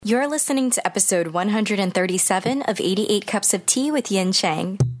You're listening to episode 137 of 88 Cups of Tea with Yin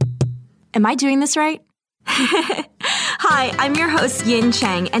Chang. Am I doing this right? Hi, I'm your host Yin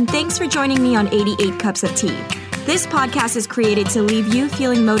Chang, and thanks for joining me on 88 Cups of Tea. This podcast is created to leave you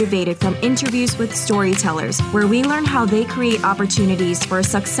feeling motivated from interviews with storytellers, where we learn how they create opportunities for a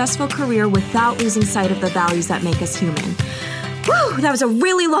successful career without losing sight of the values that make us human. Whew, that was a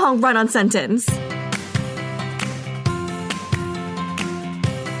really long run-on sentence.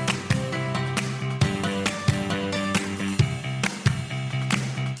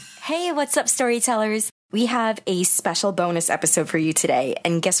 Hey, what's up, storytellers? We have a special bonus episode for you today,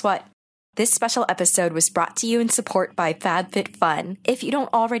 and guess what? This special episode was brought to you in support by FabFitFun. If you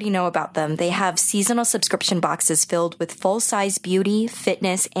don't already know about them, they have seasonal subscription boxes filled with full-size beauty,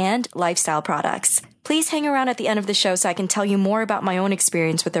 fitness, and lifestyle products. Please hang around at the end of the show so I can tell you more about my own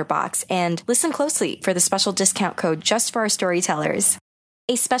experience with their box, and listen closely for the special discount code just for our storytellers.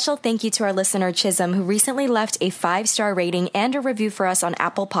 A special thank you to our listener Chisholm, who recently left a 5-star rating and a review for us on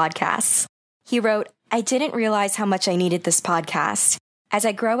Apple Podcasts. He wrote, "I didn't realize how much I needed this podcast. As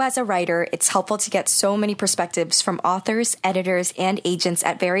I grow as a writer, it's helpful to get so many perspectives from authors, editors, and agents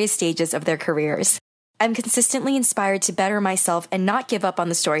at various stages of their careers. I'm consistently inspired to better myself and not give up on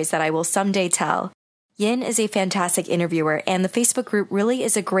the stories that I will someday tell. Yin is a fantastic interviewer, and the Facebook group really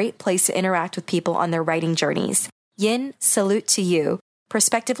is a great place to interact with people on their writing journeys. Yin, salute to you.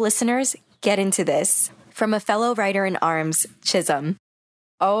 Prospective listeners, get into this." From a fellow writer in arms, Chisholm.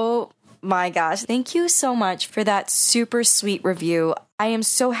 Oh my gosh, thank you so much for that super sweet review. I am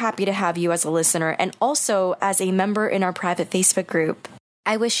so happy to have you as a listener and also as a member in our private Facebook group.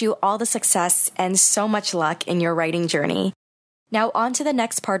 I wish you all the success and so much luck in your writing journey. Now on to the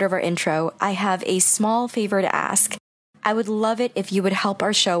next part of our intro. I have a small favor to ask. I would love it if you would help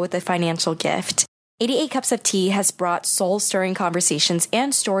our show with a financial gift. 88 Cups of Tea has brought soul-stirring conversations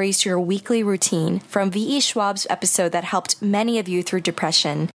and stories to your weekly routine, from V.E. Schwab's episode that helped many of you through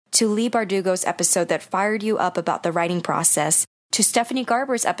depression, to Lee Bardugo's episode that fired you up about the writing process, to Stephanie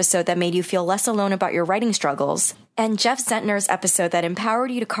Garber's episode that made you feel less alone about your writing struggles, and Jeff Zentner's episode that empowered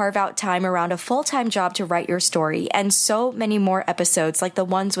you to carve out time around a full-time job to write your story, and so many more episodes like the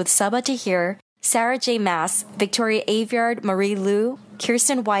ones with Sabaa Tahir, Sarah J. Maas, Victoria Aveyard, Marie Lu,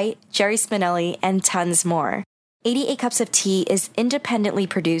 Kirsten White, Jerry Spinelli, and tons more. 88 Cups of Tea is independently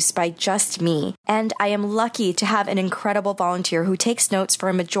produced by just me, and I am lucky to have an incredible volunteer who takes notes for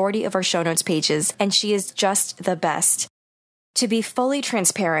a majority of our show notes pages, and she is just the best. To be fully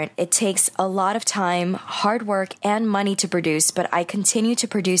transparent, it takes a lot of time, hard work, and money to produce, but I continue to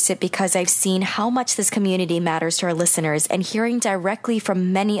produce it because I've seen how much this community matters to our listeners, and hearing directly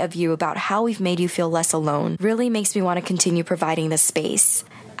from many of you about how we've made you feel less alone really makes me want to continue providing this space.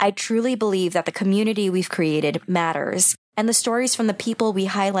 I truly believe that the community we've created matters, and the stories from the people we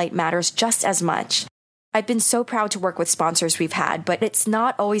highlight matters just as much. I've been so proud to work with sponsors we've had, but it's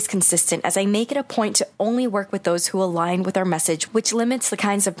not always consistent, as I make it a point to only work with those who align with our message, which limits the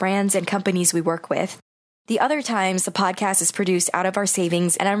kinds of brands and companies we work with. The other times, the podcast is produced out of our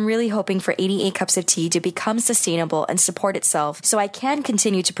savings, and I'm really hoping for 88 Cups of Tea to become sustainable and support itself so I can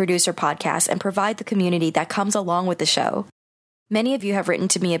continue to produce our podcast and provide the community that comes along with the show. Many of you have written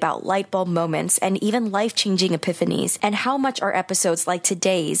to me about light bulb moments and even life-changing epiphanies, and how much our episodes like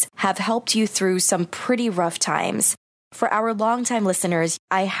today's have helped you through some pretty rough times. For our longtime listeners,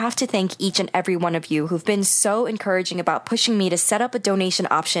 I have to thank each and every one of you who've been so encouraging about pushing me to set up a donation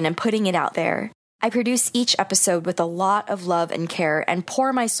option and putting it out there. I produce each episode with a lot of love and care and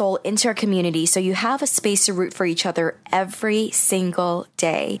pour my soul into our community so you have a space to root for each other every single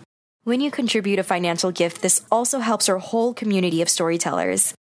day. When you contribute a financial gift, this also helps our whole community of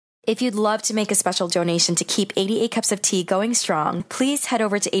storytellers. If you'd love to make a special donation to keep 88 Cups of Tea going strong, please head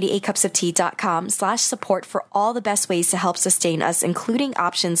over to 88cupsoftea.com/support for all the best ways to help sustain us, including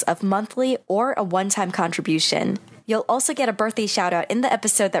options of monthly or a one-time contribution. You'll also get a birthday shout out in the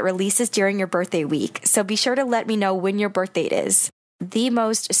episode that releases during your birthday week, so be sure to let me know when your birthday is. The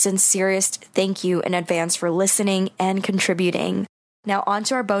most sincerest thank you in advance for listening and contributing. Now on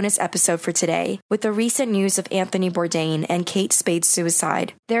to our bonus episode for today. With the recent news of Anthony Bourdain and Kate Spade's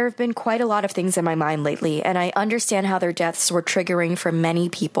suicide, there have been quite a lot of things in my mind lately, and I understand how their deaths were triggering for many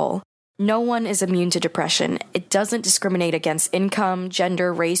people. No one is immune to depression. It doesn't discriminate against income,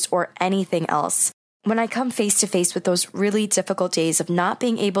 gender, race, or anything else. When I come face to face with those really difficult days of not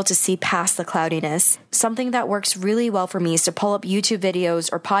being able to see past the cloudiness, something that works really well for me is to pull up YouTube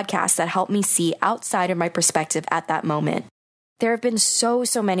videos or podcasts that help me see outside of my perspective at that moment. There have been so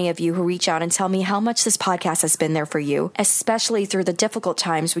many of you who reach out and tell me how much this podcast has been there for you, especially through the difficult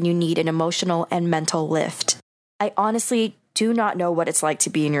times when you need an emotional and mental lift. I honestly do not know what it's like to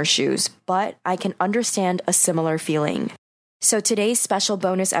be in your shoes, but I can understand a similar feeling. So today's special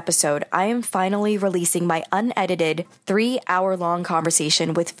bonus episode, I am finally releasing my unedited 3-hour-long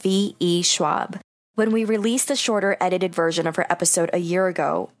conversation with V.E. Schwab. When we released the shorter edited version of her episode a year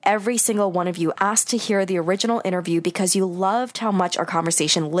ago, every single one of you asked to hear the original interview because you loved how much our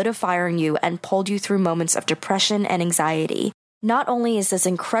conversation lit a fire in you and pulled you through moments of depression and anxiety. Not only is this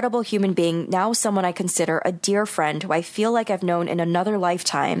incredible human being now someone I consider a dear friend who I feel like I've known in another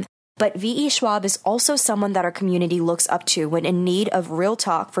lifetime, but V.E. Schwab is also someone that our community looks up to when in need of real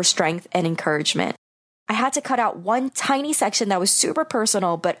talk for strength and encouragement. I had to cut out one tiny section that was super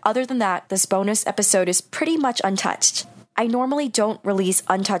personal, but other than that, this bonus episode is pretty much untouched. I normally don't release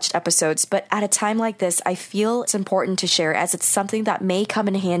untouched episodes, but at a time like this, I feel it's important to share as it's something that may come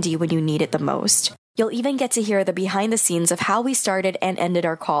in handy when you need it the most. You'll even get to hear the behind the scenes of how we started and ended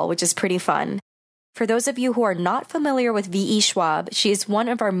our call, which is pretty fun. For those of you who are not familiar with V.E. Schwab, she is one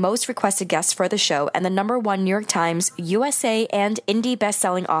of our most requested guests for the show and the #1 New York Times, USA, and indie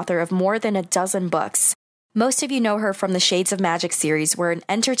bestselling author of more than a dozen books. Most of you know her from the Shades of Magic series, where an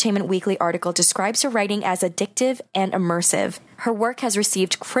Entertainment Weekly article describes her writing as addictive and immersive. Her work has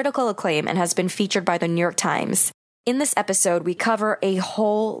received critical acclaim and has been featured by the New York Times. In this episode, we cover a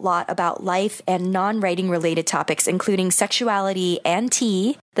whole lot about life and non-writing related topics, including sexuality and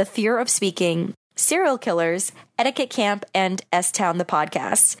tea, the fear of speaking, serial killers, etiquette camp, and S-Town the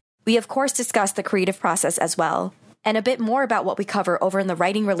podcast. We, of course, discuss the creative process as well. And a bit more about what we cover over in the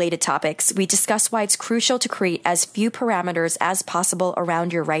writing-related topics. We discuss why it's crucial to create as few parameters as possible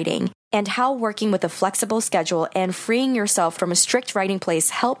around your writing, and how working with a flexible schedule and freeing yourself from a strict writing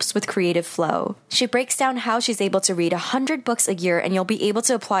place helps with creative flow. She breaks down how she's able to read 100 books a year, and you'll be able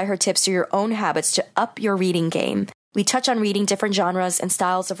to apply her tips to your own habits to up your reading game. We touch on reading different genres and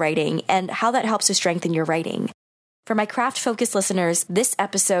styles of writing, and how that helps to strengthen your writing. For my craft-focused listeners, this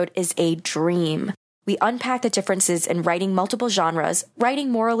episode is a dream. We unpack the differences in writing multiple genres,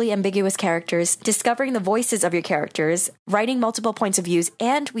 writing morally ambiguous characters, discovering the voices of your characters, writing multiple points of views,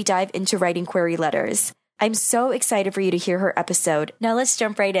 and we dive into writing query letters. I'm so excited for you to hear her episode. Now let's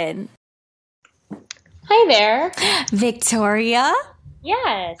jump right in. Hi there. Victoria?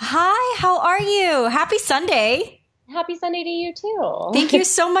 Yes. Hi, how are you? Happy Sunday. Happy Sunday to you too. Thank you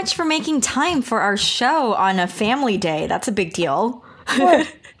so much for making time for our show on a family day. That's a big deal.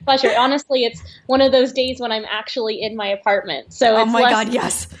 Pleasure. Honestly, it's one of those days when I'm actually in my apartment. So it's God,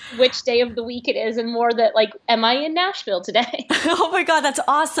 yes. Which day of the week it is, and more that, like, am I in Nashville today? Oh my God, that's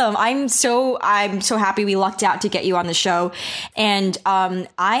awesome. I'm so happy we lucked out to get you on the show. And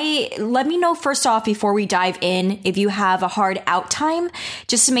let me know first off before we dive in if you have a hard out time,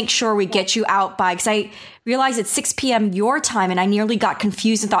 just to make sure we get you out by, because I realized it's 6 p.m. your time, and I nearly got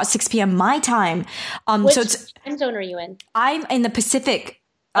confused and thought 6 p.m. my time. Which time zone are you in? I'm in the Pacific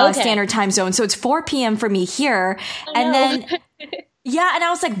Standard Time Zone, so it's 4 p.m. for me here. Oh, and no. then yeah, and I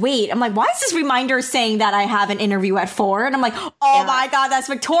was like, wait, I'm like, why is this reminder saying that I have an interview at 4? And I'm like, oh my God, that's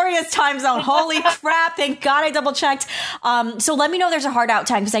Victoria's time zone. Holy crap. Thank God I double checked. So let me know if there's a hard out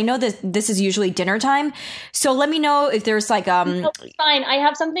time, because I know that this is usually dinner time. So let me know if there's like, No, it's fine. I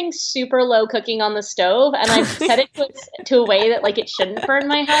have something super low cooking on the stove, and I've set it to a way that, like, it shouldn't burn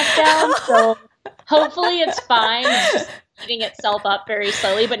my house down. So hopefully it's fine. It's just heating itself up very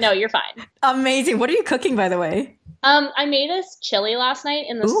slowly, but no, you're fine. Amazing. What are you cooking, by the way? I made us chili last night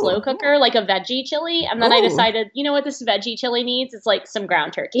in the slow cooker, like a veggie chili. And then I decided, you know what this veggie chili needs? It's like some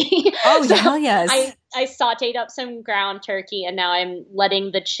ground turkey. Oh, so hell yes. I sauteed up some ground turkey, and now I'm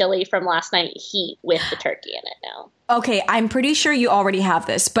letting the chili from last night heat with the turkey in it now. Okay, I'm pretty sure you already have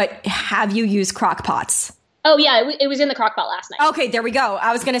this, but have you used crock pots? Oh, yeah, it was in the crock pot last night. Okay, there we go.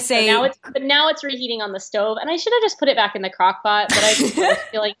 I was going to say... So now it's reheating on the stove, and I should have just put it back in the crock pot, but I just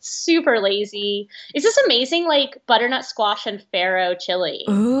feel like super lazy. Is this amazing, like, butternut squash and farro chili?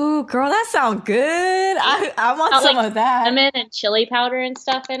 Ooh, girl, that sounds good. I want some of that. Lemon and chili powder and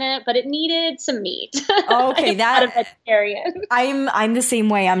stuff in it, but it needed some meat. Okay, I'm not a vegetarian. I'm the same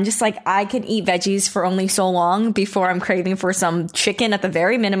way. I'm just like, I can eat veggies for only so long before I'm craving for some chicken at the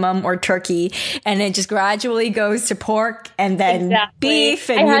very minimum, or turkey, and it just gradually goes to pork and then beef.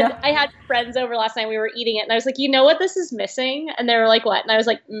 And I had friends over last night. We were eating it, and I was like, you know what this is missing? And they were like, what? And I was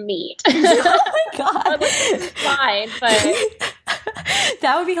like, meat. Oh my God. I was like, this is fine, but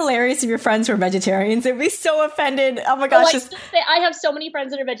that would be hilarious if your friends were vegetarians. They'd be so offended. Oh my gosh. I have so many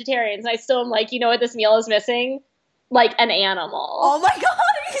friends that are vegetarians, and I still am like, you know what this meal is missing? Like an animal. Oh my God,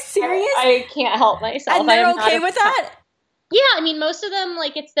 are you serious? I can't help myself. And they're okay with that? Yeah, I mean, most of them,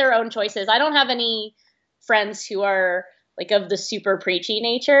 like, it's their own choices. I don't have any friends who are of the super preachy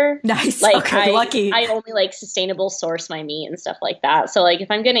nature. Nice. Like okay, lucky. I only like sustainable source my meat and stuff like that. So like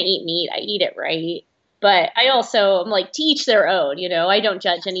if I'm going to eat meat, I eat it right. But I also am like, to each their own, I don't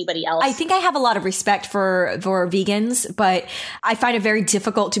judge anybody else. I think I have a lot of respect for vegans, but I find it very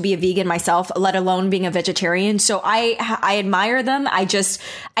difficult to be a vegan myself, let alone being a vegetarian. So I admire them. I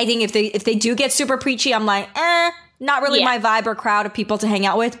think if they do get super preachy, I'm like, not really my vibe or crowd of people to hang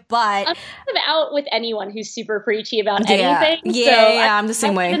out with, but I'm kind of out with anyone who's super preachy about anything. Yeah, I'm the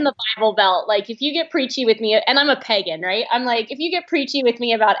same way. In the Bible Belt, like if you get preachy with me, and I'm a pagan, right? I'm like, if you get preachy with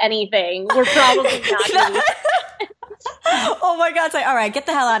me about anything, we're probably not going to be oh my God. It's like, all right, get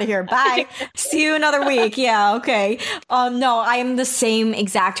the hell out of here. Bye. See you another week. Yeah. Okay. No, I am the same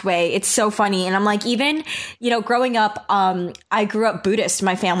exact way. It's so funny. And I'm like, even, growing up, I grew up Buddhist.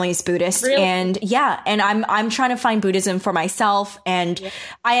 My family's Buddhist. Really? And I'm trying to find Buddhism for myself. And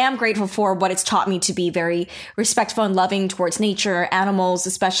I am grateful for what it's taught me to be very respectful and loving towards nature, animals,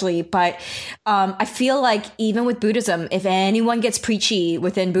 especially. But, I feel like even with Buddhism, if anyone gets preachy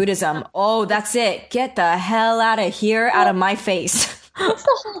within Buddhism, oh, that's it. Get the hell out of here. Out of my face. That's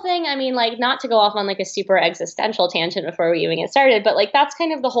the whole thing. I mean, like, not to go off on like a super existential tangent before we even get started, but like that's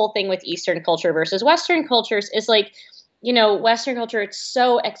kind of the whole thing with Eastern culture versus Western cultures is like, Western culture, it's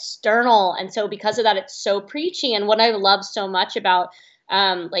so external. And so because of that, it's so preachy. And what I love so much about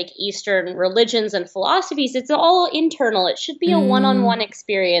like Eastern religions and philosophies, it's all internal. It should be a one-on-one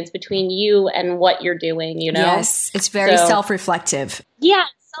experience between you and what you're doing, Yes, it's very self-reflective. Yeah.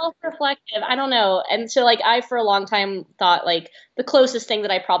 Self-reflective. I don't know. And so like I for a long time thought like the closest thing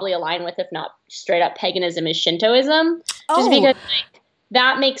that I probably align with, if not straight up paganism, is Shintoism. Just because like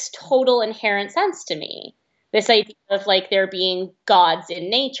that makes total inherent sense to me. This idea of like there being gods in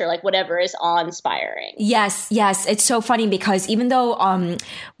nature, like whatever is awe-inspiring. Yes. It's so funny because even though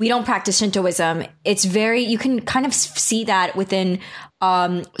we don't practice Shintoism, it's you can kind of see that within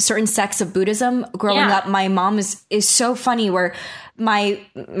certain sects of Buddhism. Growing up, my mom is so funny where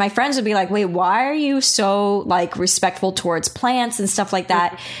my friends would be like, wait, why are you so like respectful towards plants and stuff like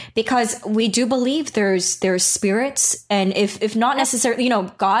that? Because we do believe there's spirits, and if not necessarily,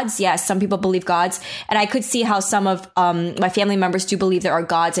 gods. Yes, some people believe gods, and I could see how some of my family members do believe there are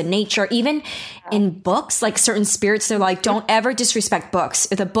gods in nature, even in books, like certain spirits. They're like, don't ever disrespect books.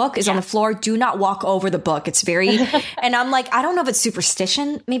 If the book is on the floor, do not walk over the book. It's very, and I'm like, I don't know if it's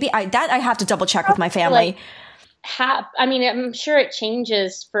superstition. Maybe I have to double check with my family. I mean, I'm sure it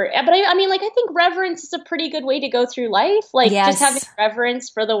changes but I mean, like, I think reverence is a pretty good way to go through life. Like, just having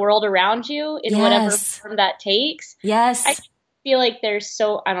reverence for the world around you in whatever form that takes. Yes. I feel like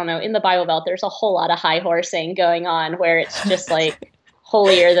I don't know, in the Bible Belt, there's a whole lot of high horsing going on where it's just like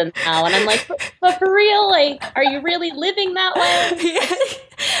holier than thou. And I'm like, but for real, like, are you really living that way?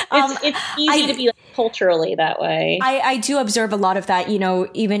 It's easy to be like, culturally that way. I do observe a lot of that,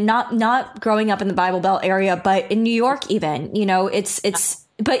 even not growing up in the Bible Belt area, but in New York, even,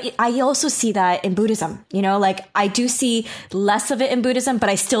 but I also see that in Buddhism, like I do see less of it in Buddhism, but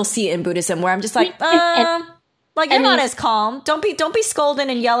I still see it in Buddhism where I'm just like, like, you're not as calm. Don't be scolding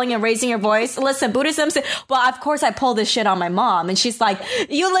and yelling and raising your voice. Listen, Buddhism said, well, of course I pull this shit on my mom. And she's like,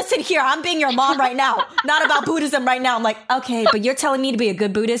 you listen here. I'm being your mom right now. Not about Buddhism right now. I'm like, okay, but you're telling me to be a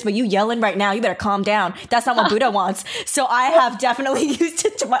good Buddhist, but you yelling right now. You better calm down. That's not what Buddha wants. So I have definitely used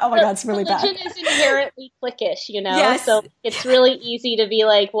it to oh my God, it's really bad. Religion is inherently cliquish, Yes. So it's really easy to be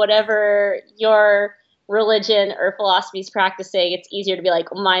like, whatever your religion or philosophy is practicing, it's easier to be like,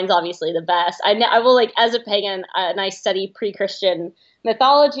 mine's obviously the best. I will, like, as a pagan, and I study pre-Christian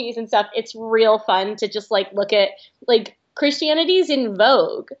mythologies and stuff, it's real fun to just like look at like Christianity's in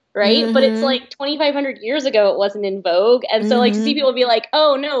vogue, right? But it's like 2,500 years ago it wasn't in vogue. And so like to see people be like,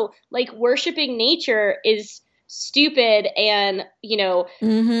 oh no, like worshiping nature is stupid and,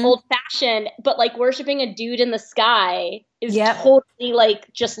 old fashioned, but like worshiping a dude in the sky is totally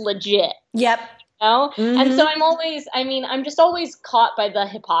like just legit. Yep. And so I'm just always caught by the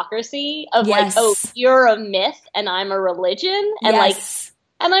hypocrisy of like, oh, you're a myth and I'm a religion. And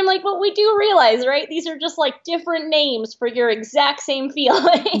and I'm like, but we do realize, right? These are just like different names for your exact same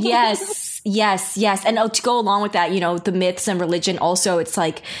feeling. Yes. And to go along with that, the myths and religion also, it's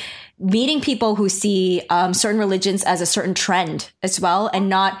like meeting people who see certain religions as a certain trend as well, and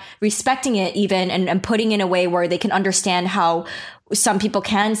not respecting it even, and putting in a way where they can understand how some people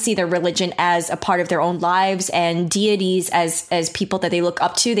can see their religion as a part of their own lives, and deities as people that they look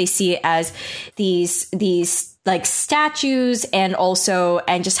up to. They see it as these like statues, and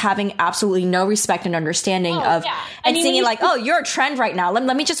just having absolutely no respect and understanding and singing like, oh, you're a trend right now.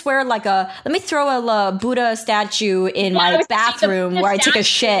 Let me just wear let me throw a Buddha statue in my bathroom where I take a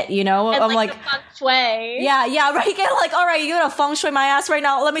shit, And I'm like feng best way. Yeah, right. You're like, all right, you're gonna feng shui my ass right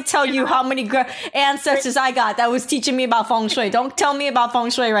now. Let me tell you how many ancestors I got that was teaching me about feng shui. Don't tell me about feng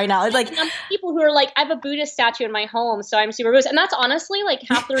shui right now. It's like people who are like, I have a Buddhist statue in my home, so I'm super Buddhist. And that's honestly like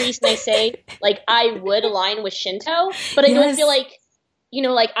half the reason I say like I would align with Shinto, but I don't feel like, you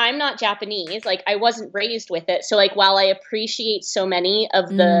know, like I'm not Japanese, like I wasn't raised with it. So like while I appreciate so many of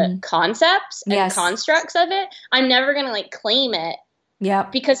the concepts and constructs of it, I'm never going to like claim it. Yeah.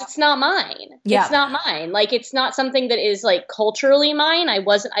 Because it's not mine. Yeah. It's not mine. Like it's not something that is like culturally mine. I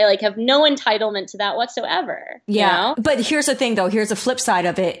like have no entitlement to that whatsoever. Yeah. You know? But here's the thing though. Here's the flip side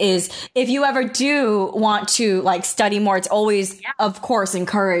of it is if you ever do want to like study more, it's always of course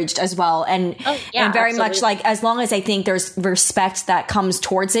encouraged as well. And, and very much like as long as I think there's respect that comes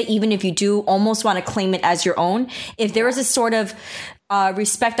towards it, even if you do almost want to claim it as your own, if there is a sort of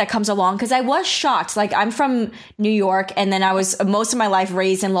respect that comes along, because I was shocked. Like I'm from New York, and then I was most of my life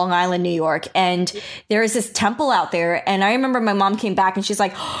raised in Long Island, New York, and there is this temple out there. And I remember my mom came back and she's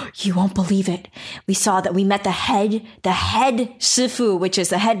like, oh, "You won't believe it. We met the head shifu, which is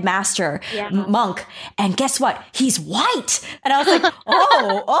the head master monk, and guess what? He's white." And I was like,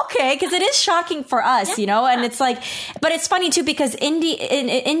 "Oh, okay," because it is shocking for us, you know. And it's like, but it's funny too because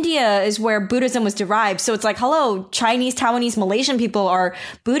India is where Buddhism was derived. So it's like, hello, Chinese, Taiwanese, Malaysian people are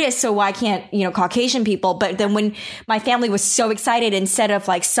Buddhist, so why can't, you know, Caucasian people? But then when my family was so excited, instead of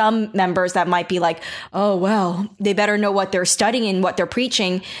like some members that might be like, oh, well, they better know what they're studying and what they're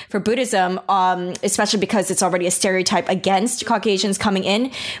preaching for Buddhism, especially because it's already a stereotype against Caucasians coming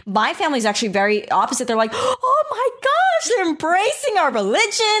in. My family's actually very opposite. They're like, oh my gosh, they're embracing our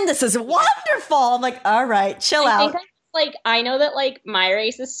religion. This is wonderful. I'm like, all right, chill out. Like, I know that, like, my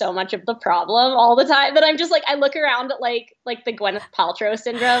race is so much of the problem all the time that I'm just, like, I look around at, like the Gwyneth Paltrow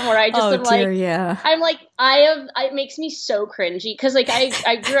syndrome where I just am like, I'm like, it makes me so cringy. Because, like,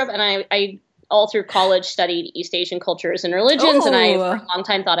 I grew up and I all through college studied East Asian cultures and religions. And I, for a long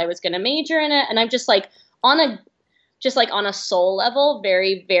time, thought I was going to major in it. And I'm just, like, on a soul level,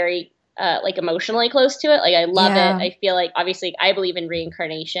 very, very, like, emotionally close to it. Like, I love it. I feel like, obviously, I believe in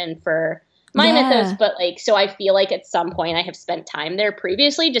reincarnation for my mythos, but like, so I feel like at some point I have spent time there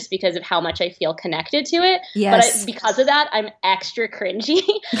previously just because of how much I feel connected to it. But because of that, I'm extra cringy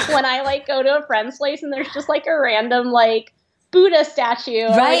when I like go to a friend's place and there's just like a random like Buddha statue.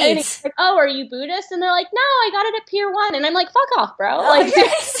 Right. And it's like, oh, are you Buddhist? And they're like, no, I got it at Pier 1. And I'm like, fuck off, bro. Like,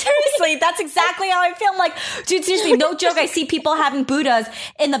 seriously, that's exactly how I feel. I'm like, dude, seriously, no joke. I see people having Buddhas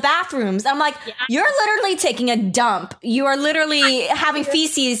in the bathrooms. I'm like, you're literally taking a dump. You are literally having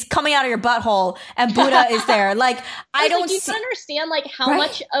feces coming out of your butthole and Buddha is there. Like, I don't like, you can understand like how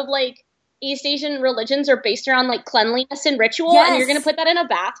much of like East Asian religions are based around like cleanliness and ritual, and you're going to put that in a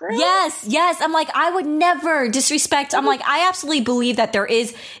bathroom? Yes. I'm like, I would never disrespect. I'm like, I absolutely believe that there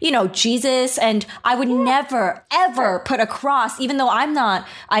is, you know, Jesus, and I would never, ever put a cross, even though I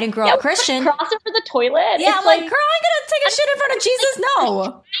didn't grow up Christian. Cross over the toilet. Yeah, I'm like, girl, I'm going to take a shit in front of Jesus.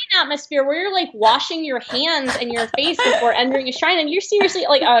 No. Atmosphere where you're like washing your hands and your face before entering a shrine, and you're seriously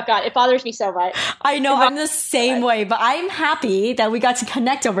like, oh God, it bothers me so much. I know, I'm the same way, but I'm happy that we got to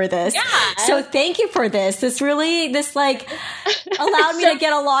connect over this. Yeah. So thank you for this. This like allowed me to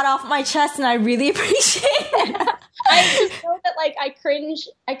get a lot off my chest, and I really appreciate it. I just know that like I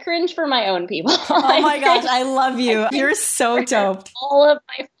cringe for my own people. Oh my gosh, I love you. You're so dope. All of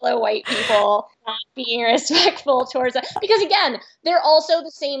my fellow white people not being respectful towards that. Because again, they're also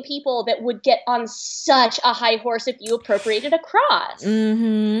the same people that would get on such a high horse if you appropriated a cross.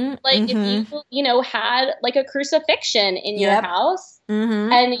 Mm-hmm. Like if you know, had like a crucifixion in your house.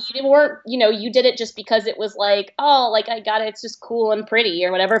 Mm-hmm. And you weren't, you know, you did it just because it was like, oh, like I got it, it's just cool and pretty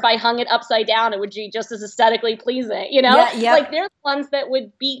or whatever. If I hung it upside down, it would be just as aesthetically pleasing, you know? Like they're the ones that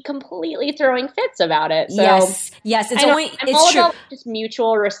would be completely throwing fits about it. So yes, I'm all about just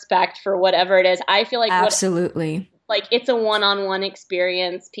mutual respect for whatever it is. I feel like absolutely. Like it's a one-on-one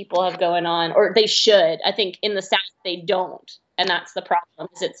experience people have going on, or they should. I think in the South they don't. And that's the problem.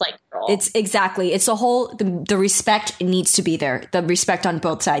 Is it's like it's exactly. It's a whole. The respect needs to be there. The respect on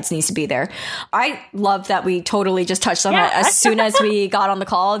both sides needs to be there. I love that we totally just touched on it as soon as we got on the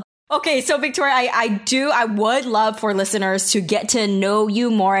call. Okay, so Victoria, I would love for listeners to get to know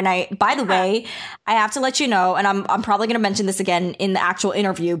you more. And by the way, I have to let you know, and I'm probably going to mention this again in the actual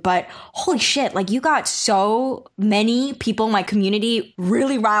interview, but holy shit, like you got so many people in my community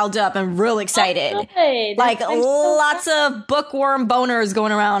really riled up and real excited. Oh, like lots of bookworm boners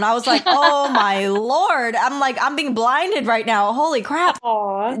going around. I was like, oh my Lord. I'm being blinded right now. Holy crap.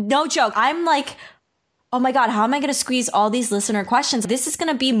 Aww. No joke. I'm like oh my God, how am I going to squeeze all these listener questions? This is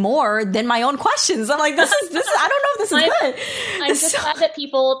going to be more than my own questions. I'm like, this is, I don't know if this is good. I'm just glad that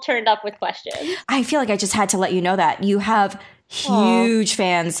people turned up with questions. I feel like I just had to let you know that you have huge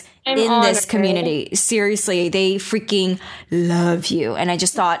fans in this community. Seriously, they freaking love you. And I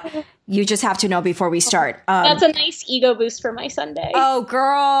just thought you just have to know before we start. That's a nice ego boost for my Sunday. Oh,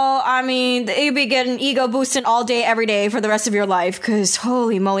 girl. I mean, you'll be getting ego boosting all day, every day for the rest of your life because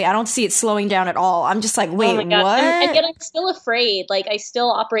holy moly, I don't see it slowing down at all. I'm just like, wait, what? And yet I'm still afraid. Like, I still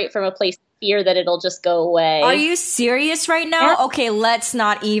operate from a place of fear that it'll just go away. Are you serious right now? Yeah. Okay, let's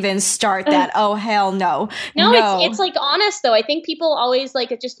not even start that. Oh, hell no. No. It's like honest, though. I think people always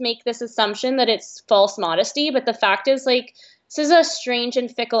like just make this assumption that it's false modesty. But the fact is, like, this is a strange and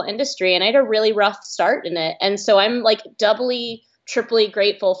fickle industry, and I had a really rough start in it. And so I'm like doubly, triply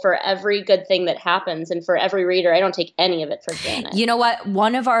grateful for every good thing that happens and for every reader. I don't take any of it for granted. You know what?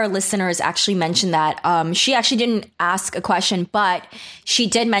 One of our listeners actually mentioned that. She actually didn't ask a question, but she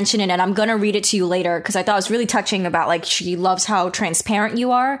did mention it, and I'm going to read it to you later because I thought it was really touching about like she loves how transparent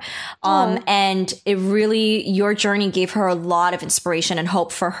you are. And it really, your journey gave her a lot of inspiration and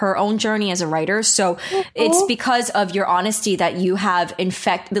hope for her own journey as a writer. So it's because of your honesty that you have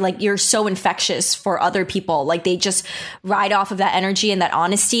you're so infectious for other people. Like they just ride off of that energy and that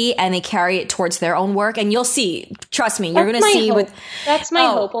honesty and they carry it towards their own work. And you'll see, trust me, you're going to see hope. That's my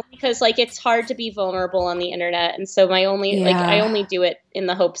hope because like it's hard to be vulnerable on the internet. And so I only do it in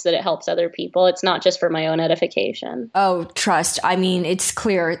the hopes that it helps other people. It's not just for my own edification. Oh, trust. I mean, it's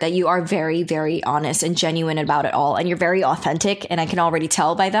clear that you are very, very honest and genuine about it all. And you're very authentic. And I can already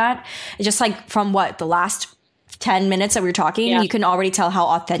tell by that. Just like from the last 10 minutes that we were talking, you can already tell how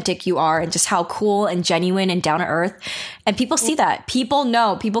authentic you are and just how cool and genuine and down to earth. And people see that. People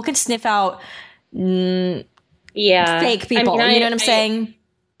know. People can sniff out fake people. You know what I'm saying?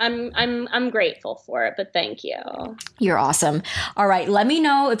 I'm grateful for it, but thank you. You're awesome. All right. Let me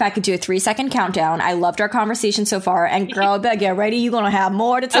know if I could do a 3-second countdown. I loved our conversation so far. And girl, get ready. You're going to have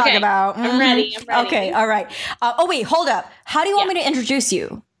more to talk about. I'm ready. Okay. All right. Wait, hold up. How do you want me to introduce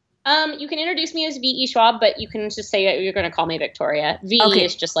you? You can introduce me as V.E. Schwab, but you can just say you're going to call me Victoria.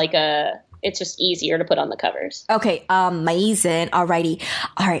 Is just like it's just easier to put on the covers. Okay, amazing. Alrighty.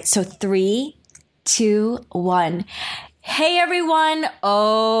 All right, so 3, 2, 1. Hey everyone.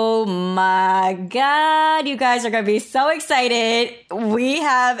 Oh my God. You guys are going to be so excited. We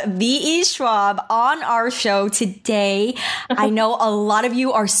have V.E. Schwab on our show today. I know a lot of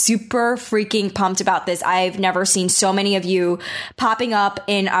you are super freaking pumped about this. I've never seen so many of you popping up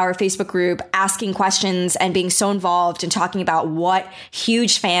in our Facebook group, asking questions and being so involved and talking about what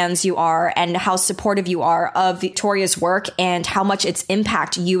huge fans you are and how supportive you are of Victoria's work and how much it's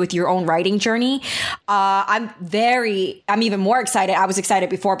impacted you with your own writing journey. I'm even more excited. I was excited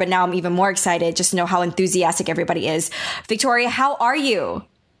before, but now I'm even more excited just to know how enthusiastic everybody is. Victoria, how are you?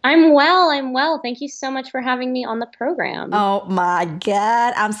 I'm well. Thank you so much for having me on the program. Oh my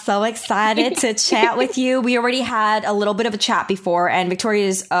God. I'm so excited to chat with you. We already had a little bit of a chat before, and Victoria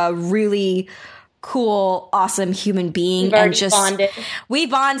is a really cool, awesome human being. We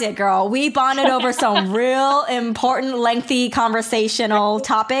bonded, girl. We bonded over some real important, lengthy conversational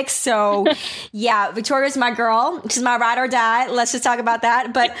topics. So yeah, Victoria's my girl. She's my ride or die. Let's just talk about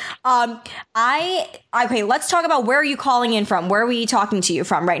that. But okay, let's talk about where are you calling in from? Where are we talking to you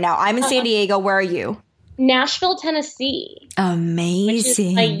from right now? I'm in San Diego. Where are you? Nashville, Tennessee. Amazing. Which is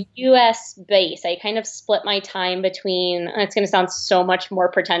a U.S. base. I kind of split my time between, it's going to sound so much more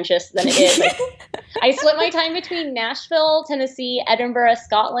pretentious than it is. I split my time between Nashville, Tennessee, Edinburgh,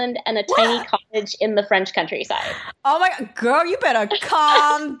 Scotland, and a tiny cottage in the French countryside. Oh my God, girl, you better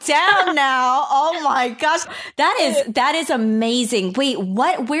calm down now. Oh my gosh. That is amazing. Wait,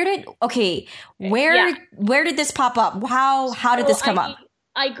 where did this pop up? How did this come up?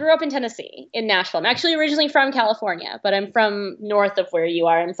 I grew up in Tennessee, in Nashville. I'm actually originally from California, but I'm from north of where you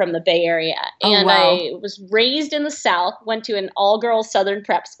are. I'm from the Bay Area. And I was raised in the South, went to an all-girls Southern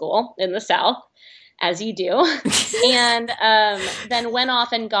prep school in the South, as you do, and then went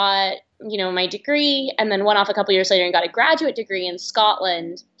off and got, my degree, and then went off a couple years later and got a graduate degree in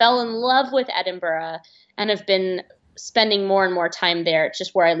Scotland, fell in love with Edinburgh, and have been spending more and more time there. It's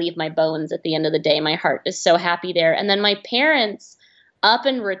just where I leave my bones at the end of the day. My heart is so happy there. And then my parents up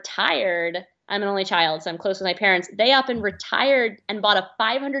and retired. I'm an only child, so I'm close with my parents. They up and retired and bought a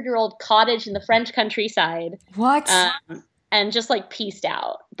 500-year-old cottage in the French countryside. What? And just pieced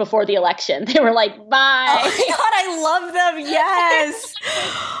out before the election. They were like, bye. Oh my God, I love them. Yes.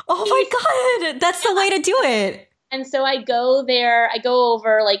 Oh my God. That's the way to do it. And so I go there, I go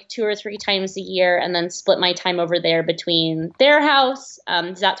over like 2 or 3 times a year and then split my time over there between their house.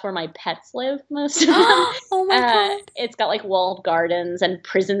 'Cause that's where my pets live, most of them. Oh my God. It's got like walled gardens and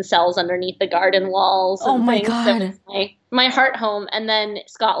prison cells underneath the garden walls. Oh And my things. God. So it's my heart home, and then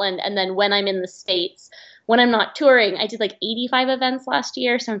Scotland. And then when I'm in the States, when I'm not touring, I did like 85 events last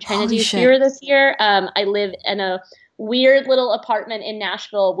year. So I'm trying Holy to do shit. fewer this year. I live in a weird little apartment in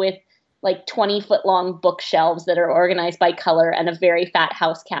Nashville with like 20-foot long bookshelves that are organized by color and a very fat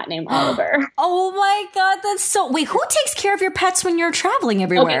house cat named Oliver. Oh my God, that's so... Wait, who takes care of your pets when you're traveling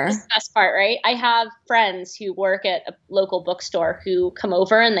everywhere? Okay, this is the best part, right? I have friends who work at a local bookstore who come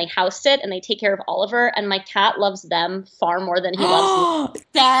over and they house sit and they take care of Oliver, and my cat loves them far more than he loves me.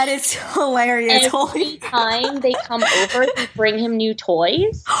 That is hilarious. Every time they come over, they bring him new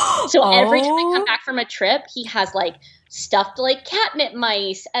toys. So every time I come back from a trip, he has like stuffed like catnip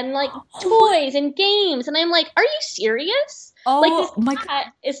mice and like toys and games. And I'm like, are you serious? Like this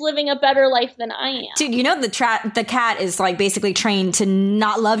cat is living a better life than I am. Dude, you know the cat is like basically trained to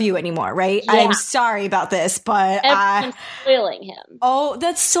not love you anymore, right? Yeah. I'm sorry about this, but everyone's spoiling him. Oh,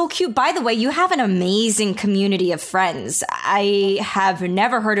 that's so cute. By the way, you have an amazing community of friends. I have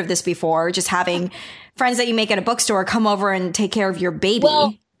never heard of this before, just having friends that you make at a bookstore come over and take care of your baby.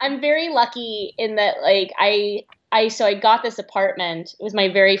 Well, I'm very lucky in that like I got this apartment. It was my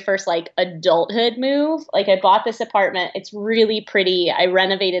very first like adulthood move. Like I bought this apartment. It's really pretty. I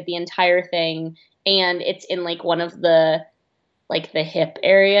renovated the entire thing, and it's in like one of the like the hip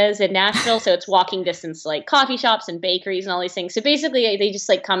areas in Nashville. So it's walking distance to like coffee shops and bakeries and all these things. So basically they just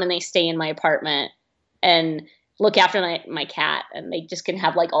like come and they stay in my apartment and look after my cat, and they just can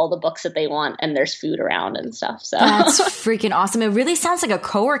have like all the books that they want, and there's food around and stuff. So that's freaking awesome. It really sounds like a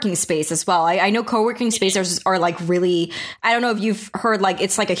co-working space as well. I know co-working spaces are like really, I don't know if you've heard, like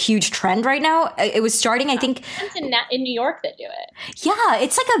it's like a huge trend right now. It was starting, I think in New York that do it. Yeah,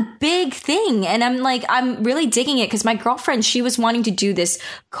 it's like a big thing. And I'm really digging it because my girlfriend, she was wanting to do this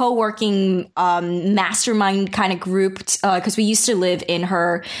co-working mastermind kind of group because we used to live in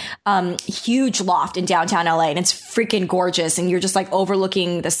her huge loft in downtown LA, and it's freaking gorgeous, and you're just like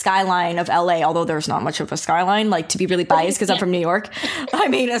overlooking the skyline of LA, although there's not much of a skyline, like to be really biased because I'm from New York. I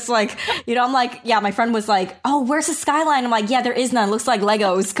mean, it's like, you know, I'm like, yeah, my friend was like, oh, where's the skyline? I'm like, yeah, there is none. It looks like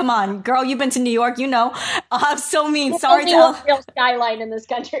Legos. Come on, girl, you've been to New York, you know. I'm so mean. Sorry, real skyline in this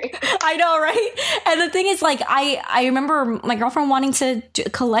country. I know, right? And the thing is, like, I remember my girlfriend wanting to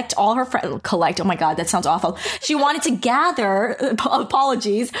collect all her friends. Oh my God, that sounds awful. She wanted to gather,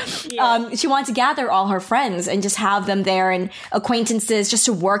 apologies. Yeah. She wanted to gather all her friends and just have them there and acquaintances just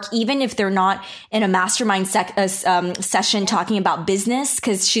to work, even if they're not in a mastermind session talking about business,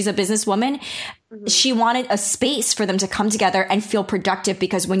 because she's a businesswoman. She wanted a space for them to come together and feel productive,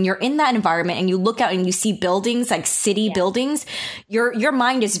 because when you're in that environment and you look out and you see buildings, like city buildings, your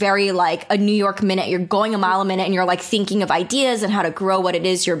mind is very like a New York minute. You're going a mile a minute and you're like thinking of ideas and how to grow what it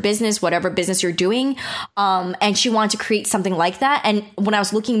is, your business, whatever business you're doing. And she wanted to create something like that. And when I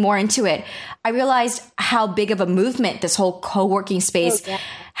was looking more into it, I realized how big of a movement this whole co-working space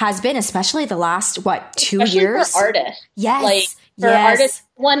has been, especially the last, 2 years? For artists. Yes. Like, for artists,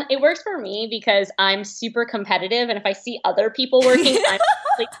 one, it works for me because I'm super competitive, and if I see other people working, I'm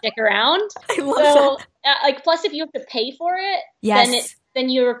like stick around. I love that. Like, plus if you have to pay for it, then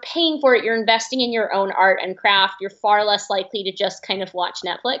you're paying for it. You're investing in your own art and craft. You're far less likely to just kind of watch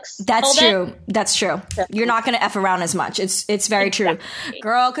Netflix. That's true. That's true. You're not going to F around as much. It's very true.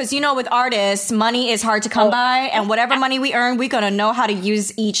 Girl, because you know, with artists, money is hard to come by, and whatever money we earn, we're going to know how to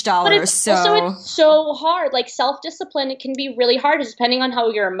use each dollar. But it's so hard. Like self-discipline, it can be really hard depending on how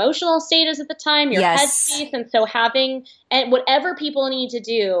your emotional state is at the time, your headspace. And so and whatever people need to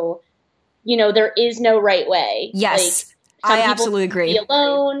do, you know, there is no right way. Yes. I absolutely agree. Be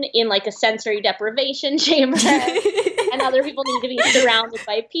alone in like a sensory deprivation chamber, and other people need to be surrounded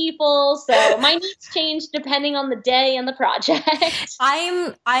by people. So my needs change depending on the day and the project.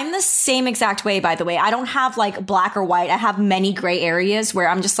 I'm the same exact way, by the way. I don't have like black or white. I have many gray areas where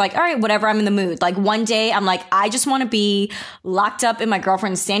I'm just like, all right, whatever, I'm in the mood. Like one day I'm like, I just want to be locked up in my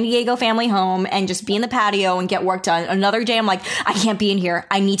girlfriend's San Diego family home and just be in the patio and get work done. Another day I'm like, I can't be in here.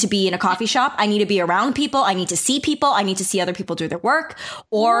 I need to be in a coffee shop. I need to be around people. I need to see people. I need to see other people do their work,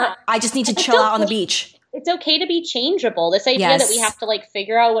 or I just need to chill out on the beach. It's okay to be changeable. This idea that we have to like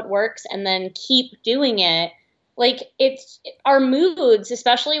figure out what works and then keep doing it. Like it's our moods,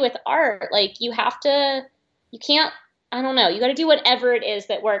 especially with art. Like you can't I don't know. You got to do whatever it is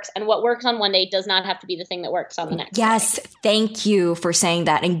that works. And what works on one day does not have to be the thing that works on the next Yes. day. Thank you for saying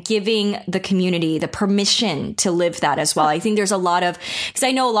that and giving the community the permission to live that as well. I think there's a lot of, because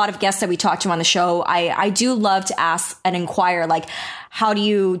I know a lot of guests that we talk to on the show, I do love to ask and inquire, like, how do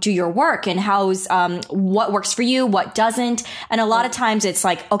you do your work and how's, what works for you, what doesn't? And a lot of times it's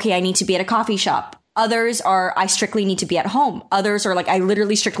like, okay, I need to be at a coffee shop. Others are, I strictly need to be at home. Others are like, I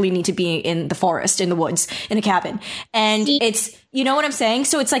literally strictly need to be in the forest, in the woods, in a cabin. And it's, you know what I'm saying?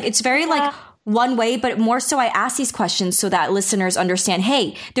 So it's like, it's very like one way, but more so I ask these questions so that listeners understand,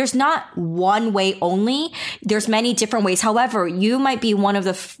 hey, there's not one way only. There's many different ways. However, you might be one of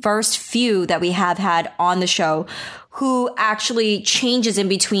the first few that we have had on the show who actually changes in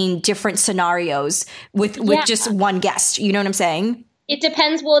between different scenarios with just one guest. You know what I'm saying? It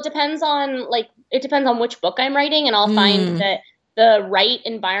depends. Well, it depends on which book I'm writing, and I'll find that the right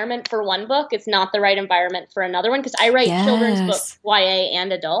environment for one book is not the right environment for another one, because I write children's books, YA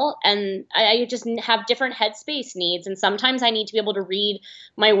and adult, and I just have different headspace needs, and sometimes I need to be able to read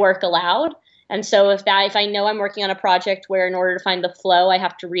my work aloud. And so if I know I'm working on a project where in order to find the flow, I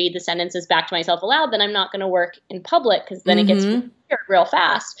have to read the sentences back to myself aloud, then I'm not going to work in public, because then it gets weird real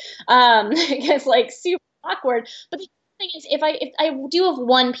fast. It gets like super awkward. But the thing is, if I do have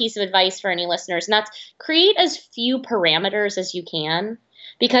one piece of advice for any listeners, and that's create as few parameters as you can.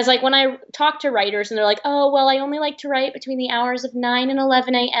 Because like when I talk to writers and they're like, oh, well, I only like to write between the hours of 9 and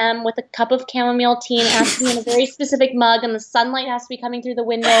 11 a.m. with a cup of chamomile tea and it has to be in a very specific mug and the sunlight has to be coming through the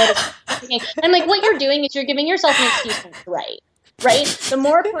window. And like what you're doing is you're giving yourself an excuse not to write. Right? The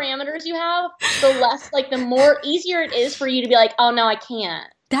more parameters you have, the less, like the more easier it is for you to be like, oh, no, I can't.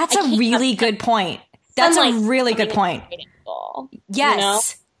 That's a really good point. That's a really good point.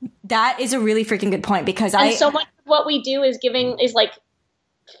 Yes. You know? That is a really freaking good point, because so much of what we do is like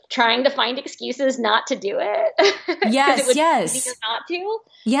trying to find excuses not to do it. Yes, easier not to.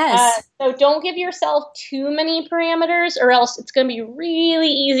 Yes. So don't give yourself too many parameters, or else it's going to be really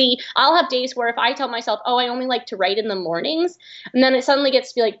easy. I'll have days where if I tell myself, oh, I only like to write in the mornings, and then it suddenly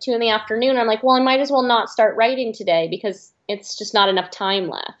gets to be like 2 PM. I'm like, well, I might as well not start writing today because it's just not enough time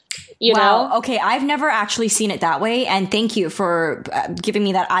left. You know? Okay. I've never actually seen it that way. And thank you for giving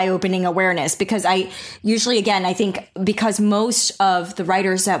me that eye-opening awareness, because I usually, again, I think because most of the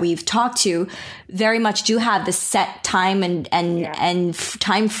writers that we've talked to very much do have the set time and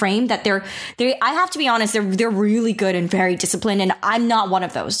time frame that I have to be honest, they're really good and very disciplined. And I'm not one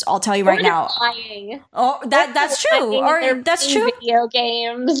of those. I'll tell you right now. Lying. Oh, that's true. Or that's true. Video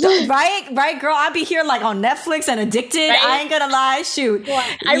games. Right, girl. I'll be here like on Netflix and addicted. Right? I ain't gonna lie. Shoot.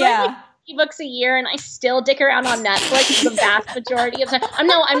 I read like 50 books a year and I still dick around on Netflix the vast majority of the time. I'm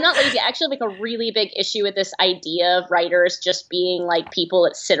not lazy. I actually have like a really big issue with this idea of writers just being like people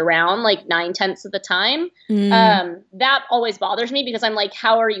that sit around like 9/10 of the time. That always bothers me, because I'm like,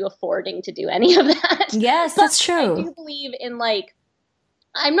 how are you affording to do any of that? Yes, that's true. I do believe in like,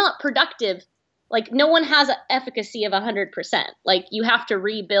 I'm not productive. Like no one has an efficacy of 100%. Like you have to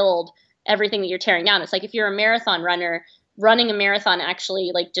rebuild everything that you're tearing down. It's like if you're a marathon runner, running a marathon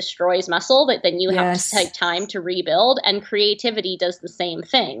actually like destroys muscle, but then you have to take time to rebuild, and creativity does the same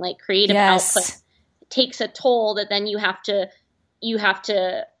thing. Like creative output takes a toll that then you have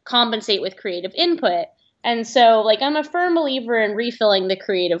to compensate with creative input. And so like I'm a firm believer in refilling the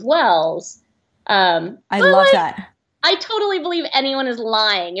creative wells. I love that. I totally believe anyone is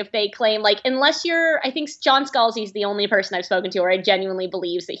lying if they claim, like, unless I think John Scalzi is the only person I've spoken to where I genuinely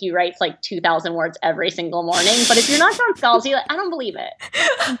believes that he writes like 2,000 words every single morning. But if you're not John Scalzi, like, I don't believe it.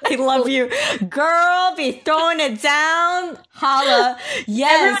 I love you. Girl, be throwing it down. Holla.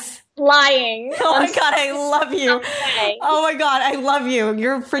 Yes. Everyone's lying. Oh my God, I love you. Oh my God, I love you.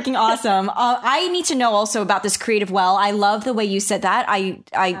 You're freaking awesome. I need to know also about this creative well. I love the way you said that.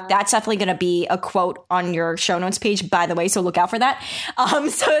 That's definitely going to be a quote on your show notes page, by the way, so look out for that.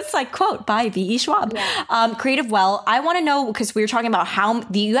 So it's like quote by V.E. Schwab. Yeah. Creative well. I want to know, because we were talking about how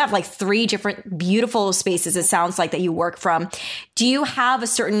you have like 3 different beautiful spaces, it sounds like, that you work from. Do you have a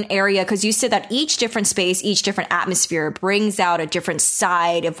certain area? Because you said that each different space, each different atmosphere brings out a different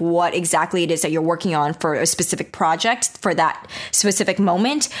side of what exactly it is that you're working on for a specific project for that specific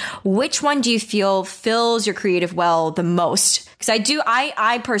moment. Which one do you feel fills your creative well the most? Because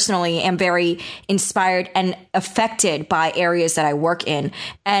I personally am very inspired and affected by areas that I work in.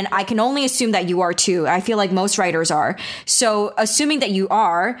 And I can only assume that you are too. I feel like most writers are. So assuming that you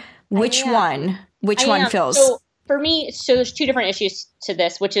are, which one fills? So for me, there's 2 different issues to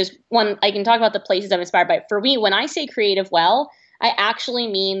this, which is one, I can talk about the places I'm inspired by. For me, when I say creative well, I actually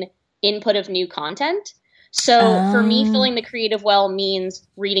mean input of new content. So for me, filling the creative well means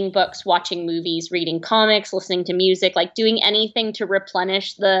reading books, watching movies, reading comics, listening to music, like doing anything to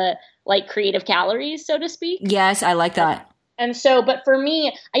replenish the like creative calories, so to speak. Yes, I like that. And so, but for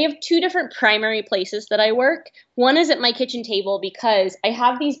me, I have two different primary places that I work. One is at my kitchen table because I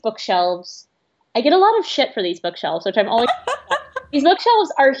have these bookshelves. I get a lot of shit for these bookshelves, which I'm always these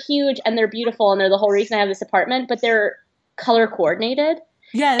bookshelves are huge and they're beautiful and they're the whole reason I have this apartment, but they're color coordinated.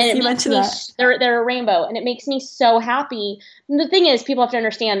 Yes, and you mentioned that. They're a rainbow, and it makes me so happy. And the thing is, people have to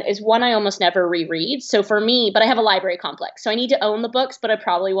understand is one, I almost never reread. So for me, but I have a library complex, so I need to own the books, but I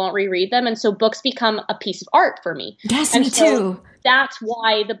probably won't reread them. And so books become a piece of art for me. Yes, and me so too. That's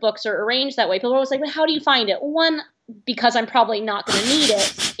why the books are arranged that way. People are always like, well, how do you find it? One, because I'm probably not going to need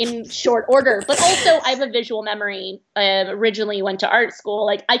it in short order. But also, I have a visual memory. I originally went to art school.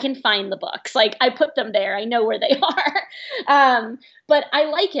 Like, I can find the books. Like, I put them there. I know where they are. But I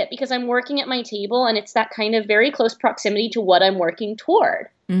like it because I'm working at my table, and it's that kind of very close proximity to what I'm working toward.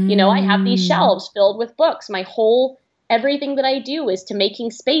 You know, I have these shelves filled with books. Everything that I do is to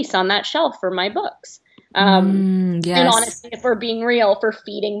making space on that shelf for my books. Yes. And honestly, if we're being real, for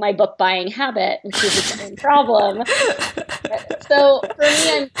feeding my book buying habit, which is its own problem. So for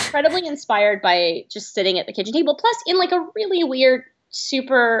me, I'm incredibly inspired by just sitting at the kitchen table. Plus, in like a really weird,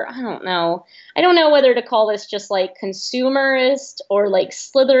 super, I don't know whether to call this just like consumerist or like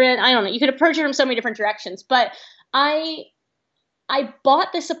Slytherin. I don't know. You could approach it from so many different directions. But I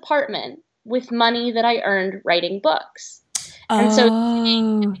bought this apartment with money that I earned writing books. And so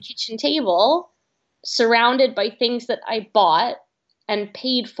sitting at the kitchen table, surrounded by things that I bought and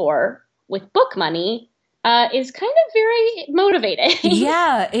paid for with book money, is kind of very motivating.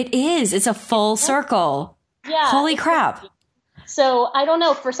 Yeah, it is. It's a full circle. Yeah. Holy crap. So I don't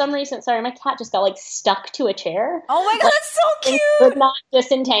know, for some reason, sorry, my cat just got like stuck to a chair. Oh my God, like, that's so cute. Would not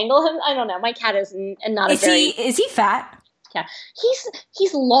disentangle him. I don't know. My cat is not Is he fat? Yeah,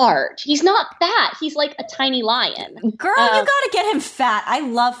 he's large. He's not fat. He's like a tiny lion. Girl, you gotta get him fat. I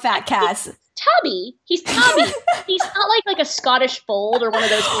love fat cats. Tubby. He's tubby. He's not like a Scottish fold or one of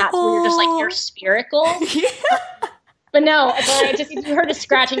those cats where you're just like, you're spherical. Yeah. But no, you heard a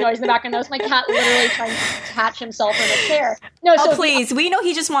scratching noise in the background. That was my cat literally trying to attach himself in a chair. No, so please. We know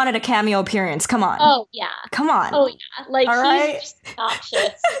he just wanted a cameo appearance. Come on. Oh, yeah. Come on. Oh, yeah. Like, all right. He's just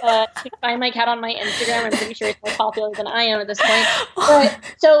obnoxious. You can find my cat on my Instagram. I'm pretty sure it's more popular than I am at this point. But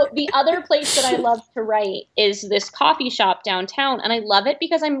so the other place that I love to write is this coffee shop downtown. And I love it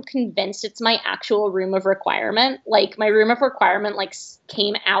because I'm convinced it's my actual room of requirement. Like, my room of requirement, like,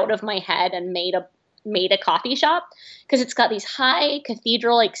 came out of my head and made a coffee shop because it's got these high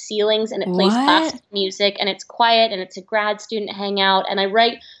cathedral like ceilings and it plays classical music and it's quiet and it's a grad student hangout, and I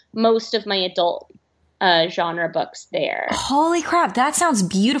write most of my adult genre books there. Holy crap, that sounds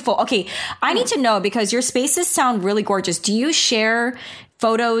beautiful. Okay, I need to know, because your spaces sound really gorgeous. Do you share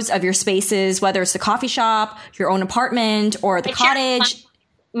photos of your spaces, whether it's the coffee shop, your own apartment, or the cottage?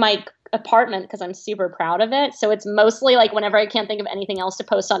 My apartment, because I'm super proud of it. So it's mostly like whenever I can't think of anything else to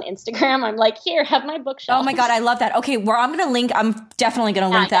post on Instagram, I'm like, here, have my bookshelf. Oh my God, I love that. Okay, I'm definitely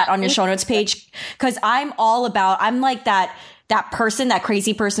going to link that on your show notes page, because I'm like that person, that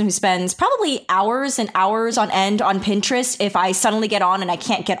crazy person who spends probably hours and hours on end on Pinterest if I suddenly get on and I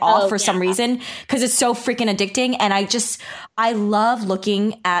can't get off for some reason, because it's so freaking addicting. And I love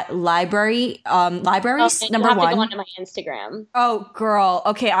looking at libraries, number one. You have to go onto my Instagram. Oh, girl.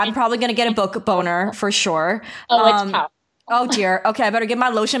 Okay, I'm probably going to get a book boner for sure. Oh, it's powerful. Oh, dear. Okay, I better get my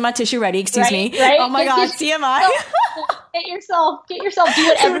lotion, my tissue ready. Excuse me. Right? Oh, my God. TMI. Get yourself. Do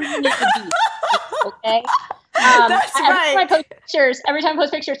whatever you need to do. Okay? That's right. Every time I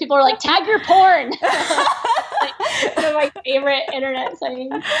post pictures, people are like, tag your porn. Like, one of my favorite internet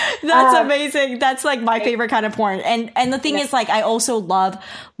sayings. That's amazing. That's like my favorite kind of porn. And the thing is, like, I also love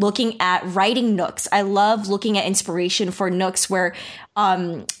looking at writing nooks. I love looking at inspiration for nooks where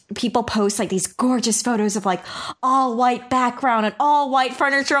people post like these gorgeous photos of like all white background and all white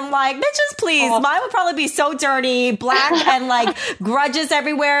furniture. I'm like, bitches, please. Mine would probably be so dirty, black, and like grudges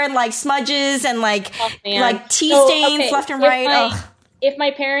everywhere, and like smudges and like tea stains left and right. If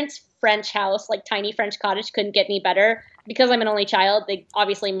my parents' French house, like tiny French cottage, couldn't get any better, because I'm an only child, they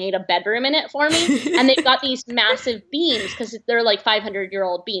obviously made a bedroom in it for me. And they've got these massive beams, because they're like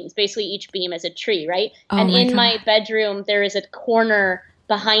 500-year-old beams. Basically, each beam is a tree, right? And in my bedroom, there is a corner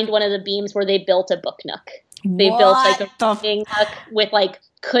behind one of the beams where they built a book nook. They built like a reading nook with like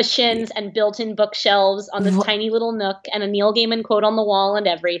cushions and built-in bookshelves on this tiny little nook, and a Neil Gaiman quote on the wall and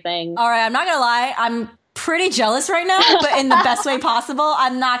everything. All right, I'm not going to lie. I'm pretty jealous right now, but in the best way possible.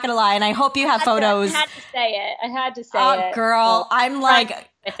 I'm not gonna lie, and I hope you have photos. I had to say it. Girl, I'm like,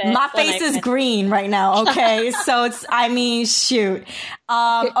 with it. My face is green right now. Okay. So shoot.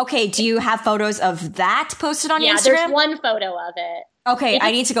 Okay. Do you have photos of that posted on Instagram? There's one photo of it. Okay.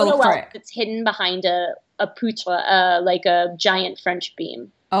 I need to go look for it. It's hidden behind a poutre, like a giant French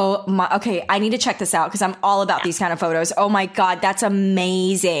beam. Oh my, okay. I need to check this out because I'm all about these kind of photos. Oh my God, that's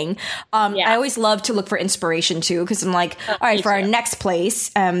amazing. I always love to look for inspiration too because I'm like, all right, for our next place,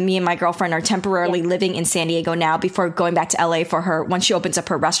 me and my girlfriend are temporarily living in San Diego now before going back to LA for her, once she opens up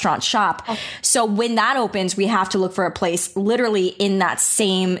her restaurant shop. Oh. So when that opens, we have to look for a place literally in that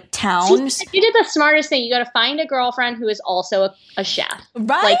same town. You did the smartest thing. You got to find a girlfriend who is also a chef.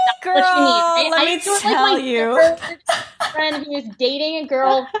 Right, like, that's girl? What you need. Let me tell you. Friend who is dating a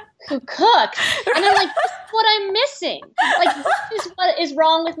girl who cooks, and I'm like, this is what I'm missing. Like, this is what is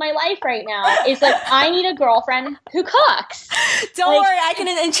wrong with my life right now. Is like, I need a girlfriend who cooks. Don't worry, I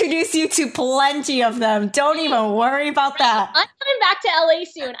can introduce you to plenty of them. Don't even worry about that. I'm coming back to LA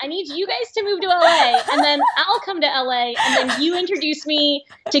soon. I need you guys to move to LA, and then I'll come to LA, and then you introduce me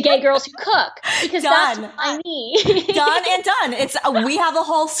to gay girls who cook because that's what I need. Done and done. We have a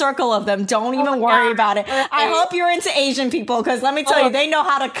whole circle of them. Don't even worry about it. Okay. I hope you're into Asian people because let me tell you, they know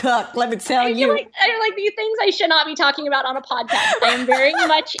how to cook. Let me tell you. I feel like these things I should not be talking about on a podcast. I am very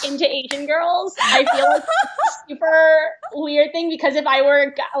much into Asian girls. I feel like it's a super weird thing because if I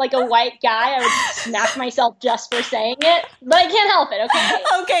were like a white guy, I would smack myself just for saying it. But I can't help it,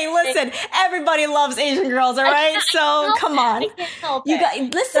 okay? Okay, listen. Everybody loves Asian girls, all right? So come on. I can't help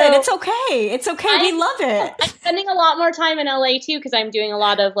it. Listen, it's okay. It's okay. We love it. I'm spending a lot more time in LA too because I'm doing a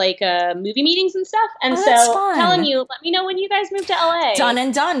lot of like movie meetings and stuff. And so telling you, let me know when you guys move to LA. Done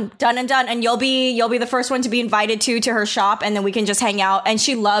and done. And you'll be the first one to be invited to her shop, and then we can just hang out. And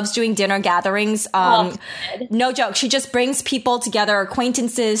she loves doing dinner gatherings. No joke. She just brings people together,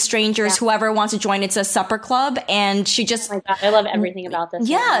 acquaintances, strangers, whoever wants to join. It's a supper club, and she just. Oh my God, I love everything about this.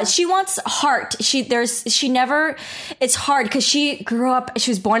 Yeah, she wants heart. It's hard because she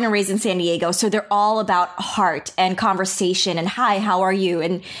was born and raised in San Diego, so they're all about heart and conversation and hi, how are you?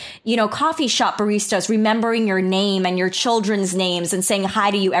 And coffee shop baristas remembering your name and your children's names and saying hi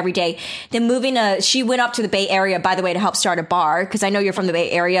to you every day. Then she went up to the Bay Area, by the way, to help start a bar because I know you're from the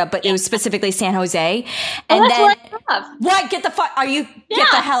Bay Area, but it was specifically San Jose. And that's what I have. What? Get the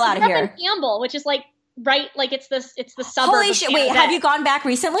hell out of here. In Campbell, which is like right, like it's the suburb. Holy shit! Wait, have you gone back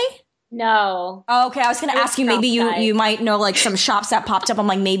recently? No. Oh, okay, I was going to ask you, maybe you might know like some shops that popped up. I'm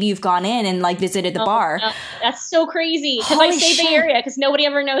like, maybe you've gone in and like visited the bar. No. That's so crazy because I say Bay Area because nobody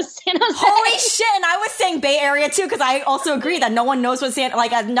ever knows San Jose. Holy shit! And I was saying Bay Area too because I also agree that no one knows what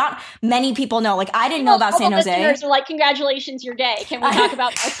not many people know. Like I didn't know about San Jose. Listeners are like, congratulations, you're gay. Can we talk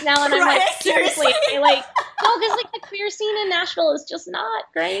about this now? And I'm like, seriously, like no, because like the queer scene in Nashville is just not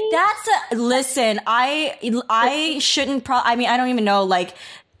great. Listen, I shouldn't. I don't even know like.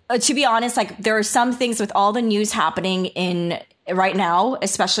 To be honest, like there are some things with all the news happening in right now,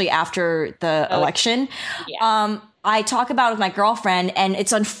 especially after the election. Yeah. I talk about it with my girlfriend, and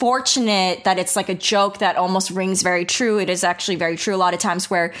it's unfortunate that it's like a joke that almost rings very true. It is actually very true a lot of times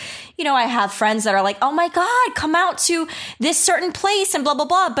where, I have friends that are like, oh my God, come out to this certain place and blah, blah,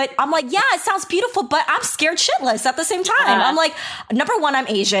 blah. But I'm like, yeah, it sounds beautiful, but I'm scared shitless at the same time. I'm like, number one, I'm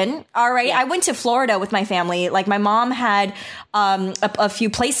Asian. All right. Yeah. I went to Florida with my family. Like my mom had a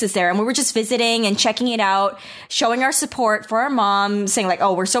few places there, and we were just visiting and checking it out, showing our support for our mom, saying like,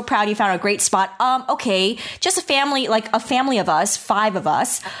 oh, we're so proud you found a great spot. Okay. Just a family of us, 5 of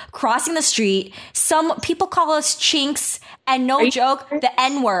us, crossing the street. Some people call us chinks, and no joke, the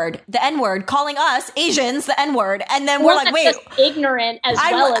N-word, calling us Asians the N-word. And then we're like, wait. Just ignorant as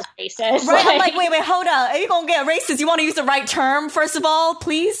well as racist. Right? I'm like, wait, hold up. Are you going to get racist? You want to use the right term, first of all,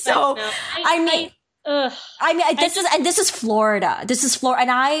 please? So, this is Florida. This is Florida.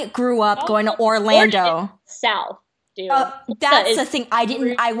 And I grew up going to Orlando. South. That's the thing.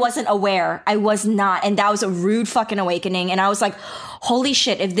 I wasn't aware. I was not. And that was a rude fucking awakening. And I was like, holy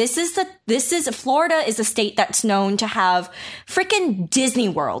shit. If Florida is a state that's known to have freaking Disney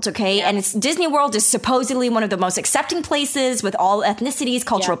World. Okay. Yeah. And Disney World is supposedly one of the most accepting places with all ethnicities,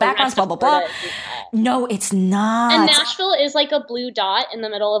 cultural backgrounds, blah, blah, blah. No, it's not. And Nashville is like a blue dot in the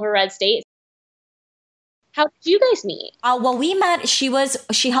middle of a red state. How did you guys meet? Well, we met. She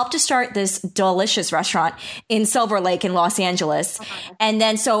helped to start this delicious restaurant in Silver Lake in Los Angeles. Uh-huh. And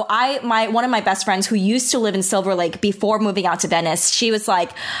then so one of my best friends who used to live in Silver Lake before moving out to Venice, she was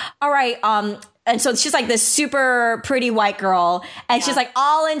like, all right, And so she's like this super pretty white girl, and she's like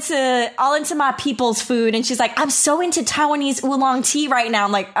all into my people's food. And she's like, I'm so into Taiwanese oolong tea right now.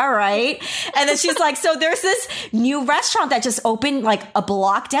 I'm like, all right. And then she's like, so there's this new restaurant that just opened like a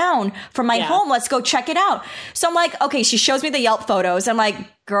block down from my home. Let's go check it out. So I'm like, okay, she shows me the Yelp photos. I'm like,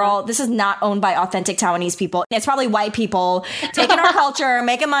 girl, this is not owned by authentic Taiwanese people. It's probably white people taking our culture,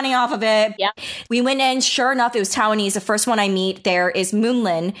 making money off of it. Yeah. We went in, sure enough, it was Taiwanese. The first one I meet there is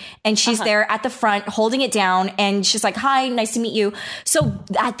Moonlin, and she's there at the front holding it down, and she's like, hi, nice to meet you. So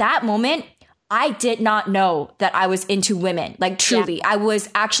at that moment, I did not know that I was into women. Like, truly. Yeah. I was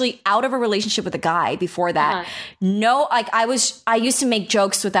actually out of a relationship with a guy before that. No, like I used to make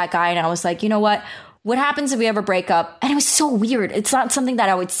jokes with that guy, and I was like, you know what happens if we ever break up? And it was so weird. It's not something that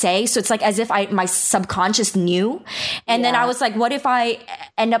I would say. So it's like as if my subconscious knew. And then I was like, what if I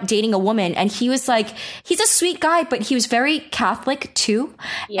end up dating a woman? And he was like, he's a sweet guy, but he was very Catholic too.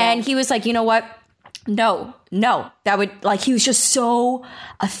 Yeah. And he was like, you know what? No, that would like, he was just so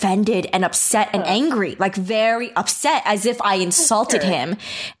offended and upset and angry, like very upset as if I insulted him.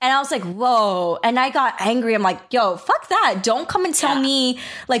 And I was like, whoa. And I got angry. I'm like, yo, fuck that. Don't come and tell me,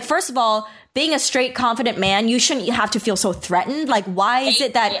 like, first of all, being a straight, confident man, you shouldn't have to feel so threatened. Like, why is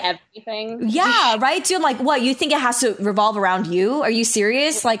it that everything? Yeah, right, dude. Like, what, you think it has to revolve around you? Are you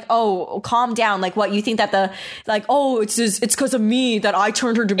serious? Like, oh, calm down. Like, what, you think that it's because of me that I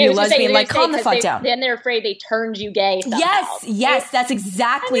turned her to be a lesbian? Like, calm the fuck down. Then they're afraid they turned you gay somehow. Yes, that's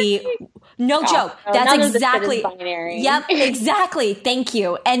exactly. No joke. That's exactly. Yep, exactly. Thank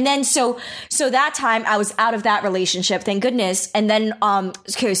you. And then so that time I was out of that relationship, thank goodness. And then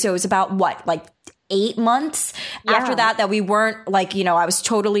okay, so it was about what, like 8 months after that we weren't like, you know, I was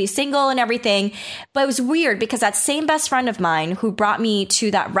totally single and everything. But it was weird because that same best friend of mine who brought me to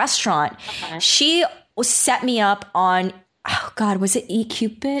that restaurant, she set me up on, oh God, was it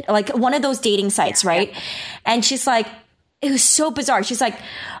eCupid? Like one of those dating sites, right? And she's like, it was so bizarre. She's like,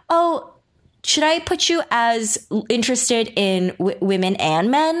 oh, should I put you as interested in women and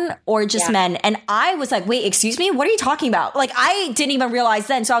men or just men? And I was like, wait, excuse me? What are you talking about? Like, I didn't even realize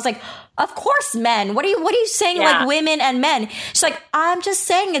then. So I was like, of course, men. What are you saying? Like women and men? She's like, I'm just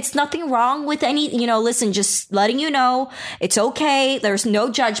saying it's nothing wrong with any, you know, listen, just letting you know it's okay. There's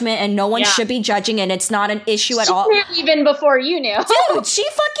no judgment and no one should be judging, and it's not an issue at all. Even before you knew. Dude, she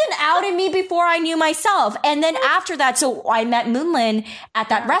fucking outed me before I knew myself. And then after that, so I met Moonlin at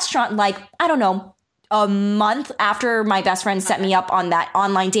that restaurant, like, I don't know, a month after my best friend set me up on that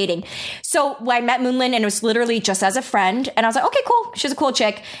online dating. So I met Moonlin, and it was literally just as a friend. And I was like, okay, cool. She's a cool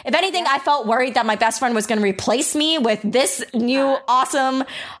chick. If anything, I felt worried that my best friend was going to replace me with this new awesome,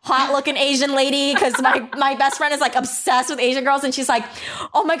 hot looking Asian lady. Cause my best friend is like obsessed with Asian girls. And she's like,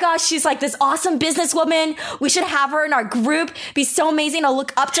 oh my gosh, she's like this awesome businesswoman. We should have her in our group. Be so amazing. I'll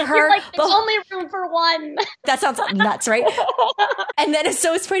look up to her. You're like, there's only room for one. That sounds nuts, right? And then,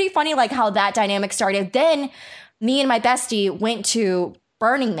 so it's pretty funny, like how that dynamic started. Then me and my bestie went to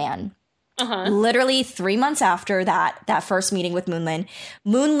Burning Man. Literally 3 months after that first meeting with Moonlin.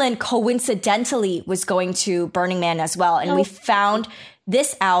 Moonlin coincidentally was going to Burning Man as well. And we found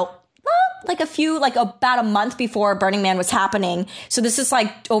this out about a month before Burning Man was happening. So this is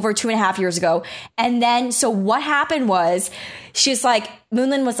like over 2.5 years ago. And then, so what happened was, she's like,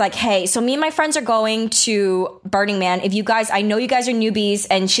 Moonlin was like, hey, so me and my friends are going to Burning Man. If you guys, I know you guys are newbies,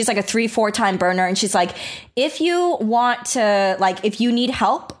 and she's like a 3-4 time burner. And she's like, if you want to, like, if you need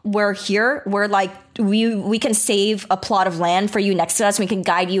help, we're here. We're like, we can save a plot of land for you next to us. We can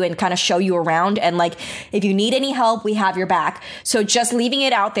guide you and kind of show you around. And like, if you need any help, we have your back. So just leaving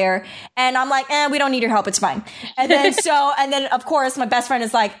it out there. And I'm like, we don't need your help. It's fine. And then of course my best friend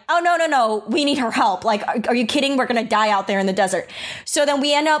is like, oh, no, we need her help. Like, are you kidding? We're going to die out there in the desert. So then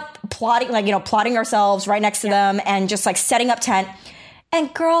we end up plotting ourselves right next to them and just like setting up tent.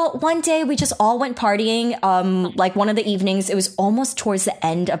 And girl, one day we just all went partying, like one of the evenings. It was almost towards the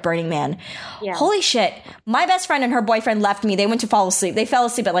end of Burning Man. Yeah. Holy shit. My best friend and her boyfriend left me. They went to fall asleep. They fell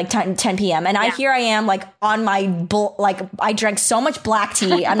asleep at like 10 p.m. And here I am, like on my, I drank so much black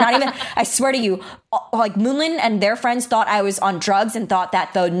tea. I'm not even, I swear to you, like Moonlin and their friends thought I was on drugs and thought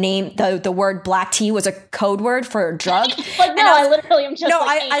that the word black tea was a code word for a drug. Like, no, I literally am just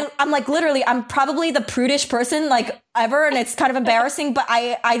I'm like, literally, I'm probably the prudish person like ever. And it's kind of embarrassing, but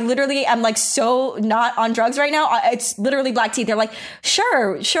I literally am like so not on drugs right now. It's literally black tea. They're like,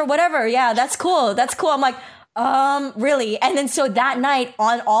 sure, whatever. Yeah, that's cool. I'm like, really? And then so that night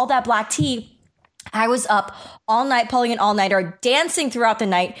on all that black tea, I was up all night pulling an all-nighter, dancing throughout the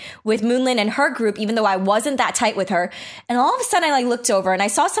night with Moonlin and her group, even though I wasn't that tight with her. And all of a sudden I like looked over and I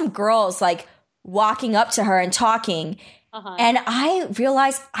saw some girls like walking up to her and talking. And I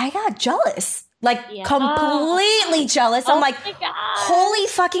realized I got jealous. Like completely jealous. I'm like, holy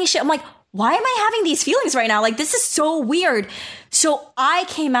fucking shit. I'm like, why am I having these feelings right now? Like, this is so weird. So I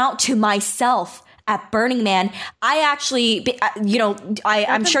came out to myself at Burning Man. I actually,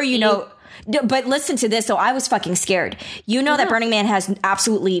 I'm sure you know, but listen to this. So I was fucking scared. You know that Burning Man has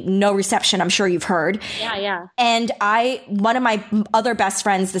absolutely no reception. I'm sure you've heard. Yeah. And one of my other best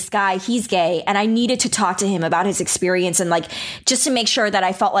friends, this guy, he's gay, and I needed to talk to him about his experience and like, just to make sure that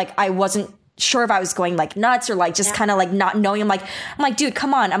I felt like I wasn't sure if I was going like nuts or like just kind of like not knowing. I'm like, dude,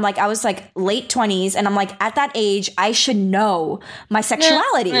 come on. I'm like, I was like late 20s, and I'm like, at that age, I should know my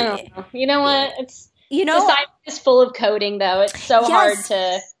sexuality. No. You know what? It's, society is full of coding though. It's so hard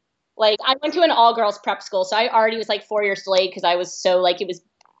to, like, I went to an all girls prep school, so I already was like 4 years delayed because I was so like, it was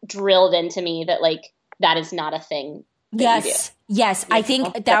drilled into me that like, that is not a thing. Yes. I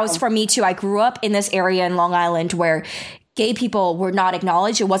think that was for me too. I grew up in this area in Long Island where gay people were not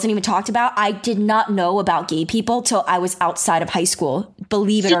acknowledged. It wasn't even talked about. I did not know about gay people till I was outside of high school,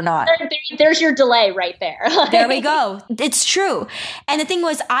 believe it or not. There's your delay right there. There we go. It's true. And the thing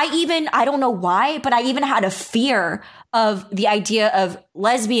was, I don't know why, but I even had a fear of the idea of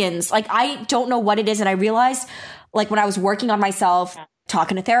lesbians. Like, I don't know what it is. And I realized, like, when I was working on myself,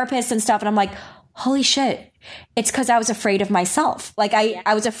 talking to therapists and stuff, and I'm like, holy shit. It's because I was afraid of myself. Like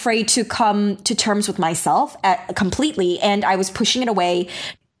I was afraid to come to terms with myself completely. And I was pushing it away.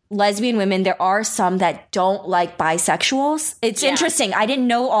 Lesbian women, there are some that don't like bisexuals. It's interesting. I didn't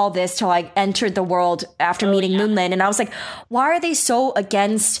know all this till I entered the world after meeting Moonlin. And I was like, why are they so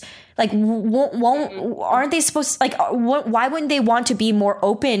against, like, aren't they supposed to, like, why wouldn't they want to be more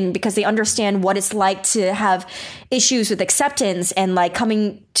open because they understand what it's like to have issues with acceptance and like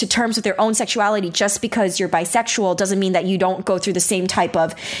coming to terms with their own sexuality? Just because you're bisexual doesn't mean that you don't go through the same type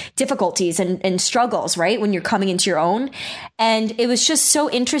of difficulties and struggles, right? When you're coming into your own. And it was just so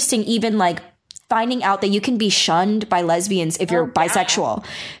interesting, even like finding out that you can be shunned by lesbians if you're bisexual.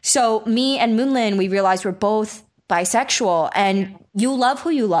 So me and Moonlin, we realized we're both bisexual, and you love who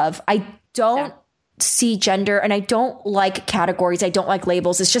you love. I don't see gender, and I don't like categories. I don't like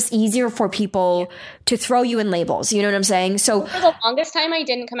labels. It's just easier for people to throw you in labels. You know what I'm saying? So for the longest time, I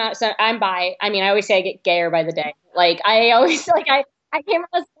didn't come out. So I'm bi. I mean, I always say I get gayer by the day. Like I always like I came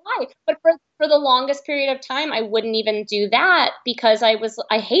out as bi, but for the longest period of time, I wouldn't even do that because I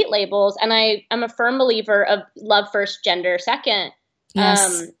hate labels, and I'm a firm believer of love first, gender second.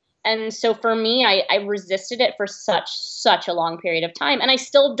 Yes. And so for me, I resisted it for such a long period of time. And I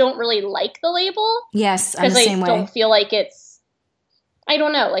still don't really like the label. Yes, I'm the same way. Because I don't feel like it's, I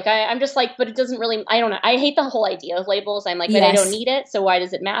don't know. Like I'm just like, but it doesn't really, I don't know. I hate the whole idea of labels. I'm like, but I don't need it. So why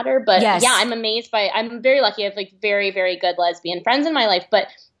does it matter? But I'm amazed I'm very lucky. I have like very, very good lesbian friends in my life, but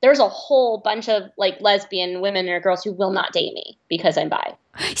there's a whole bunch of like lesbian women or girls who will not date me because I'm bi.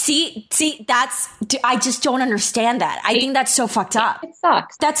 See, I just don't understand that. I think that's so fucked up. It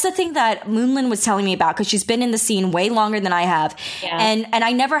sucks. That's the thing that Moonlin was telling me about, because she's been in the scene way longer than I have. Yeah. And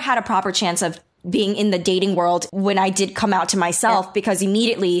I never had a proper chance of being in the dating world when I did come out to myself, because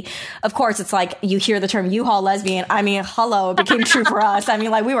immediately, of course, it's like you hear the term U-Haul lesbian. I mean, hello, it became true for us. I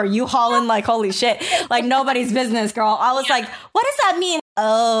mean, like we were U-Hauling like holy shit, like nobody's business, girl. I was like, what does that mean?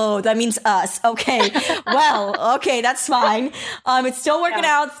 Oh, that means us. Okay. Well, okay, that's fine. It's still working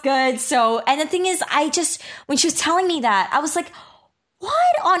out. It's good. So, and the thing is, when she was telling me that, I was like, what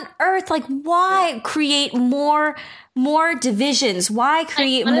on earth? Like, why create more divisions? Why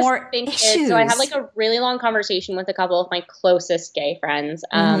create more issues? So I had like a really long conversation with a couple of my closest gay friends,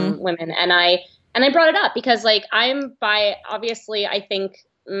 women, and I brought it up because like I'm bi. Obviously, I think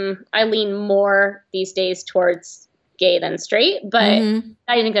I lean more these days towards gay than straight, but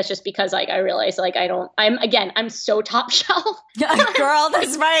I think that's just because like I realize like I'm so top shelf. Girl,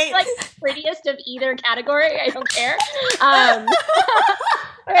 that's right. Like prettiest of either category. I don't care. So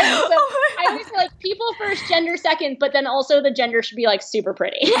I always say like people first, gender second, but then also the gender should be like super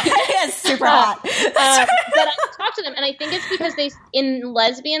pretty. Yes, super hot. But I talk to them, and I think it's because in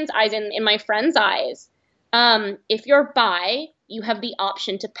lesbians' eyes, in my friends' eyes, if you're bi, you have the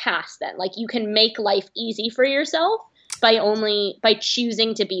option to pass then. Like you can make life easy for yourself by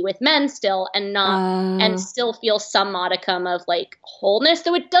choosing to be with men still and not and still feel some modicum of like wholeness,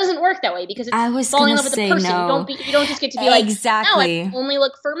 though it doesn't work that way because it's falling in love with the person. No. You don't just get to be like, exactly. No, I only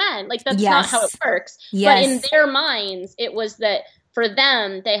look for men. Like that's not how it works. Yes. But in their minds, it was that for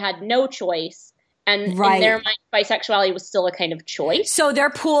them, they had no choice. And in their mind, bisexuality was still a kind of choice. So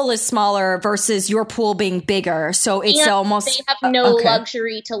their pool is smaller versus your pool being bigger. So it's almost they have no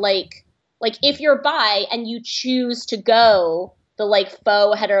luxury to like if you're bi and you choose to go the like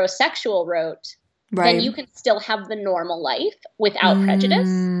faux heterosexual route, then you can still have the normal life without prejudice.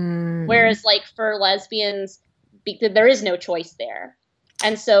 Whereas like for lesbians, there is no choice there.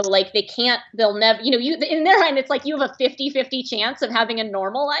 And so like they'll never, in their mind, it's like you have a 50-50 chance of having a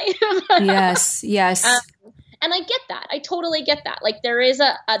normal life. Yes. And I get that. I totally get that. Like there is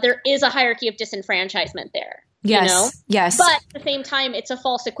a hierarchy of disenfranchisement there. Yes. Yes. But at the same time, it's a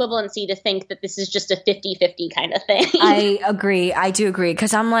false equivalency to think that this is just a 50-50 kind of thing. I agree. I do agree.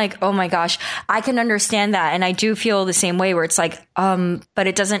 Cause I'm like, oh my gosh, I can understand that. And I do feel the same way where it's like, but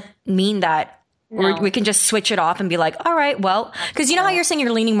it doesn't mean that. No. Or we can just switch it off and be like, all right, well, because you know how you're saying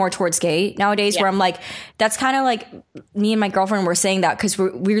you're leaning more towards gay nowadays, where I'm like, that's kind of like me and my girlfriend were saying that because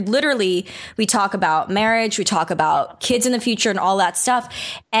we're literally, we talk about marriage, we talk about kids in the future and all that stuff.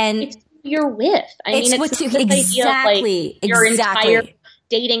 And it's who you're with. I mean, it's exactly, your entire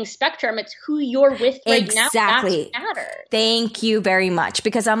dating spectrum. It's who you're with right now. That matters. Thank you very much.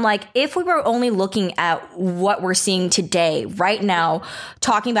 Because I'm like, if we were only looking at what we're seeing today, right now,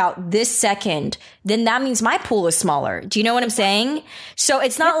 talking about this second, then that means my pool is smaller. Do you know what I'm saying? So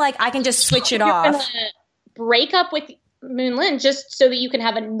it's not like I can just switch it off. Gonna break up with Moonlin just so that you can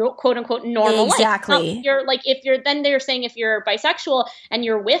have a quote unquote normal life. Exactly. They're saying if you're bisexual and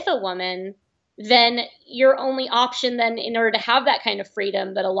you're with a woman, then your only option then in order to have that kind of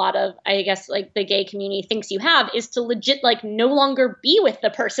freedom that a lot of, I guess, like the gay community thinks you have is to legit like no longer be with the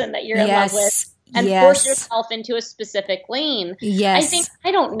person that you're in love with and force yourself into a specific lane. Yes.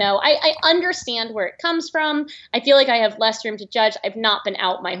 I don't know. I understand where it comes from. I feel like I have less room to judge. I've not been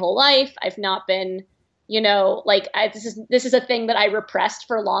out my whole life. I've not been, this is a thing that I repressed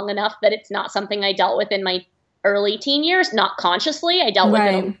for long enough that it's not something I dealt with in my early teen years, not consciously. I dealt with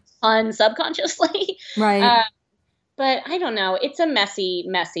it unsubconsciously. Right. But I don't know. It's a messy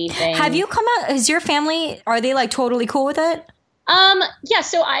thing. Have you come out? Is your family, are they like totally cool with it? Yeah.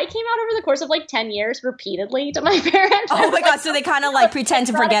 So I came out over the course of like 10 years repeatedly to my parents. Oh my God. So they kind of like pretend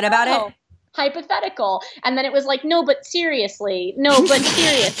to forget about it? Hypothetical. And then it was like, no, but seriously.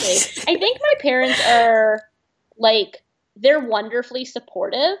 I think my parents are like, they're wonderfully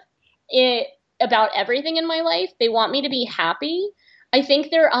supportive about everything in my life. They want me to be happy. I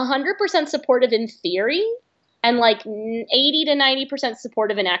think they're 100% supportive in theory and like 80 to 90%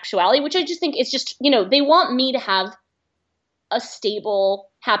 supportive in actuality, which I just think is just, they want me to have a stable,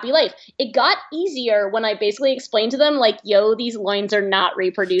 happy life. It got easier when I basically explained to them like, yo, these loins are not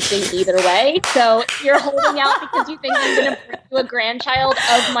reproducing either way. So if you're holding out because you think I'm going to bring you a grandchild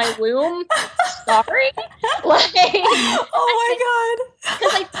of my womb, sorry. Oh my God.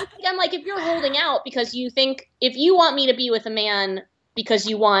 Because I'm like, if you're holding out because you think, if you want me to be with a man because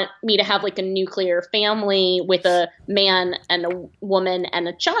you want me to have like a nuclear family with a man and a woman and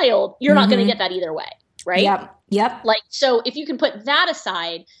a child, you're not going to get that either way. Right? Yep. Like, so if you can put that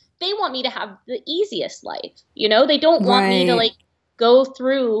aside, they want me to have the easiest life. They don't want me to like go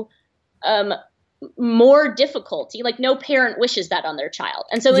through more difficulty. Like no parent wishes that on their child.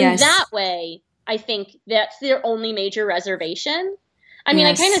 And so in that way, I think that's their only major reservation. I mean,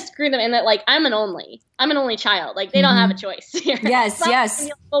 I kind of screw them in that like I'm an only child. Like they don't have a choice here. Yes.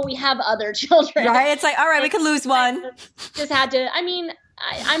 Well, we have other children. Right? It's like, all right, we could lose one. Just had to,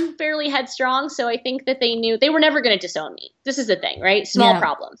 I'm fairly headstrong, so I think that they knew they were never going to disown me. This is the thing, right? Small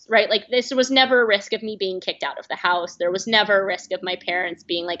problems, right? Like this was never a risk of me being kicked out of the house. There was never a risk of my parents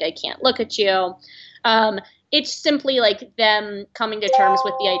being like, I can't look at you. It's simply like them coming to terms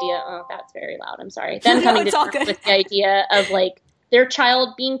with the idea. Oh, that's very loud. I'm sorry. Them coming to terms with the idea of like their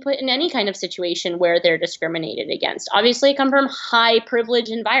child being put in any kind of situation where they're discriminated against. Obviously, I come from a high privilege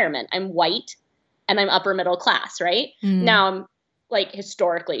environment. I'm white and I'm upper middle class, right? Now I'm like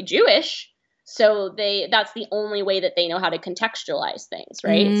historically Jewish. So that's the only way that they know how to contextualize things,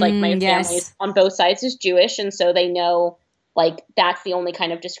 right? It's like my family on both sides is Jewish. And so they know like that's the only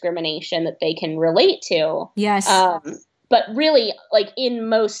kind of discrimination that they can relate to. Yes. But really like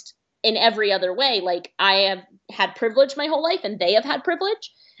in every other way, like I have had privilege my whole life and they have had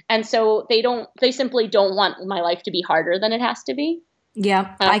privilege. And so they simply don't want my life to be harder than it has to be.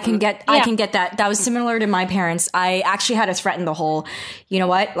 Yeah, I can get that. That was similar to my parents. I actually had to threaten the whole, you know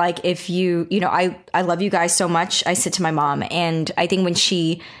what, like if I love you guys so much. I said to my mom, and I think when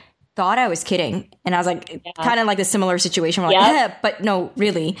she thought I was kidding, and I was like, kind of like a similar situation. We're like, but no,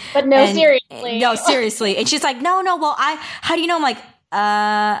 really. But no, seriously. No, seriously. And she's like, no, well, how do you know? I'm like,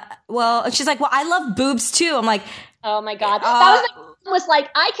 well, she's like, well, I love boobs too. I'm like, oh my God. That was like,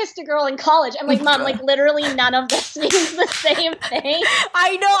 I kissed a girl in college. I'm like, Mom, like literally none of this means the same thing.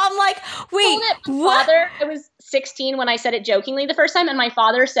 I know. I'm like, wait, what? Father, I was 16 when I said it jokingly the first time, and my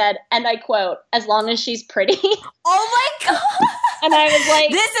father said, and I quote, "As long as she's pretty." Oh my God. And I was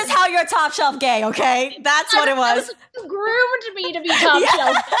like, this is how you're top shelf gay, okay? That's what it was. You groomed me to be top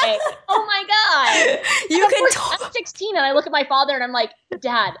shelf gay. Oh my God. You can I'm 16 and I look at my father and I'm like,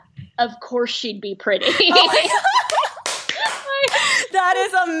 Dad, of course she'd be pretty. Oh my God. That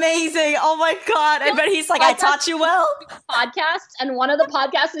is amazing. Oh my God. I bet he's like, I taught you well. Podcasts, and one of the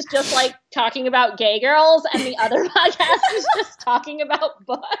podcasts is just like talking about gay girls, and the other podcast is just talking about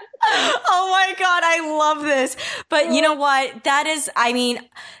butts. Oh my God. I love this. But you know what? That is, I mean,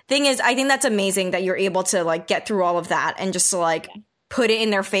 thing is, I think that's amazing that you're able to like get through all of that and just like put it in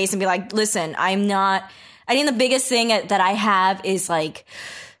their face and be like, listen, I think the biggest thing that I have is like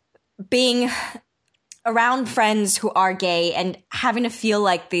being around friends who are gay and having to feel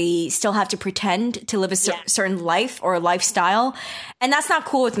like they still have to pretend to live a certain life or lifestyle. And that's not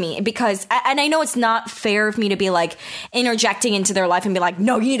cool with me because, and I know it's not fair of me to be like interjecting into their life and be like,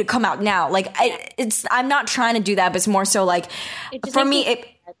 no, you need to come out now. Like I'm not trying to do that, but it's more so like for me,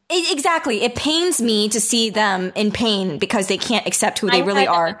 exactly. It pains me to see them in pain because they can't accept who they really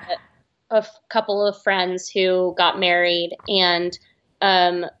are. A couple of friends who got married, and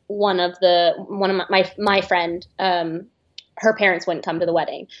one of my friend, her parents wouldn't come to the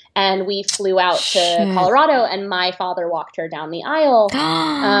wedding, and we flew out to Colorado, and my father walked her down the aisle.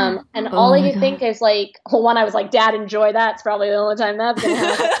 And all I could think is like, well, one, I was like, Dad, enjoy that. It's probably the only time that's going to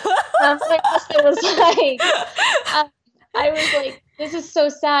happen. It was like, I was like, this is so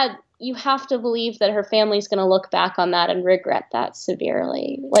sad. You have to believe that her family's going to look back on that and regret that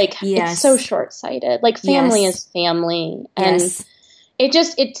severely. Like, it's so short-sighted. Like, family is family. And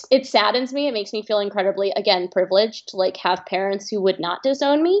it saddens me. It makes me feel incredibly, again, privileged to like have parents who would not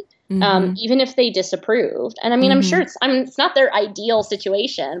disown me, even if they disapproved. And I mean, I'm sure it's not their ideal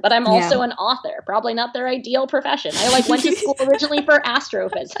situation, but I'm also an author, probably not their ideal profession. I like went to school originally for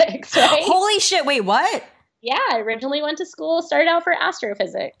astrophysics, right? Holy shit. Wait, what? Yeah, I originally went to school, started out for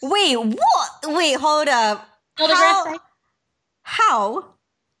astrophysics. Wait, what? Wait, hold up. How?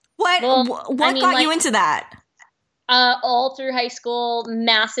 What got you into that? All through high school,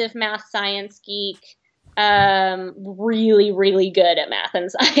 massive math science geek, really, really good at math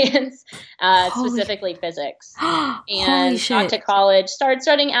and science, specifically physics. And got to college, started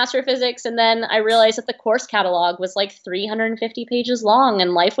studying astrophysics, and then I realized that the course catalog was like 350 pages long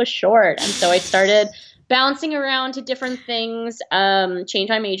and life was short. And so I started bouncing around to different things, changed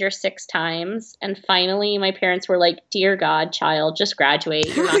my major 6 times. And finally, my parents were like, dear God, child, just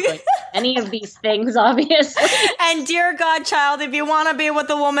graduate. You're not going to any of these things, obviously. And dear God, child, if you want to be with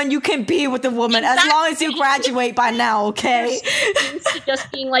a woman, you can be with a woman as long as you graduate by now, okay? Just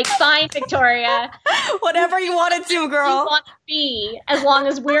being like, fine, Victoria. Whatever you want to do, girl. You want to be, as long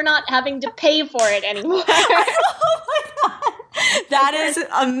as we're not having to pay for it anymore. Oh my God. That is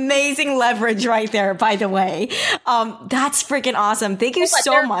amazing leverage right there, by the way. That's freaking awesome. Thank you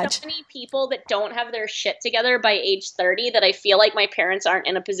so much. There are so many people that don't have their shit together by age 30 that I feel like my parents aren't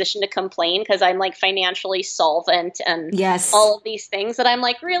in a position to complain because I'm like financially solvent and all of these things that I'm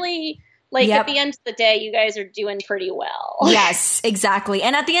like, really? Like at the end of the day, you guys are doing pretty well. Yes, exactly.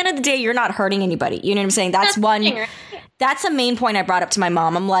 And at the end of the day, you're not hurting anybody. You know what I'm saying? That's one. Right? That's a main point I brought up to my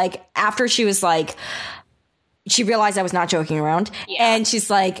mom. I'm like, after she was like, she realized I was not joking around. Yeah. And she's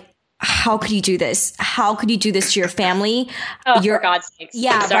like, how could you do this? How could you do this to your family? For God's sakes.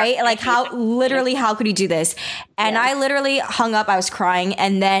 Yeah, right? Like how could you do this? And I literally hung up. I was crying.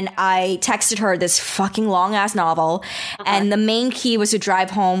 And then I texted her this fucking long ass novel. And the main key was to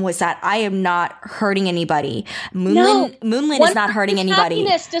drive home was that I am not hurting anybody. Moonlit is not hurting anybody.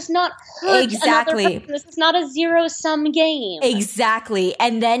 Happiness does not hurt another person. This is not a zero-sum game. Exactly.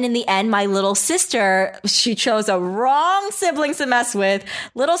 And then in the end, my little sister, she chose a wrong sibling to mess with.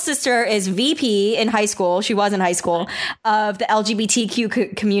 Little sister is VP in high school. She was in high school of the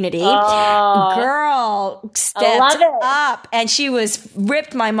LGBTQ community. Girl stepped up and she was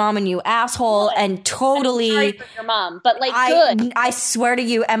ripped my mom a new asshole and totally. I'm sorry for your mom, but like good. I swear to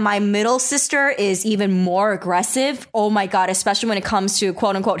you. And my middle sister is even more aggressive. Oh my God. Especially when it comes to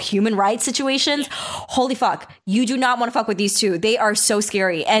quote unquote human rights situations. Holy fuck. You do not want to fuck with these two. They are so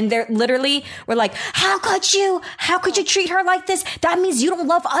scary. And they're literally, we're like, how could you treat her like this? That means you don't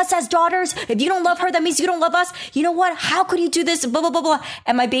love us as daughters. If you don't love her, that means you don't love us. You know what? How could you do this? Blah, blah, blah, blah.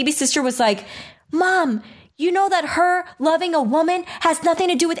 And my baby sister was like, Mom, you know that her loving a woman has nothing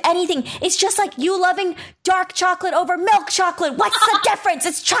to do with anything. It's just like you loving dark chocolate over milk chocolate. What's the difference?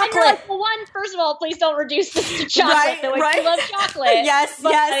 It's chocolate. Like, well, one, first of all, please don't reduce this to chocolate. Right. I love chocolate. Yes.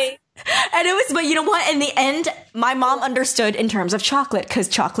 And it was, but you know what? In the end, my mom understood in terms of chocolate because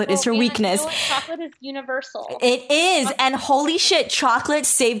chocolate is her weakness. You know, chocolate is universal. It is. And holy shit, chocolate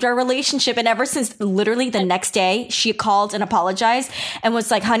saved our relationship. And ever since literally the next day, she called and apologized and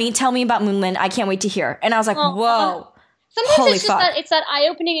was like, honey, tell me about Moonlin. I can't wait to hear. And I was like, whoa. Sometimes holy it's just fuck. it's that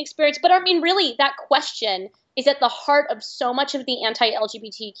eye-opening experience. But I mean, really, that question is at the heart of so much of the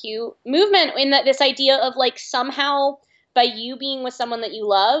anti-LGBTQ movement, in that this idea of like somehow by you being with someone that you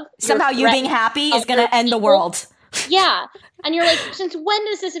love, somehow you being happy is going to end the world. Yeah. And you're like, since when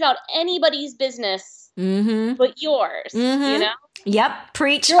is this about anybody's business but yours? You know? Yep.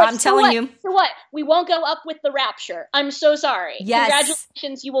 Preach. Like, I'm telling you. So what? We won't go up with the rapture. I'm so sorry. Yes.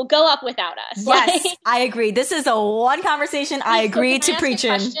 Congratulations. You will go up without us. Yes. I agree. This is a one conversation I agree to preach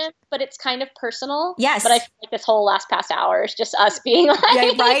in. But it's kind of personal. Yes. But I feel like this whole past hour is just us being like.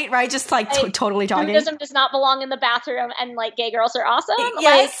 Yeah, right. Just like totally talking. Feminism does not belong in the bathroom and like gay girls are awesome.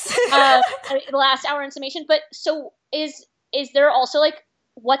 Yes. The last hour in summation. But so is there also like,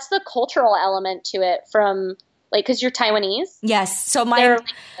 what's the cultural element to it from like, because you're Taiwanese? Yes. So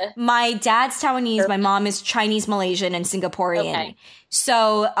my dad's Taiwanese, my mom is Chinese, Malaysian, and Singaporean. Okay.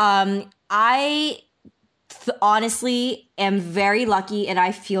 So I honestly am very lucky and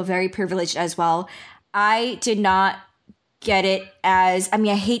I feel very privileged as well. I did not get it as, I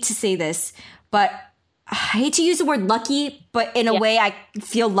mean, I hate to say this, but I hate to use the word lucky, but in a way I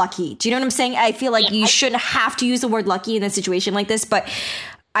feel lucky. Do you know what I'm saying? I feel like you shouldn't have to use the word lucky in a situation like this, but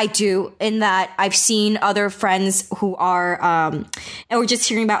I do, in that I've seen other friends who are, and we're just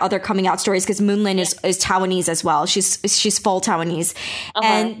hearing about other coming out stories because Moonlin is Taiwanese as well. She's full Taiwanese.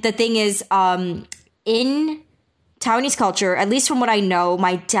 And the thing is, in Taiwanese culture, at least from what I know,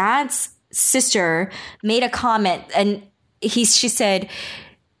 my dad's sister made a comment and she said,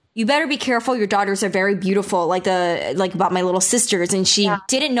 you better be careful. Your daughters are very beautiful, like about my little sisters. And she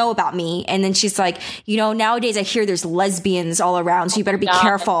didn't know about me. And then she's like, you know, nowadays I hear there's lesbians all around, so you better be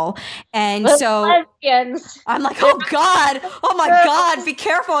careful. And so lesbians. I'm like, oh God, oh my God, be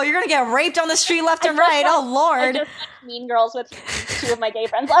careful. You're going to get raped on the street left and right. Oh Lord. I just watched Mean Girls with 2 of my gay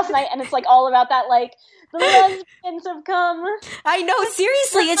friends last night. And it's like all about that, like, the lesbians have come. I know,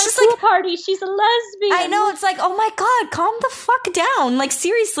 seriously. It's just like party. She's a lesbian. I know. It's like, oh my God, calm the fuck down. Like,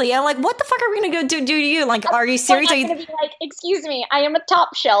 seriously. I'm like, what the fuck are we gonna go do to you? Like, are you serious? I'm gonna be like, excuse me, I am a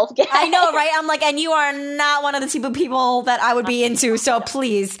top shelf guy. I know, right? I'm like, and you are not one of the type of people that I would be into. So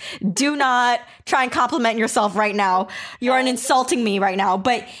please do not try and compliment yourself right now. You're insulting me right now.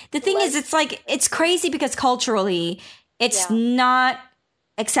 But the thing is, it's like, it's crazy because culturally, it's not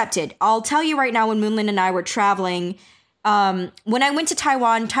accepted. I'll tell you right now, when Moonlin and I were traveling, when I went to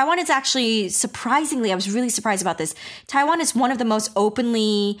Taiwan is actually, surprisingly, I was really surprised about this. Taiwan is one of the most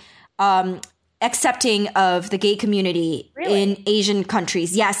openly accepting of the gay community in Asian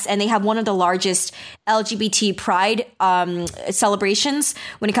countries. Yes, and they have one of the largest LGBT pride celebrations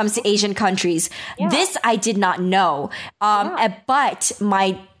when it comes to Asian countries. This I did not know. But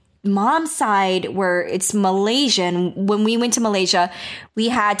my mom's side, where it's Malaysian, when we went to Malaysia, we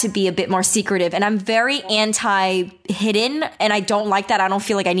had to be a bit more secretive. And I'm very anti-hidden, and I don't like that. I don't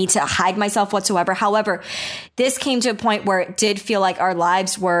feel like I need to hide myself whatsoever. However, this came to a point where it did feel like our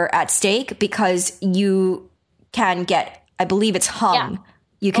lives were at stake because you can get, I believe it's hung.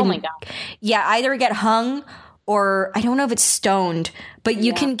 You can, either get hung or I don't know if it's stoned, but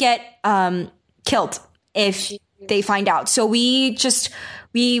you can get killed if they find out. So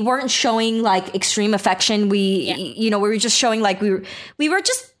we weren't showing like extreme affection. We were just showing like we were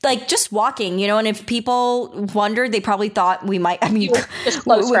just like just walking, you know, and if people wondered, they probably thought we might, I mean, just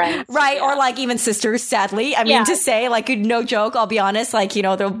close friends. Right. Or like even sisters, sadly. I mean, to say like, no joke, I'll be honest, like, you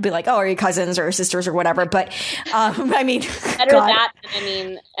know, they'll be like, oh, are you cousins or sisters or whatever? But, I mean, better that, I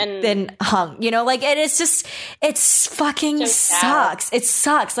mean, and then hung, you know, like it's fucking sucks. It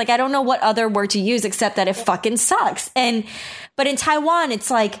sucks. Like, I don't know what other word to use except that it fucking sucks. But in Taiwan,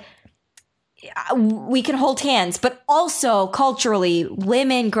 it's like, we can hold hands, but also culturally,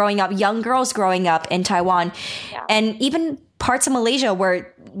 women growing up, young girls growing up in Taiwan, and even parts of Malaysia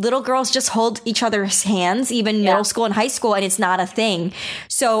where little girls just hold each other's hands, even middle school and high school, and it's not a thing.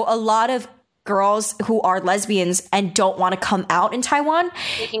 So a lot of girls who are lesbians and don't want to come out in Taiwan,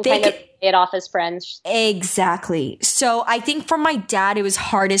 they can kind of play it off as friends. Exactly. So I think for my dad, it was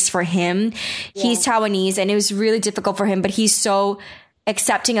hardest for him. He's Taiwanese, and it was really difficult for him, but he's so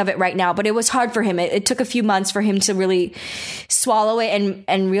accepting of it right now. But it was hard for him. It took a few months for him to really swallow it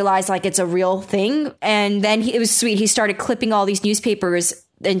and realize like it's a real thing. And then it was sweet. He started clipping all these newspapers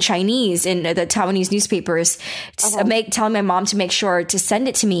in Chinese, in the Taiwanese newspapers, telling my mom to make sure to send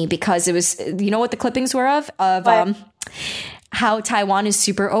it to me because it was, you know what the clippings were of how Taiwan is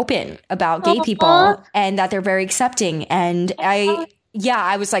super open about gay people and that they're very accepting. And I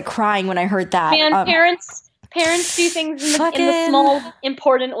was like crying when I heard that. Man, parents do things in the small,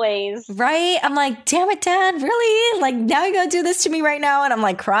 important ways. Right? I'm like, damn it, Dad, really? Like, now you're going to do this to me right now? And I'm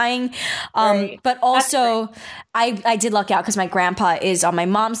like crying. Right. But also, I did luck out because my grandpa is on my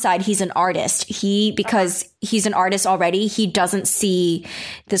mom's side. He's an artist. Because he's an artist already, he doesn't see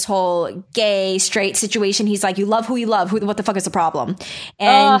this whole gay, straight situation. He's like, you love who you love. What the fuck is the problem?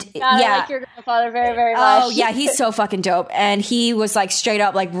 And I like your grandfather very, very much. Oh, yeah, he's so fucking dope. And he was like straight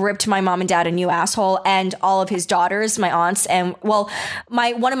up like ripped my mom and dad a new asshole, and all of his daughters, my aunts. And well,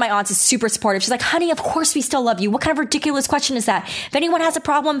 one of my aunts is super supportive. She's like, honey, of course we still love you. What kind of ridiculous question is that? If anyone has a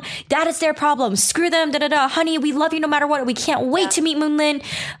problem, that is their problem. Screw them, honey, we love you no matter what. We can't wait to meet Moonlin,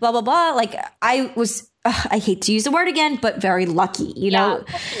 blah, blah, blah. Like, I was, I hate to use the word again, but very lucky, you know?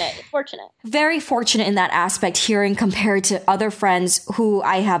 Fortunate. Very fortunate in that aspect, hearing compared to other friends who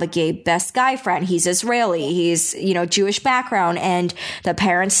I have a gay best guy friend. He's Israeli. He's, Jewish background, and the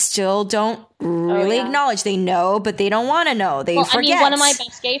parents still don't really acknowledge. They know, but they don't want to know. They forget. I mean, one of my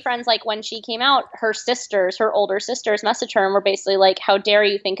best gay friends, like when she came out, her older sisters messaged her and were basically like, how dare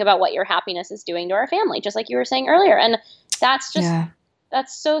you think about what your happiness is doing to our family? Just like you were saying earlier. And that's just,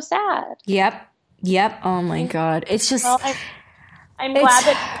 that's so sad. Yep. Oh my God. It's just, I'm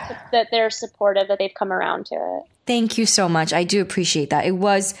glad that they're supportive, that they've come around to it. Thank you so much. I do appreciate that. It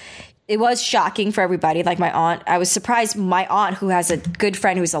was shocking for everybody. Like my aunt, I was surprised. My aunt, who has a good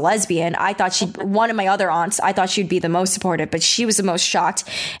friend who's a lesbian, one of my other aunts, I thought she'd be the most supportive, but she was the most shocked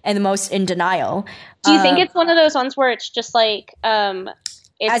and the most in denial. Do you think it's one of those ones where it's just like,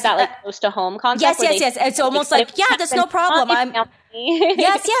 it's that like close to home concept? Yes. It's almost like, there's no problem.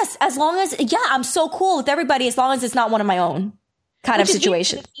 Yes. As long as, I'm so cool with everybody as long as it's not one of my own kind of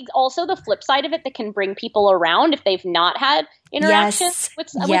situation. Also the flip side of it that can bring people around if they've not had interactions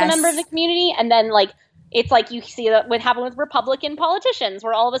with a member of the community. And then like, it's like you see that would happen with Republican politicians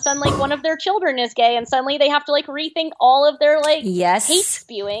where all of a sudden like one of their children is gay and suddenly they have to like rethink all of their like hate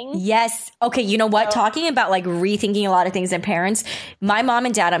spewing. Yes. Okay. You know what? Talking about like rethinking a lot of things in parents, my mom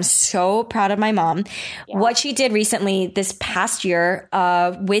and dad, I'm so proud of my mom. Yeah. What she did recently this past year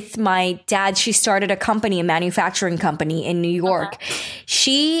with my dad, she started a manufacturing company in New York.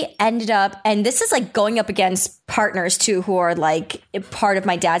 She ended up, and this is like going up against partners too, who are like part of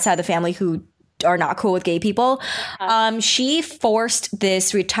my dad's side of the family who are not cool with gay people. She forced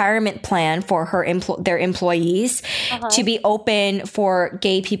this retirement plan for their employees to be open for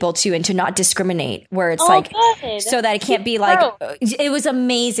gay people too, and to not discriminate, where it's so that it can't be like, it was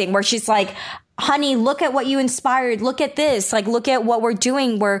amazing, where she's like, honey, look at what you inspired. Look at this. Like, look at what we're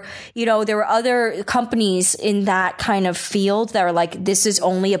doing, where, there were other companies in that kind of field that are like, this is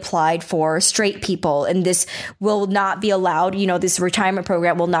only applied for straight people and this will not be allowed. This retirement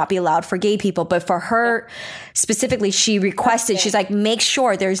program will not be allowed for gay people. But for her specifically, she requested, she's like, make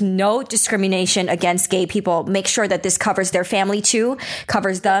sure there's no discrimination against gay people. Make sure that this covers their family too,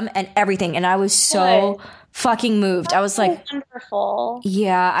 covers them and everything. And I was so fucking moved. That's I was like, wonderful.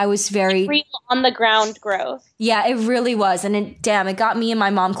 Yeah, I was very real on the ground growth. Yeah, it really was. And it got me and my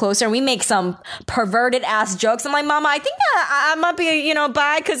mom closer. And we make some perverted ass jokes. I'm like, Mama, I think I might be,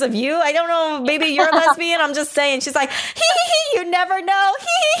 bi because of you. I don't know. Maybe you're a lesbian. I'm just saying. She's like, you never know.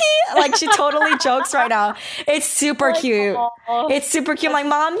 Like, she totally jokes right now. It's super cute. It's super cute. I'm like,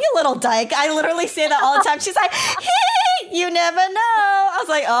 Mom, you little dyke. I literally say that all the time. She's like, you never know. I was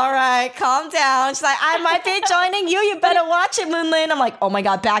like, all right, calm down. She's like, I might be joining you. You better watch it, Moonlin. I'm like, oh my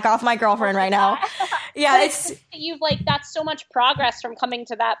God, back off my girlfriend right now. Yeah, that's so much progress from coming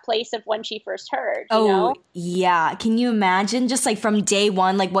to that place of when she first heard. Yeah. Can you imagine just like from day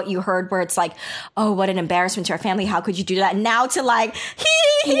one, like what you heard, where it's like, oh, what an embarrassment to our family. How could you do that? Now to like,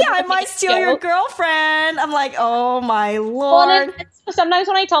 I might steal your girlfriend. I'm like, oh my Lord. Sometimes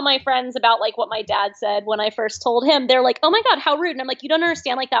when I tell my friends about like what my dad said when I first told him, they're like, oh my God, how rude. And I'm like, you don't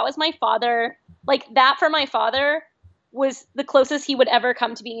understand. Like, that was my father. Like, that for my father was the closest he would ever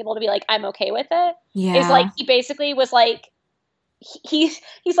come to being able to be like, I'm okay with it. Yeah. Is like, he basically was like, he's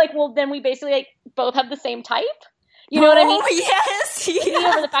like, well, then we basically like both have the same type. You know what I mean? Yes. Yeah.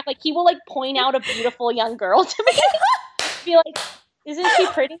 Over the fact, like, he will like point out a beautiful young girl to me. Be like, isn't she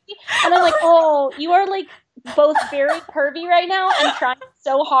pretty? And I'm like, oh, you are like both very pervy right now and trying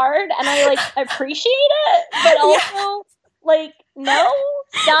so hard. And I like appreciate it. But also like, No,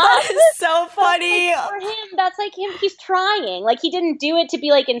 stop. That is so funny. For him, that's like him. He's trying. Like, he didn't do it to be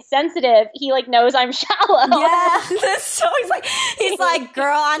like insensitive. He like knows I'm shallow. Yeah, so he's like,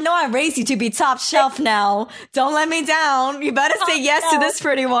 girl, I know I raised you to be top shelf now. Don't let me down. You better say yes to this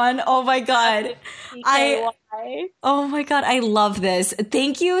pretty one. Oh my God. Oh my God, I love this.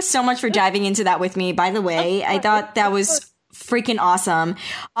 Thank you so much for diving into that with me. By the way, I thought that was freaking awesome.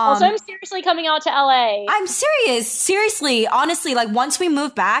 Also, I'm seriously coming out to LA. I'm serious. Seriously. Honestly, like once we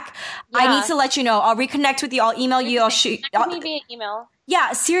move back, I need to let you know. I'll reconnect with you. I'll email you. I'll shoot. Connect with me via email.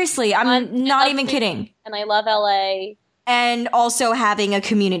 Yeah, seriously. I'm not even kidding. And I love LA. And also having a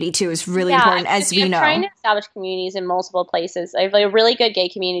community too is really important, as we know. I'm trying to establish communities in multiple places. I have a really good gay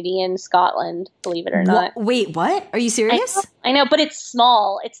community in Scotland, believe it or not. Wait, what? Are you serious? I know, but it's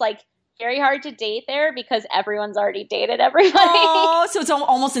small. It's like very hard to date there because everyone's already dated everybody. Oh, so it's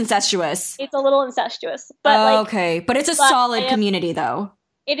almost incestuous. It's a little incestuous, but okay. But it's a solid community, though.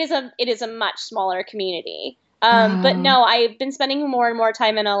 It is a much smaller community. But no, I've been spending more and more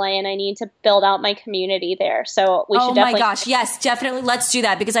time in LA, and I need to build out my community there. So we should definitely. Oh my gosh, yes, definitely. Let's do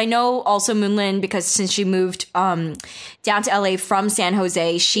that, because I know also Moonlin, because since she moved down to LA from San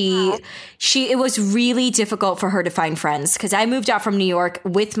Jose, it was really difficult for her to find friends, because I moved out from New York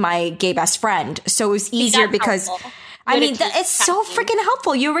with my gay best friend, so it was easier because. Helpful. I mean, it's so freaking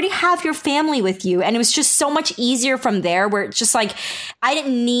helpful. You already have your family with you. And it was just so much easier from there, where it's just like, I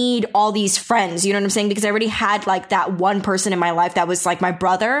didn't need all these friends. You know what I'm saying? Because I already had like that one person in my life that was like my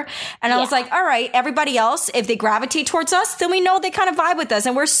brother. And I was like, all right, everybody else, if they gravitate towards us, then we know they kind of vibe with us.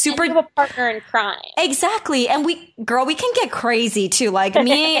 And we're super. And you have a partner in crime. Exactly. And we can get crazy too. Like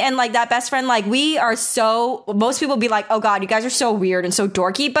me and like that best friend, like we are most people be like, oh God, you guys are so weird and so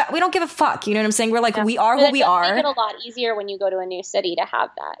dorky, but we don't give a fuck. You know what I'm saying? We're like, we are who we are. Make it a lot easier when you go to a new city to have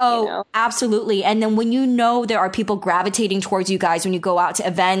that. Oh, you know? Absolutely. And then when you know there are people gravitating towards you guys when you go out to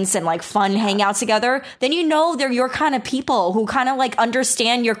events and like fun hangouts together, then you know they're your kind of people who kind of like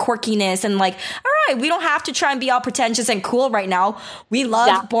understand your quirkiness and like, all right, we don't have to try and be all pretentious and cool right now. We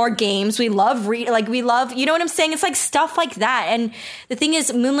love board games. We love we love, you know what I'm saying? It's like stuff like that. And the thing is,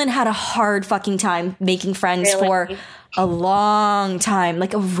 Moonlin had a hard fucking time making friends for a long time,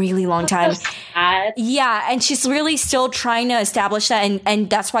 like a really long time. So sad. Yeah, and she's really still trying to establish that, and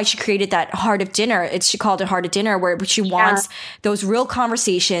that's why she created that Heart of Dinner. She called it Heart of Dinner, where she wants those real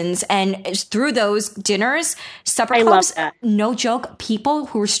conversations, and through those dinners, supper clubs, no joke, people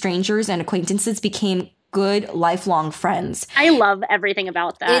who were strangers and acquaintances became good lifelong friends. I love everything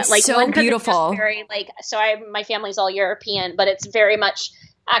about that. It's like so beautiful. Very my family's all European, but it's very much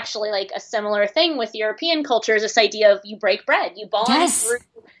actually like a similar thing with European cultures, this idea of you break bread, you bond through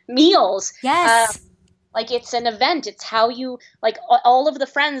meals. Like it's an event. It's how you, like all of the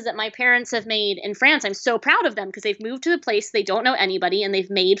friends that my parents have made in France, I'm so proud of them because they've moved to a place they don't know anybody and they've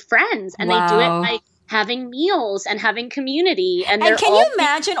made friends, and they do it by having meals and having community. And can you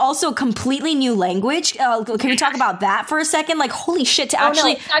imagine also completely new language? Can we talk about that for a second? Like, holy shit,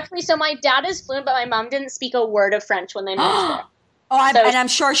 actually, so my dad is fluent, but my mom didn't speak a word of French when they moved there. And I'm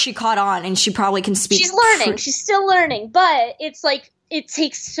sure she caught on, and she probably can speak. She's learning. She's still learning. But it's like, it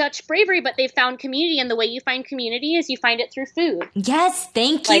takes such bravery, but they've found community. And the way you find community is you find it through food. Yes.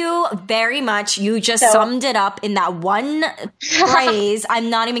 Thank you very much. You just summed it up in that one phrase. I'm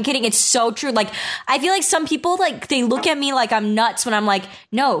not even kidding. It's so true. Like, I feel like some people, like, they look at me like I'm nuts when I'm like,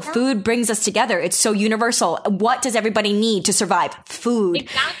 no, food brings us together. It's so universal. What does everybody need to survive? Food.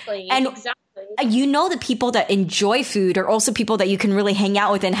 Exactly. You know, the people that enjoy food are also people that you can really hang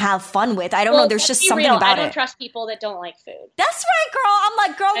out with and have fun with. I don't know. There's just something about it. I don't trust people that don't like food. That's right, girl. I'm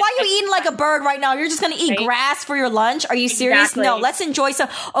like, girl, why are you eating like a bird right now? You're just going to eat grass for your lunch? Are you serious? No, let's enjoy some.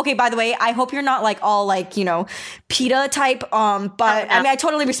 Okay, by the way, I hope you're not like all like, you know, PETA type. But I mean, I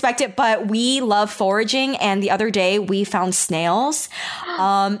totally respect it. But we love foraging. And the other day we found snails.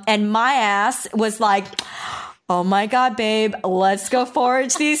 And my ass was like, oh my God, babe, let's go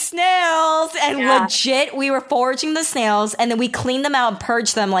forage these snails. And legit, we were foraging the snails, and then we cleaned them out and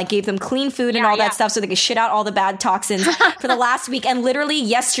purged them, like gave them clean food and all that stuff so they could shit out all the bad toxins for the last week. And literally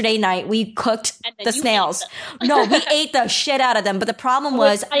yesterday night, we cooked the snails. No, we ate the shit out of them. But the problem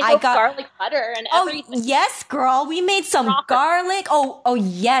was I got garlic butter and everything. Oh, yes, girl. We made some garlic. Oh,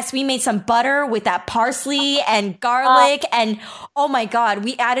 yes. We made some butter with that parsley and garlic. And oh my God,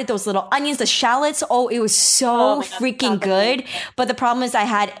 we added those little onions, the shallots. Oh, it was so freaking good. But the problem is I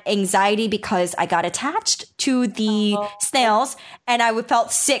had anxiety because I got attached to the snails, and I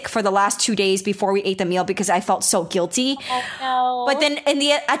felt sick for the last 2 days before we ate the meal because I felt so guilty. But then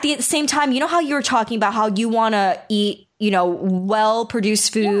at the same time, you know how you were talking about how you want to eat, you know,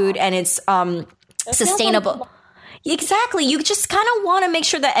 well-produced food and it's sustainable. Exactly. You just kind of want to make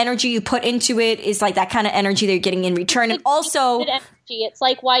sure the energy you put into it is like that kind of energy that you're getting in return. And also, good energy. It's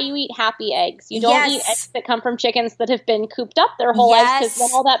like why you eat happy eggs. You don't eat eggs that come from chickens that have been cooped up their whole lives because then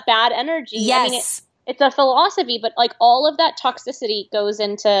all that bad energy. Yes. I mean, it's a philosophy, but like all of that toxicity goes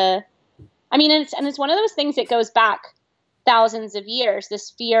into, I mean, it's one of those things that goes back thousands of years, this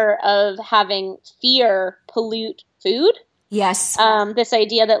fear of having fear pollute food. Yes. This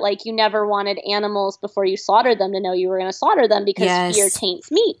idea that like you never wanted animals before you slaughtered them to know you were going to slaughter them because fear taints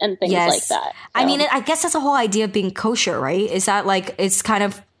meat and things like that. So. I mean, I guess that's the whole idea of being kosher, right? Is that like, it's kind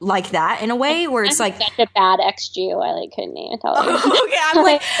of like that in a way where it's like such a bad ex-Jew. I like couldn't even tell you.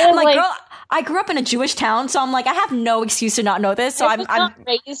 Okay, I'm like, girl, I grew up in a Jewish town, so I'm like, I have no excuse to not know this. So I'm not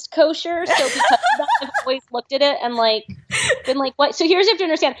raised kosher, so because of that, I've always looked at it and like been like, what? So here's what you have to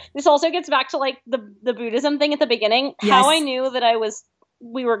understand. This also gets back to like the Buddhism thing at the beginning. Yes. How I knew that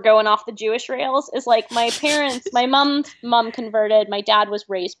we were going off the Jewish rails is like my parents, my mom's mom converted. My dad was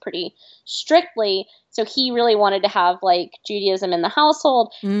raised pretty strictly. So he really wanted to have like Judaism in the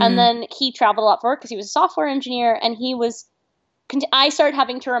household. And then he traveled a lot for work because he was a software engineer, and I started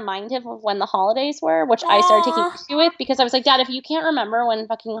having to remind him of when the holidays were, which I started taking to it because I was like, Dad, if you can't remember when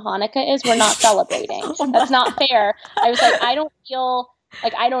fucking Hanukkah is, we're not celebrating. That's not fair. I was like, I don't feel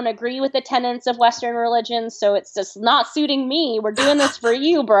like I don't agree with the tenets of Western religions, so it's just not suiting me. We're doing this for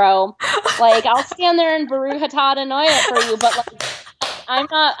you, bro. Like, I'll stand there and Baruch Atah Adonai for you, but like,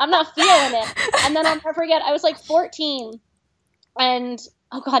 I'm not feeling it. And then I'll never forget, I was like 14, and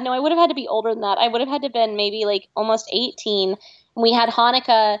oh god, no, I would have had to be older than that. I would have had to have been maybe like almost 18. And we had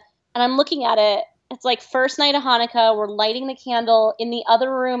Hanukkah, and I'm looking at it. It's like first night of Hanukkah. We're lighting the candle. In the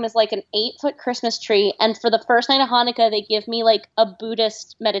other room is like an 8-foot Christmas tree. And for the first night of Hanukkah, they give me like a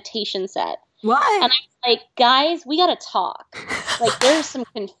Buddhist meditation set. What? And I'm like, guys, we got to talk. Like, there's some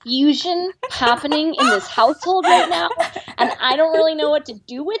confusion happening in this household right now, and I don't really know what to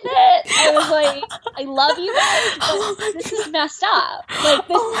do with it. I was like, I love you guys, but this is messed up. Like,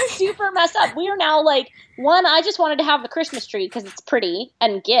 this is super messed up. We are now like, one, I just wanted to have the Christmas tree because it's pretty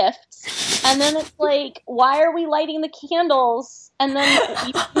and gifts. And then it's like, why are we lighting the candles? And then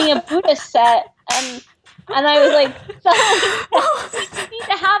you give me a Buddhist set, and I was like, we need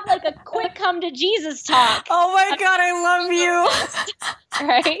to have like a quick come to Jesus talk. Oh my god, I love you.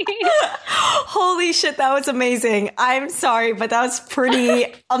 Right? Holy shit, that was amazing. I'm sorry, but that was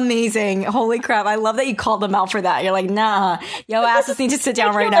pretty amazing. Holy crap. I love that you called them out for that. You're like, nah, yo asses need to sit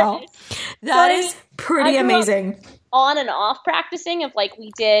down right now. That is pretty amazing. On and off practicing of like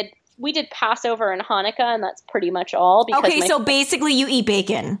we did Passover and Hanukkah, and that's pretty much all. Okay, so basically you eat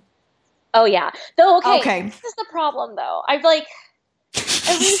bacon. Oh, yeah. Though, okay. This is the problem, though. I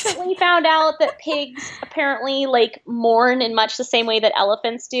recently found out that pigs apparently, like, mourn in much the same way that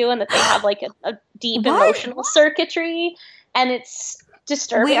elephants do, and that they have, like, a deep emotional circuitry, and it's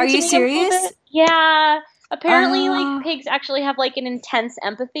disturbing. Wait, are you serious? Yeah. Apparently, like, pigs actually have, like, an intense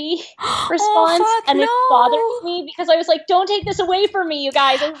empathy response, it bothers me because I was like, don't take this away from me, you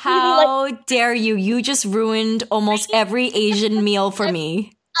guys. How dare you? You just ruined almost every Asian meal for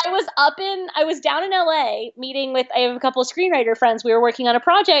me. I was down in LA meeting with, I have a couple of screenwriter friends. We were working on a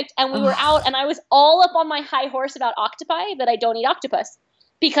project and we were out, and I was all up on my high horse about octopi, that I don't eat octopus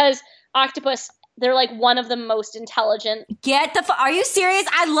because octopus, they're like one of the most intelligent. Are you serious?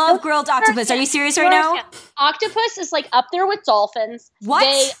 I love grilled octopus. Are you serious right now? Octopus is like up there with dolphins. What?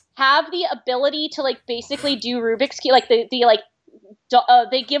 They have the ability to like basically do Rubik's Cube. Like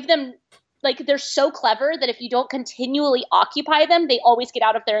they give them, like, they're so clever that if you don't continually occupy them, they always get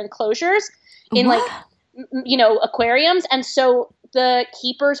out of their enclosures in like, aquariums. And so the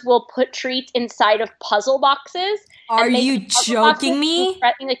keepers will put treats inside of puzzle boxes. Are you joking me?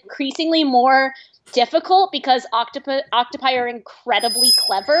 Increasingly more difficult because octopi are incredibly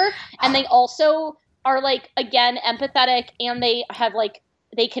clever. And they also are like, again, empathetic, and they have like,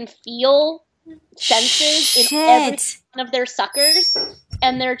 they can feel senses in every one of their suckers.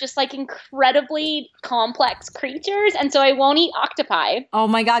 And they're just like incredibly complex creatures. And so I won't eat octopi. Oh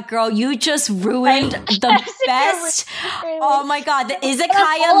my God, girl, you just ruined the best. Oh my God, the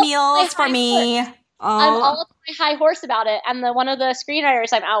izakaya meals for me. I'm all up my high horse about it. And one of the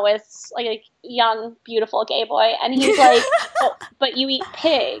screenwriters I'm out with, like a young, beautiful gay boy. And he's like, oh, but you eat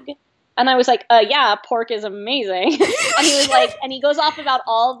pig. And I was like, yeah, pork is amazing. And he was like, and he goes off about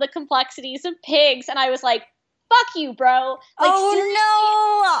all the complexities of pigs. And I was like, fuck you, bro. Like,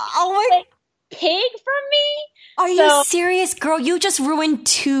 oh my, pig from me? Are you serious, girl? You just ruined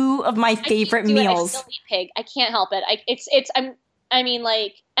two of my favorite meals. I still eat pig. I can't help it.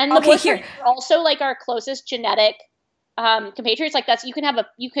 And the worst are also like our closest genetic compatriots, like that's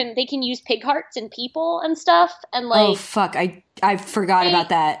they can use pig hearts in people and stuff, and like oh fuck, I forgot about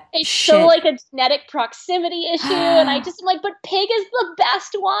that. It's Shit. so like a genetic proximity issue, and I just am like, but pig is the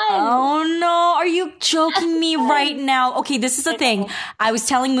best one. Oh no, are you joking me right now? Okay, this is the thing. I was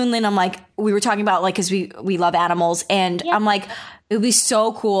telling Moonlin, I'm like, we were talking about like, cause we love animals, and I'm like, it would be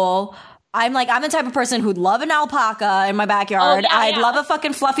so cool. I'm the type of person who'd love an alpaca in my backyard. I'd love a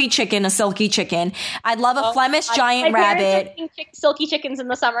fucking fluffy chicken, a silky chicken. I'd love a Flemish giant rabbit. Silky chickens in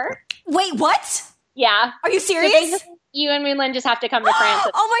the summer. Wait, what? Yeah. Are you serious? So you and Moonlin just have to come to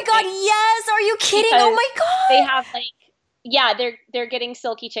France. Oh my god, yes! Are you kidding? Oh my god! They have they're getting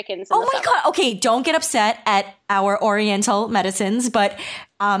silky chickens. In oh my god! Okay, don't get upset at our Oriental medicines, but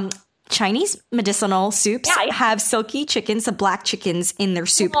Chinese medicinal soups have silky chickens, the black chickens in their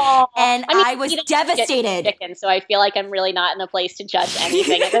soup. And I was devastated. Chicken, so I feel like I'm really not in a place to judge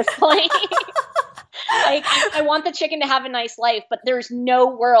anything at this point. Like, I want the chicken to have a nice life, but there's no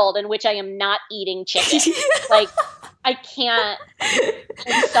world in which I am not eating chicken. Like, I can't.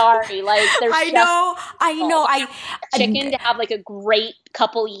 I'm sorry. Like, there's I know. Chicken to have like a great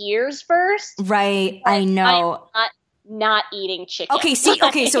couple years first. Right. I know. I'm not eating chicken. Okay,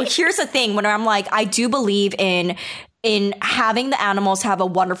 so here's the thing when I'm like, I do believe in having the animals have a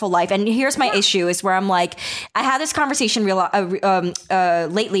wonderful life. And here's my issue is where I'm like, I had this conversation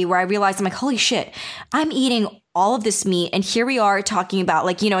lately where I realized I'm like, holy shit, I'm eating all of this meat. And here we are talking about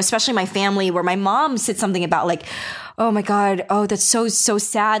like, especially my family where my mom said something about like, oh my God, oh, that's so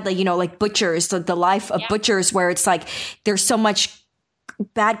sad. Like, like butchers, the life of butchers where it's like, there's so much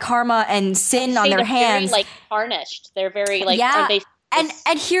bad karma and sin on their hands. Very, like tarnished. They're very like,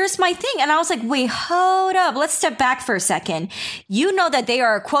 And here's my thing. And I was like, wait, hold up. Let's step back for a second. You know that they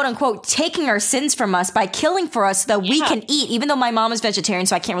are, quote unquote, taking our sins from us by killing for us so that we can eat, even though my mom is vegetarian,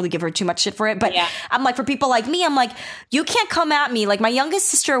 so I can't really give her too much shit for it. But I'm like, for people like me, I'm like, you can't come at me. Like my youngest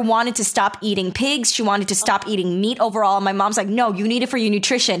sister wanted to stop eating pigs. She wanted to stop eating meat overall. And my mom's like, no, you need it for your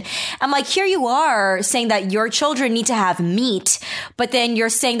nutrition. I'm like, here you are saying that your children need to have meat, but then you're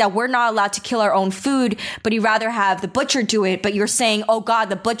saying that we're not allowed to kill our own food, but you'd rather have the butcher do it. But you're saying, oh God,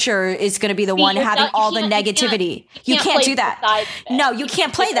 the butcher is going to be the one having all the negativity. You can't do that. No, you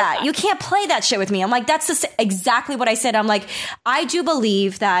can't play that. You can't play that shit with me. I'm like, that's exactly what I said. I'm like, I do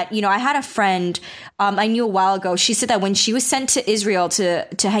believe that, I had a friend I knew a while ago. She said that when she was sent to Israel to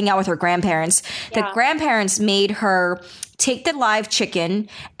hang out with her grandparents, the grandparents made her take the live chicken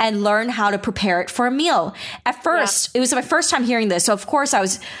and learn how to prepare it for a meal. At first, it was my first time hearing this. So of course I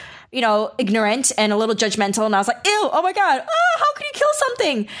was ignorant and a little judgmental. And I was like, ew, oh my God, how could you kill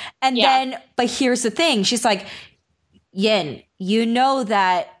something? And then, but here's the thing. She's like, Yin, you know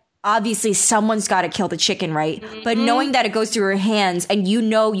that obviously someone's got to kill the chicken, right? Mm-hmm. But knowing that it goes through her hands and you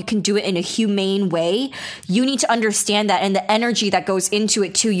can do it in a humane way, you need to understand that and the energy that goes into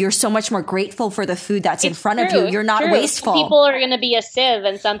it too. You're so much more grateful for the food that's in front of you. You're not wasteful. Some people are going to be a sieve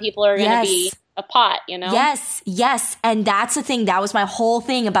and some people are going to be a pot, Yes. And that's the thing. That was my whole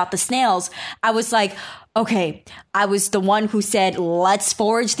thing about the snails. I was like, okay, I was the one who said, let's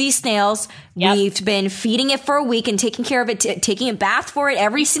forage these snails. Yep. We've been feeding it for a week and taking care of it, taking a bath for it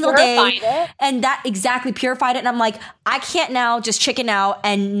every single day. And that exactly purified it. And I'm like, I can't now just chicken out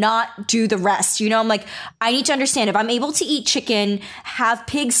and not do the rest. I'm like, I need to understand if I'm able to eat chicken, have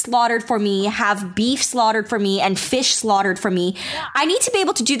pigs slaughtered for me, have beef slaughtered for me, and fish slaughtered for me. Yeah. I need to be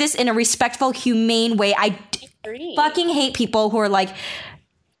able to do this in a respectful, humane way. I fucking hate people who are like,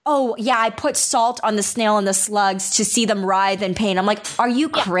 oh, yeah, I put salt on the snail and the slugs to see them writhe in pain. I'm like, are you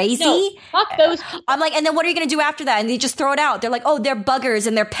crazy? No, fuck those people. I'm like, and then what are you going to do after that? And they just throw it out. They're like, oh, they're buggers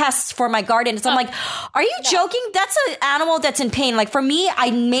and they're pests for my garden. So I'm like, are you joking? That's an animal that's in pain. Like for me,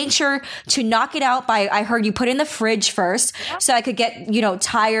 I made sure to knock it out by, I heard you put it in the fridge first so I could get,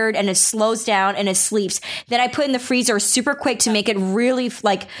 tired and it slows down and it sleeps. Then I put it in the freezer super quick to make it really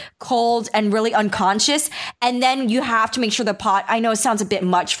like cold and really unconscious. And then you have to make sure the pot, I know it sounds a bit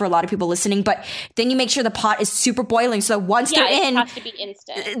much for a lot of people listening, but then you make sure the pot is super boiling so that once they're in, it has to be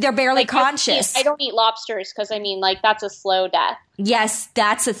instant. They're barely conscious. I don't eat lobsters because that's a slow death. Yes,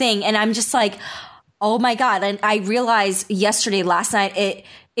 that's the thing. And I'm just like, oh my God. And I realized last night,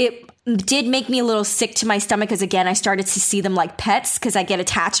 it did make me a little sick to my stomach because, again, I started to see them like pets because I get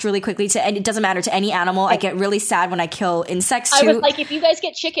attached really quickly to, and it doesn't matter to any animal. I get really sad when I kill insects too. I was like, if you guys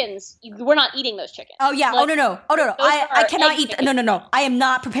get chickens, we're not eating those chickens. Oh yeah. Like, oh no. I cannot eat. Chickens. No. I am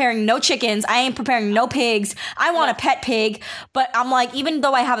not preparing no chickens. I ain't preparing no pigs. I want a pet pig, but I'm like, even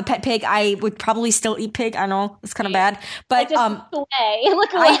though I have a pet pig, I would probably still eat pig. I know it's kind of bad, but look away.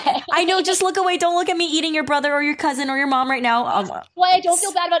 Look away. I know. Just look away. Don't look at me eating your brother or your cousin or your mom right now. Why I don't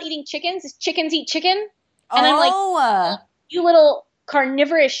feel bad about eating chickens is chickens eat chicken. And I'm like, you little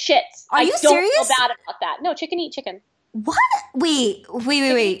carnivorous shits. Are you serious? I don't feel bad about that. No, chicken eat chicken. What? Wait.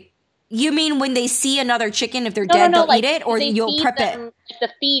 You mean when they see another chicken, if they're dead, they'll eat it, or you'll prep it? Like the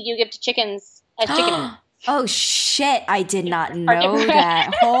feed you give to chickens as chicken. Oh shit! I did not know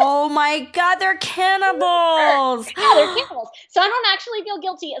that. Oh my god, they're cannibals! Yeah, they're cannibals. So I don't actually feel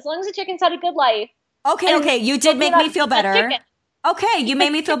guilty as long as the chickens had a good life. Okay, you did make me feel better. Okay, you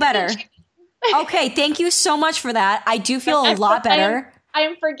made me feel better. Okay, thank you so much for that. I do feel a lot better. I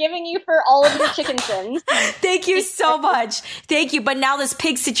am forgiving you for all of your chicken sins. Thank you so much. Thank you. But now this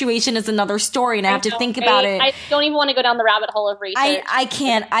pig situation is another story, and I have to think about it. I don't even want to go down the rabbit hole of research. I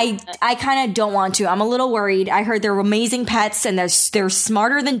can't. I kind of don't want to. I'm a little worried. I heard they're amazing pets, and they're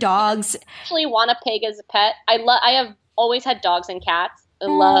smarter than dogs. I actually want a pig as a pet. I have always had dogs and cats. I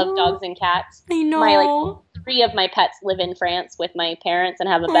love dogs and cats. I know. 3 of my pets live in France with my parents and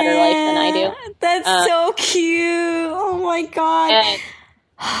have a better life than I do. That's so cute. Oh my god.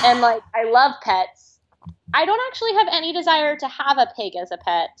 And I love pets. I don't actually have any desire to have a pig as a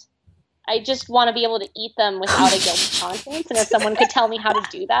pet. I just want to be able to eat them without a guilty conscience. And if someone could tell me how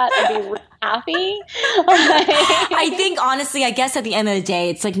to do that, I'd be really happy. I think, honestly, I guess at the end of the day,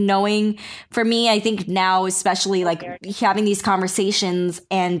 it's like knowing, for me, I think now, especially having these conversations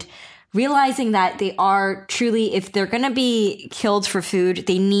and realizing that they are truly, if they're going to be killed for food,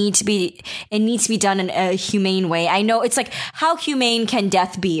 it needs to be done in a humane way. I know it's like, how humane can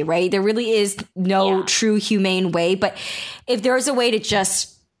death be, right? There really is no true humane way, but if there's a way to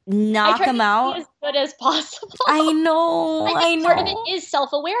just knock them out, as good as possible. I know. Part of it is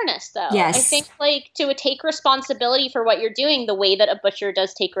self-awareness, though. Yes. I think to take responsibility for what you're doing, the way that a butcher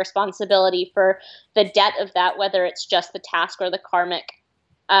does take responsibility for the debt of that, whether it's just the task or the karmic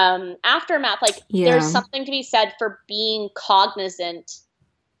aftermath, there's something to be said for being cognizant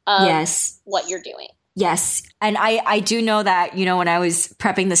of what you're doing. Yes. And I do know that, when I was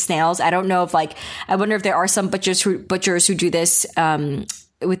prepping the snails, I don't know if I wonder if there are some butchers who do this,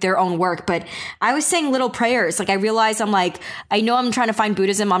 with their own work, but I was saying little prayers. I realized I know I'm trying to find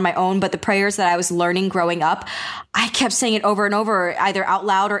Buddhism on my own, but the prayers that I was learning growing up, I kept saying it over and over, either out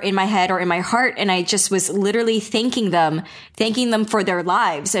loud or in my head or in my heart. And I just was literally thanking them for their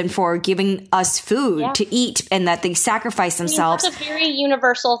lives and for giving us food to eat, and that they sacrifice themselves. It's a very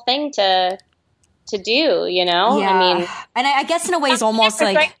universal thing to do, Yeah. And I guess in a way it's almost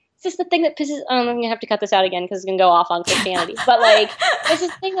like, this is the thing that pisses. I'm going to have to cut this out again because it's going to go off on Christianity. But this is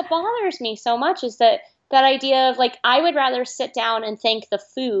the thing that bothers me so much, is that idea of I would rather sit down and thank the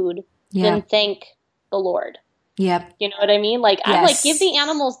food than thank the Lord. Yep. You know what I mean? I'm give the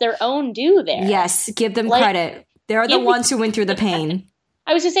animals their own due there. Yes. Give them credit. They're the ones who went through the pain.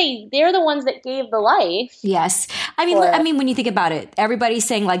 I was just saying, they're the ones that gave the life. Yes. I mean, when you think about it, everybody's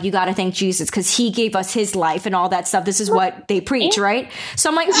saying you got to thank Jesus because he gave us his life and all that stuff. This is what they preach, right? So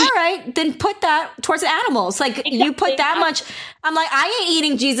I'm all right, then put that towards the animals. You put that much. I'm I ain't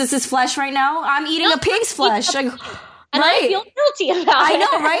eating Jesus's flesh right now. I'm eating a pig's flesh. And I feel guilty about it. I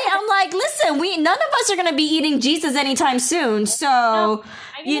know, right? I'm listen, none of us are going to be eating Jesus anytime soon. So,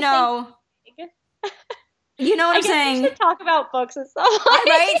 You know what I'm saying? We should talk about books and stuff.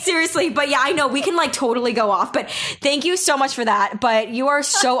 Right? Seriously. But yeah, I know we can totally go off, but thank you so much for that. But you are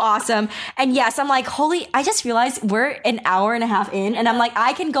so awesome. And yes, I'm holy, I just realized we're an hour and a half in, and I'm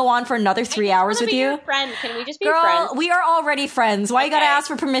I can go on for another 3 hours with you. Your friend. Can we just be friends? Girl, we are already friends. Why you gotta ask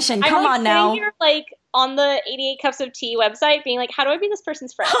for permission? Come on now. You're on the 88 Cups of Tea website being how do I be this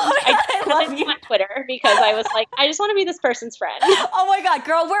person's friend? I love you on Twitter because I was I just want to be this person's friend. Oh my God,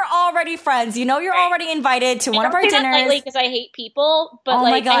 girl, we're already friends. You're already invited to one of our dinners. Because I hate people, but oh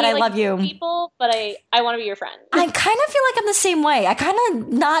my God, I love you. People, but I want to be your friend. I kind of feel I'm the same way. I kind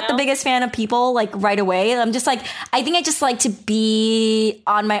of not the biggest fan of people right away. I'm just I think I just like to be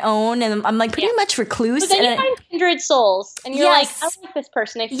on my own, and I'm pretty much recluse. But then you find kindred souls, and you're I like this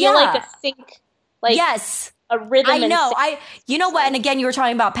person. I feel a sync. Yes. A rhythm. I know. You know what? And again, you were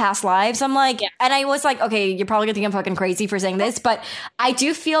talking about past lives. I'm and I was okay, you're probably gonna think I'm fucking crazy for saying this, but I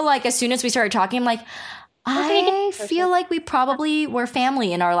do feel as soon as we started talking, I'm I feel we probably were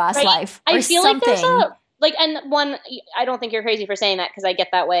family in our last life. Or I feel something. There's and one, I don't think you're crazy for saying that because I get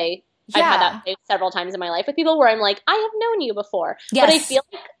that way. Yeah. I've had that way several times in my life with people where I'm I have known you before. Yes. But I feel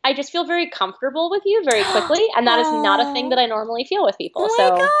I just feel very comfortable with you very quickly. And that is not a thing that I normally feel with people. Oh my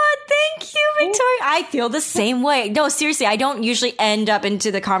God. Thank you, Victoria. I feel the same way. No, seriously, I don't usually end up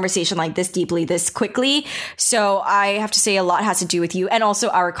into the conversation this deeply, this quickly. So I have to say a lot has to do with you and also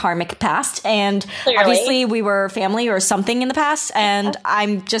our karmic past. And obviously we were family or something in the past. And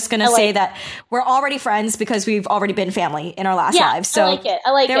I'm just going to say that we're already friends because we've already been family in our last lives. So I like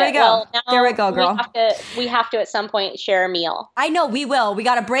it. There we go. go. There we go, girl. We have to at some point share a meal. I know we will. We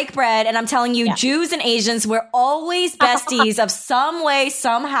got to break bread. And I'm telling you, Jews and Asians, we're always besties of some way,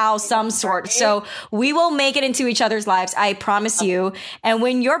 somehow, some sort. So we will make it into each other's lives. I promise you. And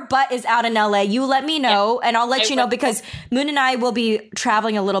when your butt is out in LA, you let me know and I'll let you know, because Moon and I will be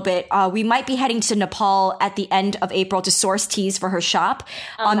traveling a little bit. We might be heading to Nepal at the end of April to source teas for her shop.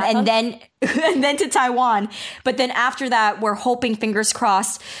 And then to Taiwan. But then after that, we're hoping, fingers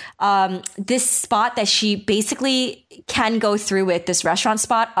crossed, this spot that she basically can go through with, this restaurant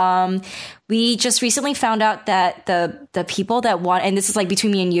spot. We just recently found out that the people that want, and this is like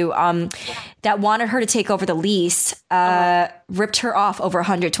between me and you, that wanted her to take over the lease, ripped her off over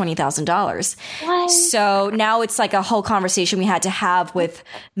 $120,000. So now it's like a whole conversation we had to have with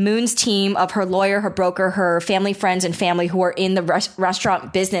Moon's team of her lawyer, her broker, her family, friends, and family who are in the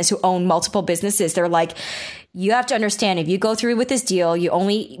restaurant business, who own multiple businesses. They're like, you have to understand, if you go through with this deal, you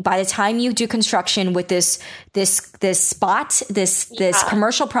only, by the time you do construction with this spot, this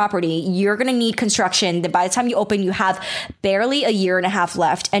commercial property, you're going to need construction. By the time you open, you have barely a year and a half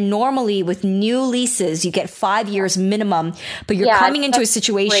left. And normally with new leases, you get 5 years minimum, but you're coming into a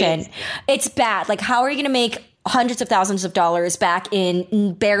situation. Crazy. It's bad. Like, how are you going to make hundreds of thousands of dollars back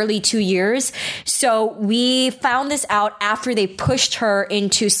in barely 2 years? So we found this out after they pushed her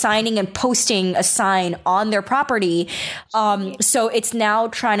into signing and posting a sign on their property. So it's now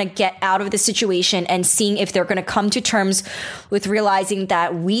trying to get out of the situation and seeing if they're going to come to terms with realizing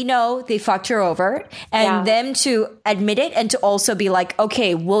that we know they fucked her over, and them to admit it and to also be like,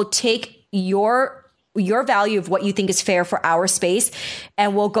 okay, we'll take your value of what you think is fair for our space,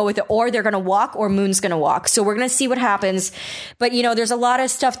 and we'll go with it. Or they're going to walk, or Moon's going to walk. So we're going to see what happens. But, you know, there's a lot of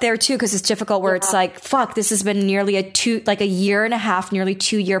stuff there too, because it's difficult, where it's like, fuck, this has been nearly a year and a half, nearly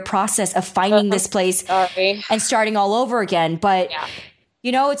 2 year process of finding this place and starting all over again. But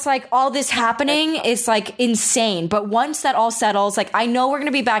you know, it's like all this happening is like insane. But once that all settles, like, I know we're going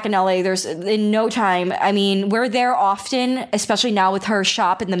to be back in LA. There's in no time. I mean, we're there often, especially now with her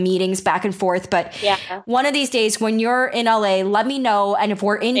shop and the meetings back and forth. But one of these days when you're in LA, let me know. And if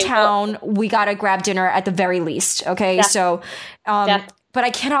we're in town, we got to grab dinner at the very least. Okay. So, but I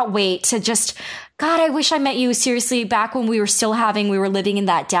cannot wait to just, God, I wish I met you seriously back when we were living in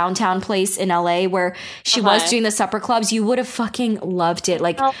that downtown place in LA where she was doing the supper clubs. You would have fucking loved it.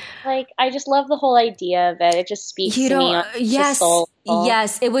 Like, I just love the whole idea of it. It just speaks to me.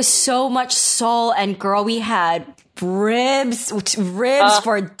 Yes, it was so much soul. And girl, we had ribs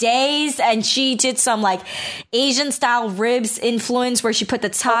for days, and she did some like Asian style ribs influence where she put the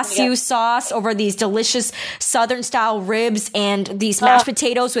tasu sauce over these delicious Southern style ribs and these mashed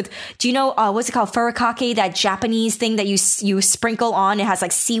potatoes with, do you know what's it called, furikake, that Japanese thing that you sprinkle on? It has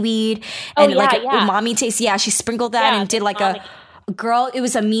like seaweed and umami taste. She sprinkled that and did like girl, it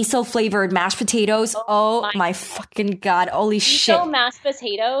was a miso flavored mashed potatoes. Oh my fucking God. Holy shit. Miso mashed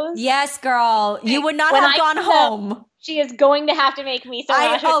potatoes? Yes, girl. You would not have gone home. She is going to have to make me some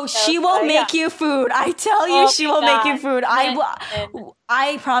mashed potatoes. She will make you food. I tell you, she will make you food.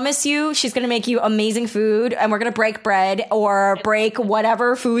 I promise you, she's going to make you amazing food, and we're going to break bread or break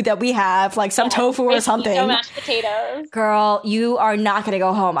whatever food that we have, like some tofu or something. Mashed potatoes. Girl, you are not going to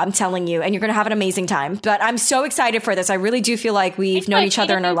go home. I'm telling you, and you're going to have an amazing time. But I'm so excited for this. I really do feel like we've known each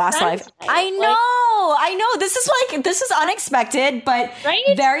other in our last life. I know. This is unexpected, but very,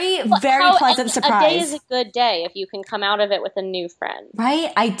 very pleasant surprise. A day is a good day if you can come out of it with a new friend.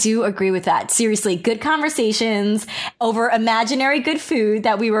 Right? I do agree with that. Seriously, good conversations over imaginary good food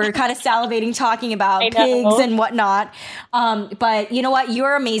that we were kind of salivating talking about, pigs and whatnot. But you know what?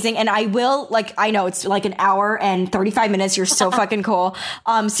 You're amazing. And I will, I know it's like an hour and 35 minutes. You're so fucking cool.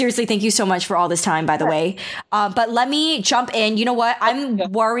 Seriously, thank you so much for all this time, by the way. But let me jump in. You know what? I'm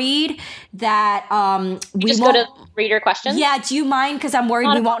worried that we just go to reader questions. Yeah, do you mind? Because I'm worried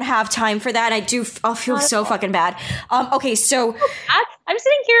we won't have time for that. I'll feel so fucking bad. Okay, so I'm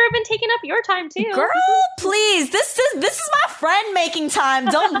sitting here. I've been taking up your time too. Girl, please. This is my friend making time.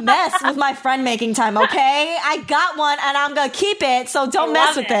 Don't mess with my friend making time, okay? I got one and I'm gonna keep it, so don't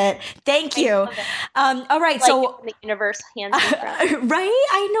mess with it. Thank you. All right, so the universe hands me from. Right?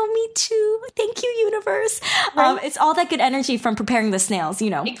 I know, me too. Thank you, universe. It's all that good energy from preparing the snails, you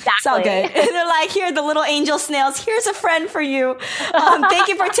know. Exactly. It's all good. They're like, here, the little angel snails. Here's a friend for you. Thank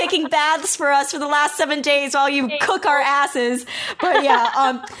you for taking baths for us for the last 7 days while you cook our asses. But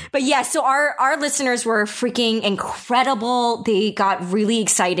yeah, so our listeners were freaking incredible. They got really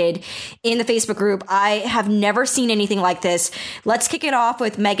excited in the Facebook group. I have never seen anything like this. Let's kick it off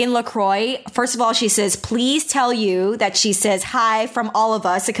with Megan LaCroix. First of all, she says, please tell you that she says hi from all of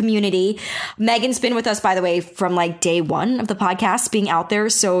us, a community. Megan's been with us, by the way, from like day one of the podcast being out there.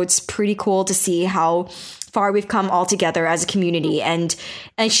 So it's pretty cool to see how far we've come all together as a community. And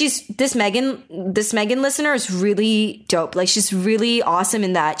she's this Megan listener is really dope. Like, she's really awesome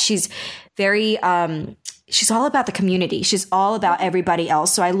in that she's very, she's all about the community. She's all about everybody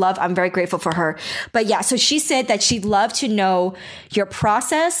else. So I'm very grateful for her. But yeah, so she said that she'd love to know your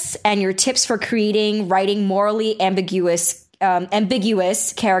process and your tips for writing morally ambiguous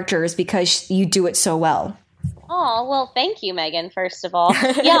characters, because you do it so well. Oh, well, thank you, Megan, first of all.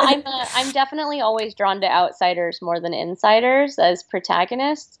 Yeah, I'm definitely always drawn to outsiders more than insiders as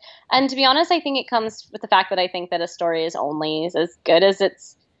protagonists. And to be honest, I think it comes with the fact that I think that a story is only as good as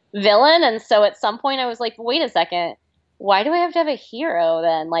its villain. And so at some point I was like, wait a second, why do I have to have a hero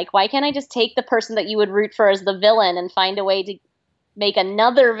then? Like, why can't I just take the person that you would root for as the villain and find a way to make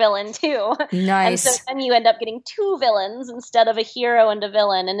another villain too? Nice. And so then you end up getting two villains instead of a hero and a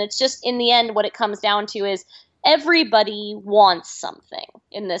villain. And it's just, in the end, what it comes down to is everybody wants something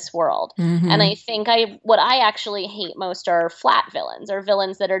in this world. Mm-hmm. And I think what I actually hate most are flat villains, or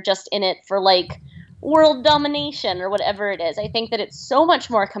villains that are just in it for like world domination or whatever it is. I think that it's so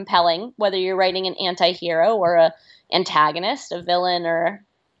much more compelling, whether you're writing an anti-hero or a antagonist, a villain or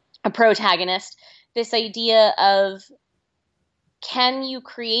a protagonist, this idea of, can you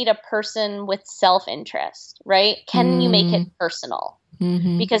create a person with self-interest, right? Can you make it personal?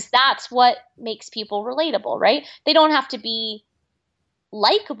 Mm-hmm. Because that's what makes people relatable, right? They don't have to be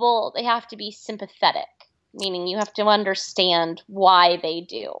likable. They have to be sympathetic, meaning you have to understand why they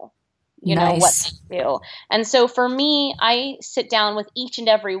do, you know, what they do. And so for me, I sit down with each and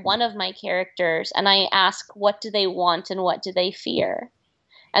every one of my characters and I ask, what do they want and what do they fear?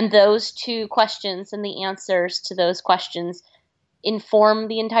 And those two questions and the answers to those questions inform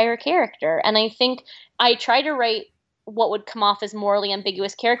the entire character. And I think I try to write what would come off as morally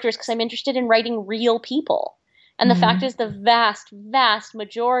ambiguous characters because I'm interested in writing real people. And the fact is, the vast, vast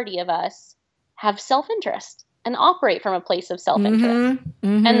majority of us have self-interest and operate from a place of self-interest. Mm-hmm.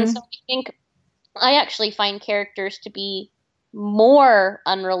 Mm-hmm. And so I think I actually find characters to be more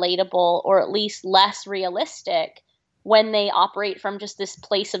unrelatable, or at least less realistic, when they operate from just this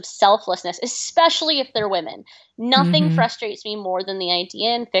place of selflessness, especially if they're women. Nothing frustrates me more than the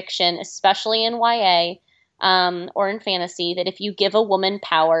idea in fiction, especially in YA, or in fantasy, that if you give a woman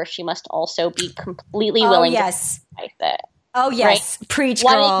power, she must also be completely willing to sacrifice it. Oh, yes. Right? Preach,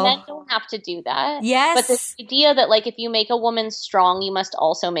 girl. Men don't have to do that. Yes. But this idea that, like, if you make a woman strong, you must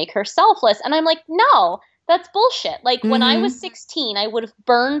also make her selfless. And I'm like, no, that's bullshit. Like, when I was 16, I would have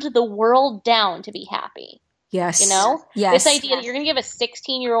burned the world down to be happy. Yes. You know? Yes. This idea that you're going to give a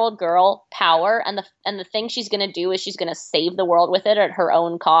 16-year-old girl power, and the thing she's going to do is she's going to save the world with it at her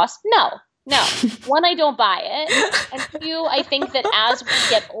own cost. No. One, I don't buy it. And two, I think that as we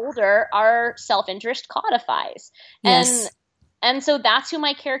get older, our self-interest codifies. Yes. And so that's who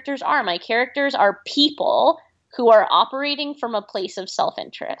my characters are. My characters are people who are operating from a place of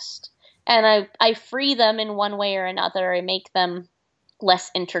self-interest. And I free them in one way or another. I make them less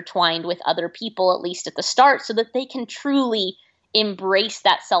intertwined with other people, at least at the start, so that they can truly embrace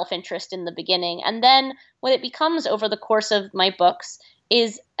that self-interest in the beginning. And then what it becomes over the course of my books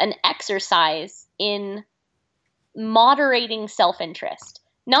is an exercise in moderating self-interest,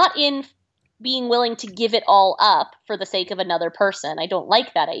 not in being willing to give it all up for the sake of another person. I don't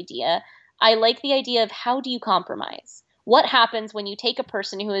like that idea. I like the idea of, how do you compromise? What happens when you take a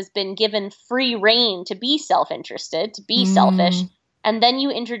person who has been given free rein to be self-interested, to be selfish, and then you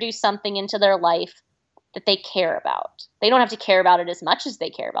introduce something into their life that they care about? They don't have to care about it as much as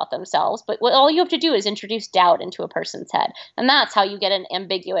they care about themselves, but all you have to do is introduce doubt into a person's head. And that's how you get an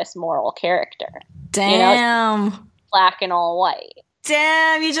ambiguous moral character. Damn. You know, black and all white.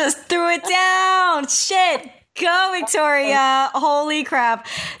 Damn, you just threw it down. Shit. Go, Victoria. Holy crap.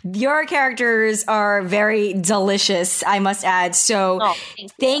 Your characters are very delicious, I must add. So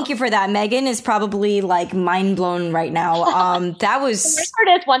thank you for that. Megan is probably like mind blown right now. That was... The worst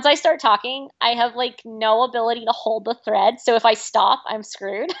part is, once I start talking, I have like no ability to hold the thread. So if I stop, I'm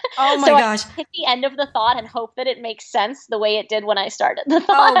screwed. Oh my gosh. I hit the end of the thought and hope that it makes sense the way it did when I started the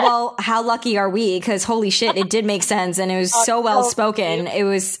thought. Oh, well, how lucky are we? Because holy shit, it did make sense. And it was so well spoken. It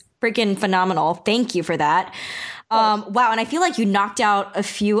was freaking phenomenal. Thank you for that. Wow, and I feel like you knocked out a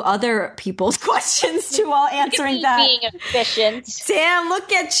few other people's questions too while answering that. Being efficient. Damn,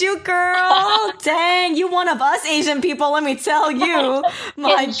 look at you, girl. Dang, you one of us Asian people, let me tell you.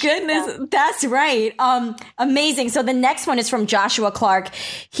 My goodness, that's right. Amazing. So the next one is from Joshua Clark.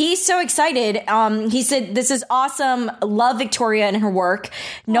 He's so excited. He said, this is awesome. Love Victoria and her work.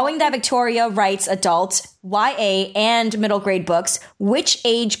 Knowing that Victoria writes adult, YA, and middle grade books, which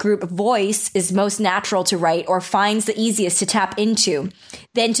age group voice is most natural to write or finds the easiest to tap into?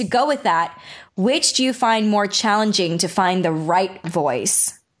 Then to go with that, which do you find more challenging to find the right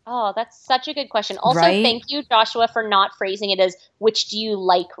voice? Oh, that's such a good question. Also, Right? Thank you, Joshua, for not phrasing it as which do you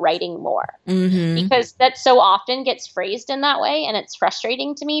like writing more? Mm-hmm. Because that so often gets phrased in that way, and it's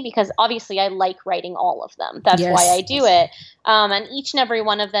frustrating to me because obviously I like writing all of them. That's Yes. why I do it. And each and every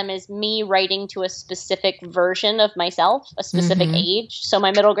one of them is me writing to a specific version of myself, a specific age. So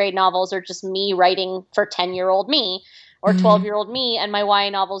my middle grade novels are just me writing for 10-year-old me. Or 12-year-old me, and my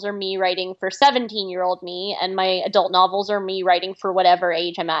YA novels are me writing for 17-year-old me, and my adult novels are me writing for whatever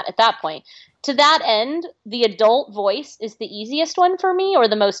age I'm at that point. To that end, the adult voice is the easiest one for me, or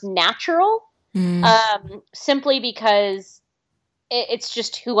the most natural, simply because it's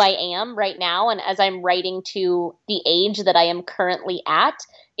just who I am right now, and as I'm writing to the age that I am currently at,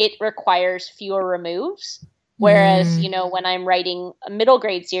 it requires fewer removes. Whereas, you know, when I'm writing a middle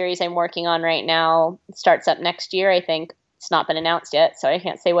grade series I'm working on right now, it starts up next year, I think. It's not been announced yet, so I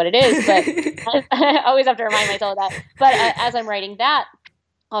can't say what it is, but I always have to remind myself of that. But as I'm writing that,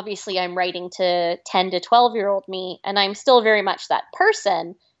 obviously I'm writing to 10 to 12-year-old me, and I'm still very much that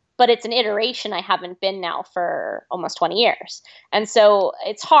person, but it's an iteration I haven't been now for almost 20 years. And so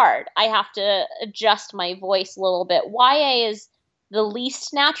it's hard. I have to adjust my voice a little bit. YA is the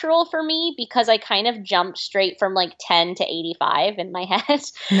least natural for me because I kind of jumped straight from like 10 to 85 in my head.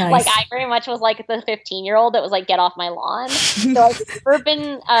 Nice. Like I very much was like the 15-year-old that was like, get off my lawn. So I've never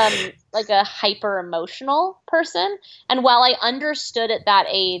been like a hyper emotional person. And while I understood at that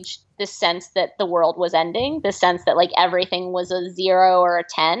age the sense that the world was ending, the sense that like everything was a 0 or a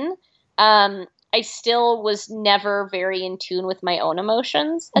 10, I still was never very in tune with my own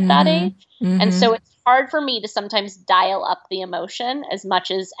emotions at that age. And so it's hard for me to sometimes dial up the emotion as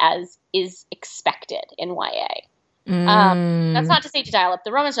much as is expected in YA. That's not to say to dial up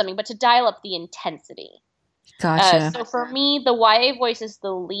the romance something, but to dial up the intensity. Gotcha. So for me, the YA voice is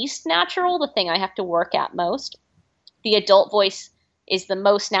the least natural, the thing I have to work at most. The adult voice is the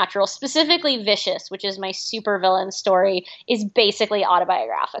most natural. Specifically, Vicious, which is my supervillain story, is basically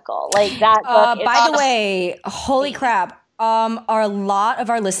autobiographical. Like that book. By the way, holy crap. A lot of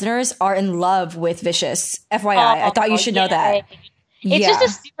our listeners are in love with Vicious. FYI, I thought you should know that. It's just a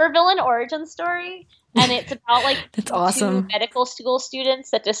supervillain origin story. And it's about like That's awesome. two medical school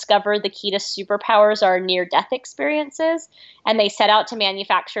students that discover the key to superpowers are near-death experiences. And they set out to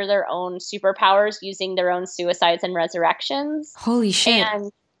manufacture their own superpowers using their own suicides and resurrections. Holy shit.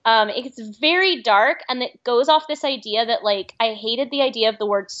 And it's very dark, and it goes off this idea that, like, I hated the idea of the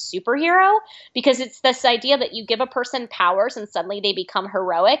word superhero because it's this idea that you give a person powers and suddenly they become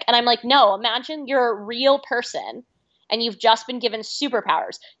heroic. And I'm like, no, imagine you're a real person and you've just been given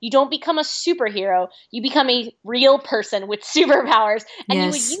superpowers. You don't become a superhero. You become a real person with superpowers. And you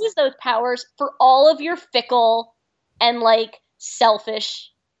would use those powers for all of your fickle and, like,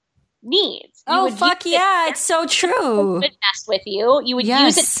 selfish needs. Oh, fuck yeah. It's so true. Would mess with you. You would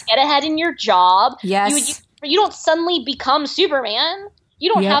use it to get ahead in your job. Yes. You don't suddenly become Superman.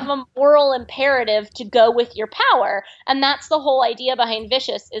 You don't have a moral imperative to go with your power. And that's the whole idea behind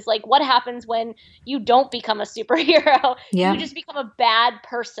Vicious is like, what happens when you don't become a superhero? You just become a bad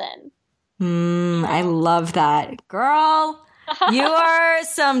person. I love that. Girl, you are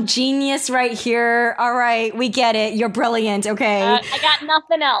some genius right here. All right, we get it. You're brilliant, okay? I got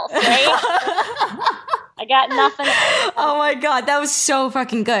nothing else, right? I got nothing else. Oh my God, that was so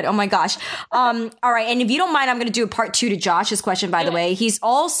fucking good. Oh my gosh. All right, and if you don't mind, I'm going to do a part 2 to Josh's question, by the way.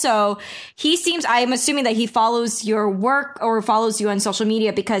 I'm assuming that he follows your work or follows you on social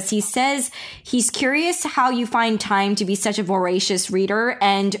media because he says he's curious how you find time to be such a voracious reader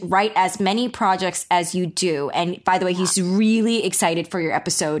and write as many projects as you do. And by the way, he's really excited for your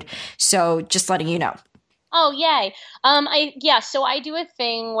episode. So just letting you know. Oh, yay. So I do a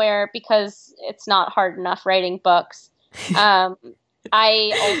thing where, because it's not hard enough writing books,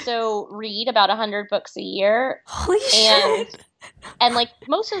 I also read about 100 books a year. Holy shit. And like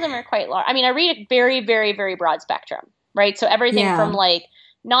most of them are quite large. I mean, I read a very, very, very broad spectrum, right? So everything from like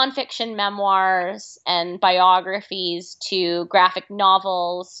nonfiction memoirs and biographies to graphic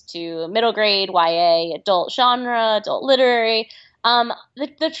novels to middle grade, YA, adult genre, adult literary.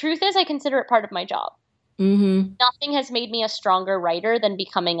 The truth is I consider it part of my job. Nothing has made me a stronger writer than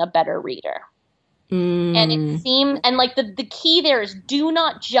becoming a better reader. And it seemed, and like the key there is, do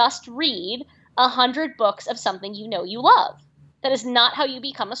not just read 100 books of something you know you love. That is not how you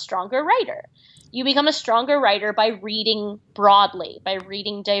become a stronger writer. You become a stronger writer by reading broadly, by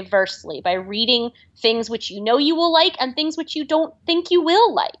reading diversely, by reading things which you know you will like and things which you don't think you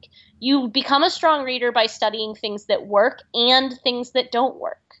will like. You become a strong reader by studying things that work and things that don't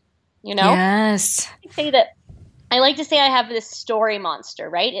work. You know? Yes. I like to say I have this story monster,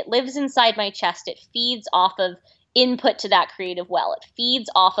 right? It lives inside my chest. It feeds off of input to that creative well. It feeds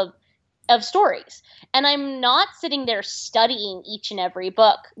off of stories. And I'm not sitting there studying each and every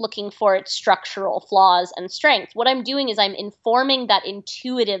book looking for its structural flaws and strengths. What I'm doing is I'm informing that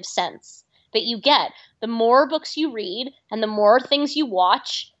intuitive sense that you get. The more books you read and the more things you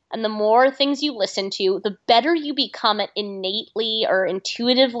watch and the more things you listen to, the better you become at innately or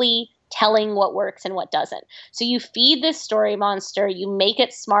intuitively telling what works and what doesn't. So you feed this story monster, you make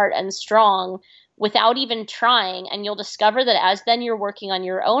it smart and strong without even trying, and you'll discover that as then you're working on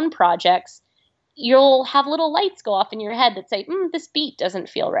your own projects, you'll have little lights go off in your head that say, this beat doesn't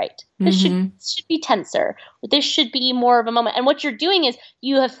feel right. This should be tenser. This should be more of a moment. And what you're doing is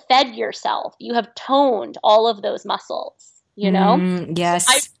you have fed yourself. You have toned all of those muscles, you know? Yes.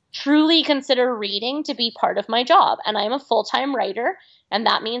 I truly consider reading to be part of my job, and I'm a full-time writer, and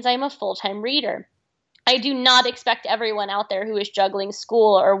that means I'm a full-time reader. I do not expect everyone out there who is juggling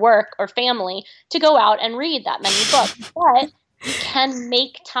school or work or family to go out and read that many books, but you can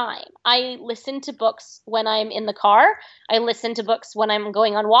make time. I listen to books when I'm in the car. I listen to books when I'm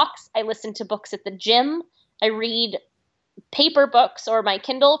going on walks. I listen to books at the gym. I read paper books or my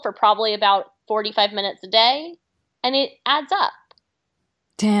Kindle for probably about 45 minutes a day, and it adds up.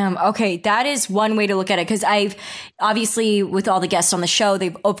 Damn. Okay. That is one way to look at it. Cause I've obviously with all the guests on the show,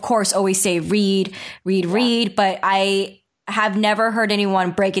 they of course always say read, but I have never heard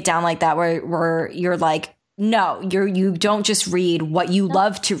anyone break it down like that where you're like, no, you don't just read what you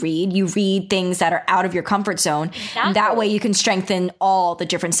love to read. You read things that are out of your comfort zone. Exactly. And that way you can strengthen all the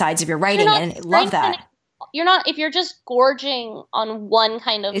different sides of your writing, and I love that. You're not, if you're just gorging on one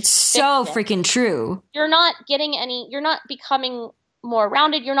kind of it's so freaking true. You're not becoming more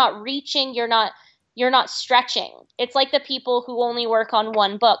rounded, you're not reaching, you're not stretching. It's like the people who only work on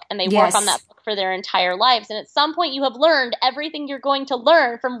one book and they work on that book for their entire lives. And at some point you have learned everything you're going to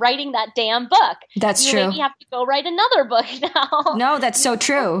learn from writing that damn book. That's true. Maybe have to go write another book now. No, that's so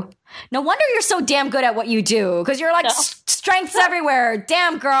true. No wonder you're so damn good at what you do, because you're like strengths everywhere.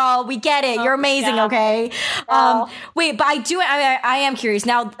 Damn, girl, we get it. You're amazing, okay? Wait, but I am curious.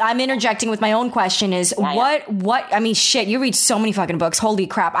 Now, I'm interjecting with my own question is what, I mean, shit, you read so many fucking books. Holy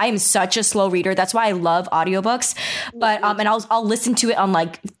crap. I am such a slow reader. That's why I love audiobooks. But, and I'll listen to it on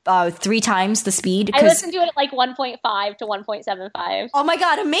like 3 times the speed. I listen to it at like 1.5 to 1.75. Oh my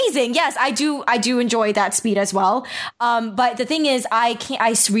God, amazing. Yes, I do enjoy that speed as well. But the thing is, I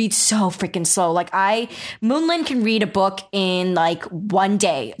read so freaking slow. Like Moonlin can read a book in like one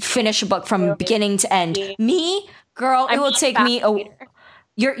day, finish a book from beginning to end. Me, girl, it will take me.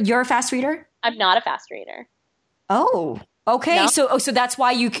 You're a fast reader? I'm not a fast reader. Oh, okay. No. So that's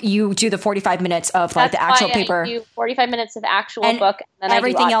why you do the 45 minutes of like the actual paper. I do 45 minutes of actual book, and then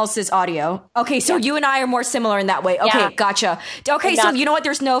everything else is audio. Okay, so you and I are more similar in that way. Okay, gotcha. Okay, so you know what?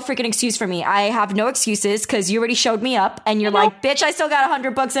 There's no freaking excuse for me. I have no excuses because you already showed me up, and you're like, bitch, I still got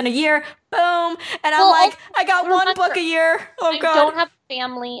 100 books in a year. Boom, and I'm like, I got one book a year. Oh God. I don't have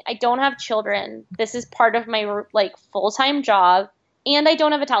family. I don't have children. This is part of my like full-time job, and I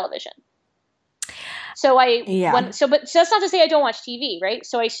don't have a television. So but that's not to say I don't watch TV, right?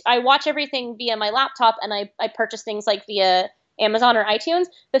 So I watch everything via my laptop, and I purchase things like via Amazon or iTunes.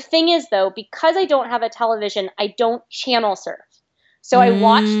 The thing is, though, because I don't have a television, I don't channel surf. So I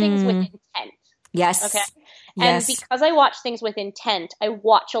watch things with intent. Yes. Okay. And because I watch things with intent, I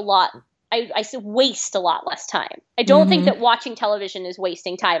watch a lot. I waste a lot less time. I don't think that watching television is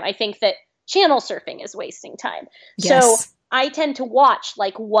wasting time. I think that channel surfing is wasting time. Yes. So I tend to watch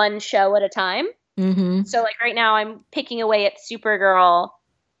like one show at a time. So like right now I'm picking away at Supergirl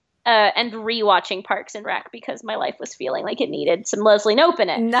and rewatching Parks and Rec because my life was feeling like it needed some Leslie Knope in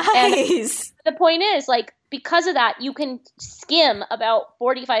it. Nice. And the point is, like, because of that, you can skim about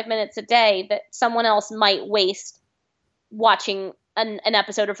 45 minutes a day that someone else might waste watching an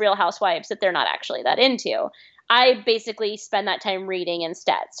episode of Real Housewives that they're not actually that into. I basically spend that time reading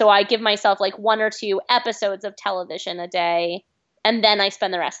instead. So I give myself like 1 or 2 episodes of television a day, and then I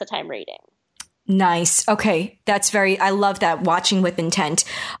spend the rest of the time reading. Nice. Okay. I love that. Watching with intent.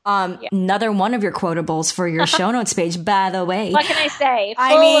 Another one of your quotables for your show notes page, by the way. What can I say?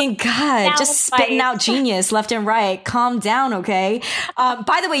 God, just spitting out genius left and right. Calm down. Okay.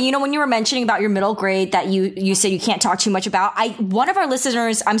 By the way, when you were mentioning about your middle grade that you said you can't talk too much about, one of our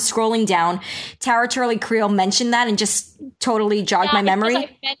listeners, I'm scrolling down, Tara Turley Creel mentioned that and just totally jogged my memory.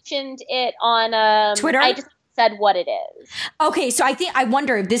 I mentioned it on Twitter. I just said what it is. Okay, so I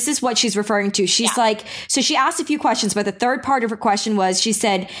wonder if this is what she's referring to. She's like, so she asked a few questions, but the third part of her question was, she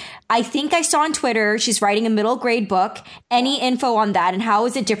said, I think I saw on Twitter she's writing a middle grade book. Any info on that, and how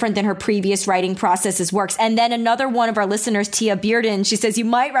is it different than her previous writing processes works? And then another one of our listeners, Tia Bearden, she says you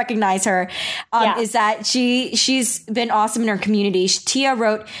might recognize her, is that she's been awesome in her community. Tia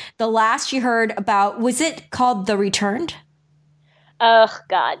wrote, the last she heard about, was it called The Returned? Oh,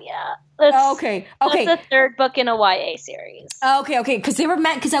 God, yeah. Okay. That's the third book in a YA series. Okay. Because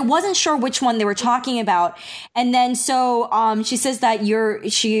I wasn't sure which one they were talking about. And then so she says that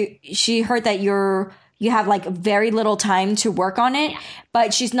she heard that you have like very little time to work on it,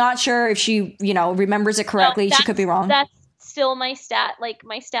 but she's not sure if she, remembers it correctly. She could be wrong. That's still my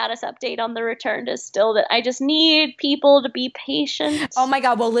status update on The Returned is still that I just need people to be patient. Oh my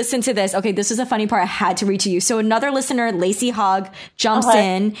God. Well, listen to this. Okay. This is a funny part I had to read to you. So another listener, Lacey Hogg, jumps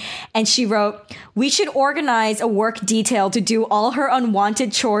in and she wrote, we should organize a work detail to do all her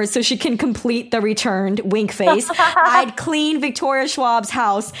unwanted chores so she can complete The Returned, wink face. I'd clean Victoria Schwab's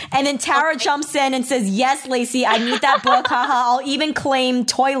house. And then Tara jumps in and says, yes, Lacey, I need that book. Haha. I'll even claim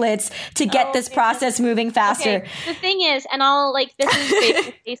toilets to get this process moving faster. Okay. The thing is, and this is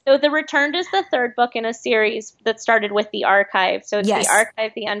basically, so The Returned is the third book in a series that started with The Archive. So it's The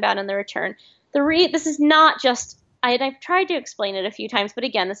Archive, The Unbound, and The Return. This is not just, I've tried to explain it a few times, but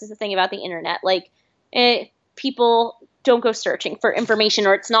again, this is the thing about the internet. People don't go searching for information,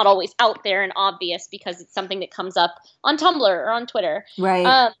 or it's not always out there and obvious because it's something that comes up on Tumblr or on Twitter.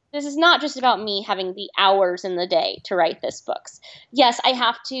 Right. This is not just about me having the hours in the day to write this books. Yes, I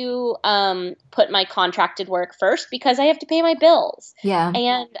have to put my contracted work first because I have to pay my bills. Yeah.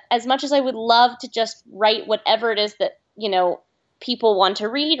 And as much as I would love to just write whatever it is that, people want to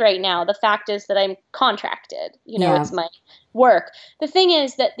read right now, the fact is that I'm contracted. It's my work. The thing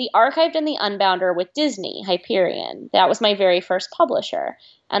is that The Archived and The Unbound are with Disney Hyperion. That was my very first publisher.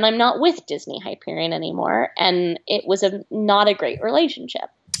 And I'm not with Disney Hyperion anymore. And it was not a great relationship.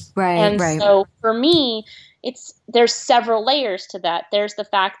 Right. So for me, there's several layers to that. There's the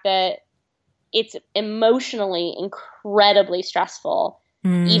fact that it's emotionally incredibly stressful,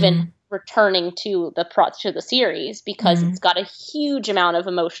 even returning to the series, because it's got a huge amount of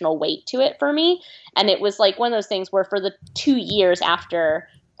emotional weight to it for me. And it was like one of those things where for the 2 years after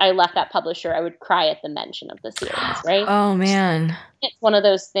I left that publisher, I would cry at the mention of the series, right? Oh, man. It's one of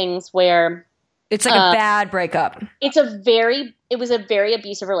those things where it's like a bad breakup. It was a very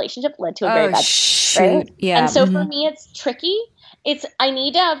abusive relationship, led to a very bad shoot. Right? Yeah. And so for me, it's tricky. I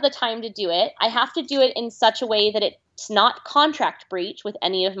need to have the time to do it. I have to do it in such a way that it's not contract breach with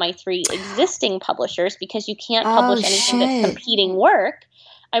any of my 3 existing publishers, because you can't publish anything that's competing work.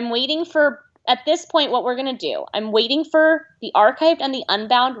 I'm waiting for, at this point, what we're going to do. I'm waiting for The Archived and The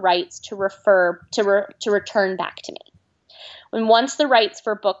Unbound rights to return back to me. Once the rights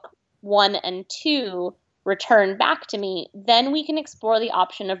for book 1 and 2 return back to me, then we can explore the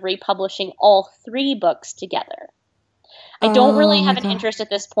option of republishing all 3 books together. I don't really have an interest at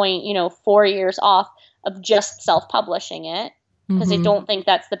this point, 4 years off, of just self-publishing it, because I don't think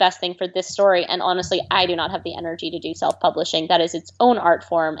that's the best thing for this story. And honestly, I do not have the energy to do self-publishing. That is its own art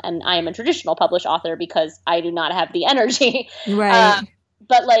form, and I am a traditional published author because I do not have the energy. Right.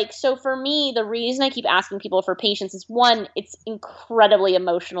 But so for me, the reason I keep asking people for patience is, one, it's incredibly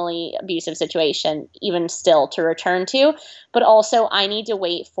emotionally abusive situation, even still, to return to. But also, I need to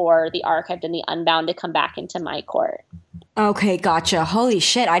wait for The Archived and The Unbound to come back into my court. Okay, gotcha. Holy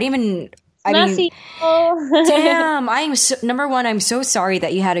shit. Damn, number one, I'm so sorry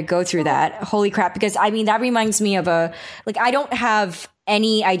that you had to go through that. Holy crap. Because that reminds me of I don't have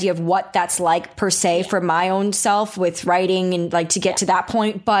any idea of what that's like per se for my own self with writing and to get to that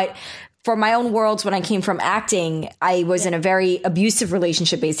point. But for my own worlds, when I came from acting, I was in a very abusive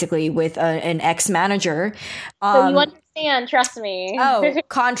relationship, basically, with an ex-manager. So you understand, trust me.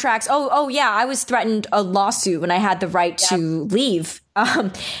 Contracts. Yeah. I was threatened a lawsuit when I had the right to leave.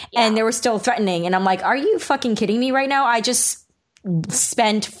 And they were still threatening. And I'm like, are you fucking kidding me right now? I just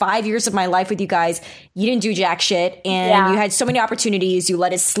spent 5 years of my life with you guys. You didn't do jack shit, and you had so many opportunities. You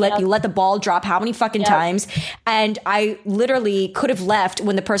let it slip. You let the ball drop how many fucking times? And I literally could have left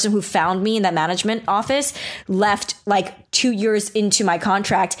when the person who found me in that management office left like 2 years into my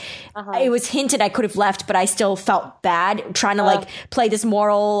contract. It was hinted I could have left, but I still felt bad trying to like play this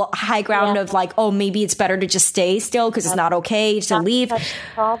moral high ground of like, oh, maybe it's better to just stay still because it's not okay to leave.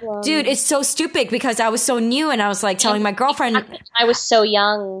 Dude, it's so stupid because I was so new, and I was like telling my girlfriend. I was so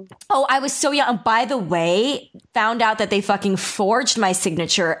young. Oh, I was so young. And by the way, found out that they fucking forged my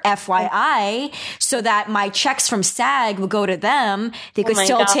signature, FYI, so that my checks from SAG would go to them. They could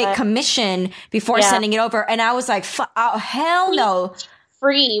still take commission before sending it over. And I was like, oh, hell no.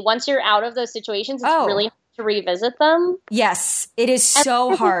 Free. Once you're out of those situations, it's really hard to revisit them. Yes, it is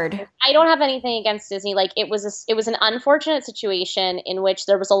so hard. I don't have anything against Disney. Like it was an unfortunate situation in which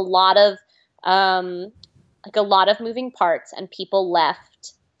there was a lot of moving parts and people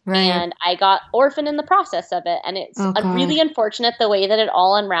left. Right. And I got orphaned in the process of it. And it's really unfortunate the way that it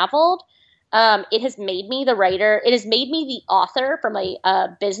all unraveled. It has made me the writer. It has made me the author from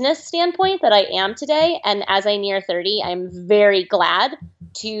a business standpoint that I am today. And as I near 30, I'm very glad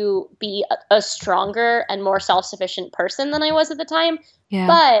to be a stronger and more self-sufficient person than I was at the time. Yeah.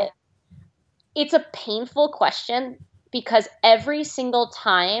 But it's a painful question because every single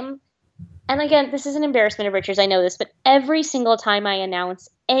time, and again, this is an embarrassment of riches, I know this, but every single time I announce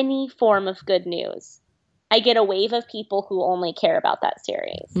any form of good news, I get a wave of people who only care about that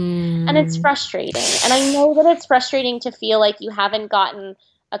series. And it's frustrating. And I know that it's frustrating to feel like you haven't gotten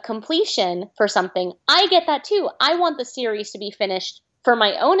a completion for something. I get that too. I want the series to be finished for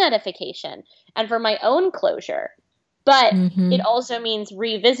my own edification and for my own closure. But it also means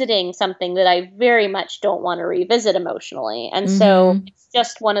revisiting something that I very much don't want to revisit emotionally. And so it's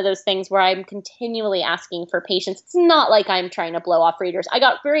just one of those things where I'm continually asking for patience. It's not like I'm trying to blow off readers. I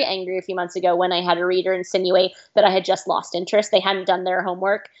got very angry a few months ago when I had a reader insinuate that I had just lost interest. They hadn't done their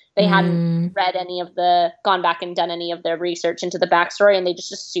homework. They hadn't gone back and done any of their research into the backstory. And they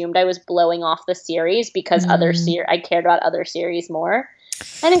just assumed I was blowing off the series because I cared about other series more.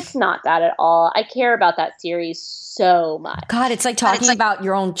 And it's not that at all. I care about that series so much. God, it's like talking about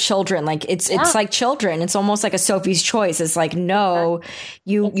your own children. Like it's like children. It's almost like a Sophie's Choice. It's like, no,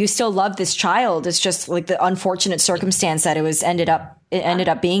 you still love this child. It's just like the unfortunate circumstance that it ended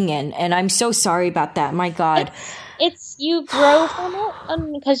up being in. And I'm so sorry about that. My God. It's you grow from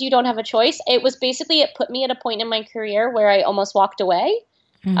it because you don't have a choice. It put me at a point in my career where I almost walked away.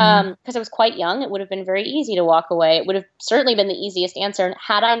 Because I was quite young. It would have been very easy to walk away. It would have certainly been the easiest answer. And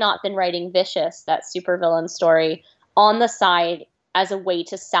had I not been writing Vicious, that supervillain story, on the side as a way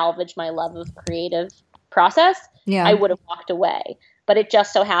to salvage my love of creative process, I would have walked away. But it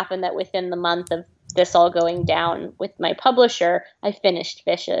just so happened that within the month of this all going down with my publisher, I finished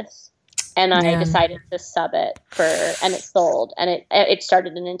Vicious. And I decided to sub it and it sold. And it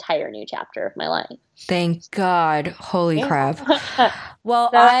started an entire new chapter of my life. Thank God. Holy crap. Well,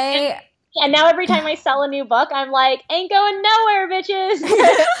 and now every time I sell a new book, I'm like, ain't going nowhere, bitches.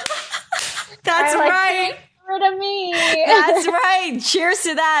 That's right. To me. That's right. Cheers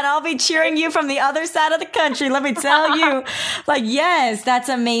to that. I'll be cheering you from the other side of the country. Let me tell you. Like, yes, that's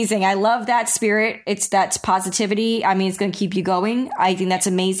amazing. I love that spirit. That's positivity. I mean, it's going to keep you going. I think that's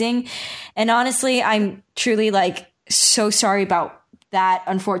amazing. And honestly, I'm truly like so sorry about that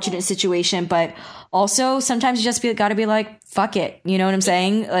unfortunate situation. But also sometimes you just got to be like, fuck it. You know what I'm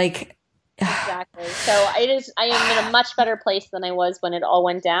saying? Like, exactly. So I am in a much better place than I was when it all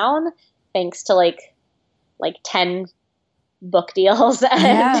went down, thanks to like 10 book deals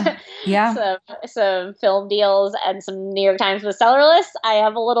and some film deals and some New York Times bestseller lists. I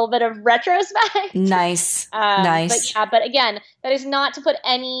have a little bit of retrospect. Nice. Nice. But again, that is not to put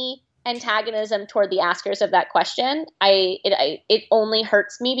any antagonism toward the askers of that question. It only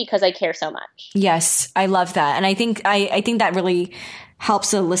hurts me because I care so much. Yes, I love that. And I think that really helps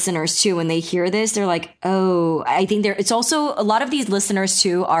the listeners too when they hear this. They're like, oh, I think it's also a lot of these listeners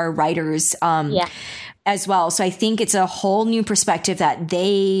too are writers. As well. So I think it's a whole new perspective that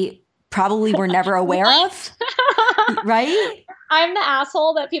they probably were never aware of. Right? I'm the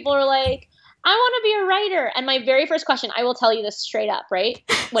asshole that people are like, I want to be a writer. And my very first question, I will tell you this straight up, right?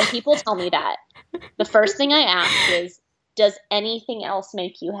 When people tell me that, the first thing I ask is, does anything else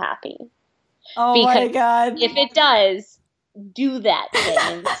make you happy? Oh my God. If it does, do that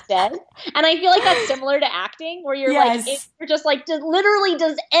thing instead. And I feel like that's similar to acting, where you're like, you're just like, literally,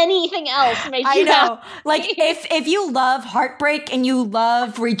 does anything else make you happy? Like if you love heartbreak and you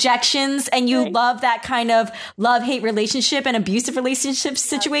love rejections and you love that kind of love-hate relationship and abusive relationship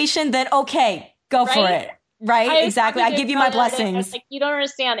situation, then okay, go for it. Right? Exactly. I give you my blessings. Like, you don't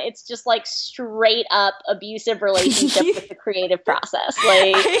understand. It's just like straight up abusive relationship with the creative process.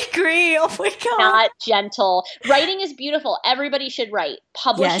 Like, I agree. Oh my God. Not gentle. Writing is beautiful. Everybody should write.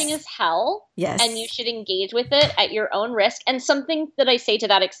 Publishing is hell. Yes. And you should engage with it at your own risk. And something that I say to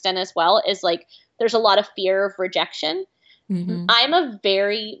that extent as well is like, there's a lot of fear of rejection. Mm-hmm. I'm a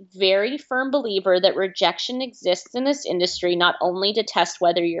very, very firm believer that rejection exists in this industry, not only to test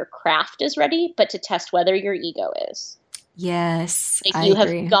whether your craft is ready, but to test whether your ego is. Yes. Like, you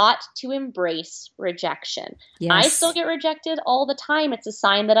have got to embrace rejection. Yes. I still get rejected all the time. It's a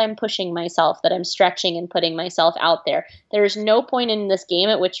sign that I'm pushing myself, that I'm stretching and putting myself out there. There is no point in this game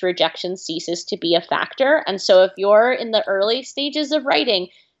at which rejection ceases to be a factor. And so if you're in the early stages of writing,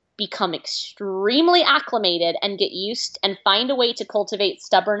 become extremely acclimated and get used and find a way to cultivate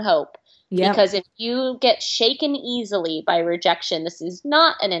stubborn hope. Yep. Because if you get shaken easily by rejection, this is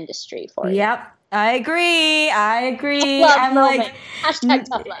not an industry for you. Yep. I agree. I'm like, hashtag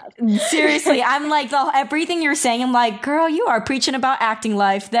tough love. Seriously, I'm like, everything you're saying, I'm like, girl, you are preaching about acting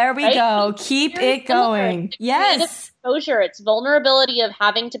life. There we go. Keep it going. It's yes. Exposure. It's vulnerability of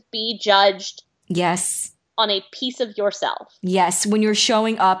having to be judged. Yes. On a piece of yourself. Yes. When you're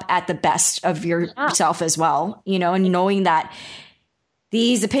showing up at the best of yourself as well, you know, and knowing that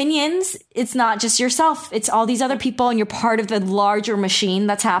these opinions, it's not just yourself, it's all these other people, and you're part of the larger machine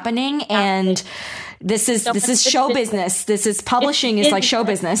that's happening. And this is show business. This is publishing is like show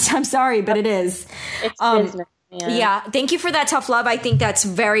business. I'm sorry, but it is. It's business. Yeah. Thank you for that tough love. I think that's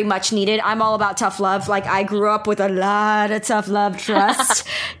very much needed. I'm all about tough love. Like, I grew up with a lot of tough love, trust.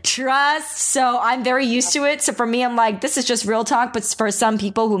 So I'm very used to it. So for me, I'm like, this is just real talk. But for some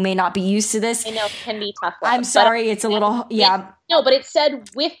people who may not be used to this, I know it can be tough love. I'm sorry. It's a little, No, but it's said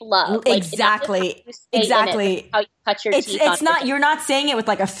with love. Like, exactly. How you cut your teeth. It's not. You're not saying it with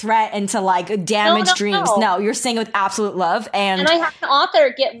like a threat and to like damage dreams. No, you're saying it with absolute love. And I had an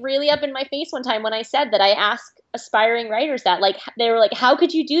author get really up in my face one time when I said that. I asked aspiring writers that, like, they were like, "How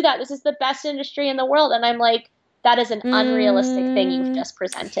could you do that? This is the best industry in the world." And I'm like, that is an unrealistic thing you've just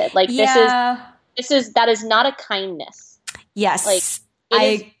presented. Like, that is not a kindness. Yes,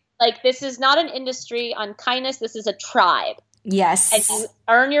 this is not an industry on kindness. This is a tribe. Yes. And you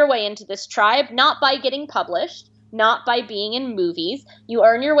earn your way into this tribe, not by getting published, not by being in movies. You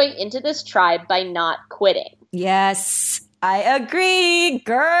earn your way into this tribe by not quitting. Yes. I agree,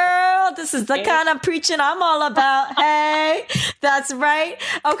 girl. This is the kind of preaching I'm all about. Hey, that's right.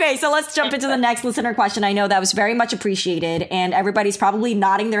 Okay, so let's jump into the next listener question. I know that was very much appreciated, and everybody's probably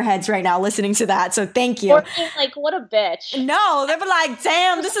nodding their heads right now listening to that. So thank you. Or being like, what a bitch. No, they'll be like,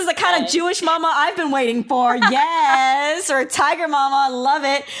 damn, this is the kind of Jewish mama I've been waiting for. Yes, or tiger mama. Love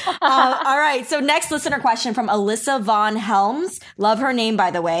it. All right, so next listener question from Alyssa Von Helms. Love her name,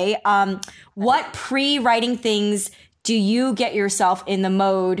 by the way. What pre-writing things do you get yourself in the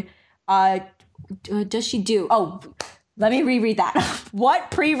mode? Does she do? Oh, let me reread that.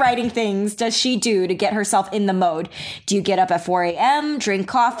 What pre-writing things does she do to get herself in the mode? Do you get up at 4 a.m., drink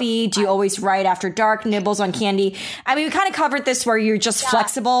coffee? Do you always write after dark, nibbles on candy? I mean, we kind of covered this where you're just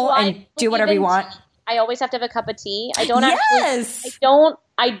flexible and do whatever you want. I always have to have a cup of tea. I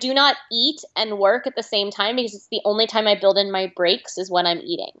do not eat and work at the same time because it's the only time I build in my breaks is when I'm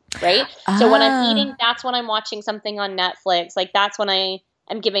eating, right? So when I'm eating, that's when I'm watching something on Netflix. Like, that's when I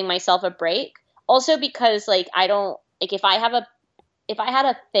am giving myself a break. Also because, like, if I had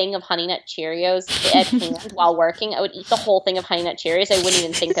a thing of Honey Nut Cheerios at hand while working, I would eat the whole thing of Honey Nut Cheerios. I wouldn't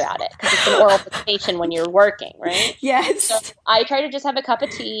even think about it because it's an oral fixation when you're working, right? Yes. So I try to just have a cup of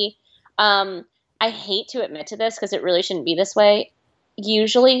tea. I hate to admit to this because it really shouldn't be this way.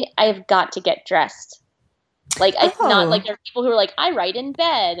 Usually I've got to get dressed. Like, it's not like there are people who are like, I write in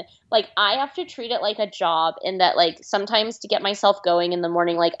bed. Like, I have to treat it like a job in that, like, sometimes to get myself going in the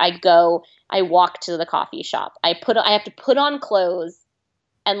morning, like, I walk to the coffee shop. I have to put on clothes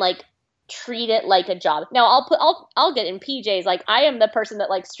and, like, treat it like a job. Now I'll get in PJs. Like, I am the person that,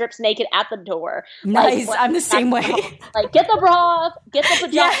 like, strips naked at the door. Nice. Like, I'm the same way. Like, get the bra off, get the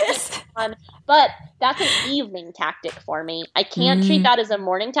pajamas on. But that's an evening tactic for me. I can't treat that as a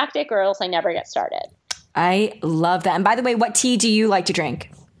morning tactic or else I never get started. I love that. And by the way, what tea do you like to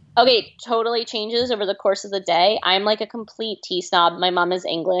drink? Okay, totally changes over the course of the day. I'm like a complete tea snob. My mom is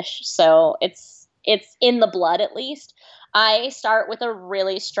English, so it's in the blood at least. I start with a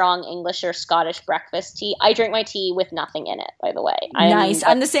really strong English or Scottish breakfast tea. I drink my tea with nothing in it, by the way. Nice.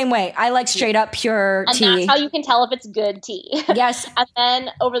 I'm the same way. I like straight up pure tea. And that's how you can tell if it's good tea. Yes. And then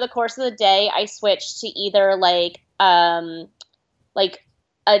over the course of the day, I switch to either like a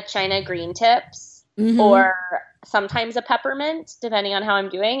China green tips or sometimes a peppermint, depending on how I'm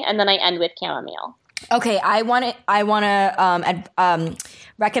doing. And then I end with chamomile. Okay, I want to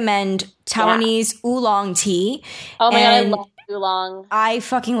recommend Taiwanese oolong tea. Oh my god, I love oolong. I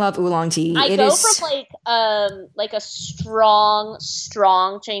fucking love oolong tea. I go from like a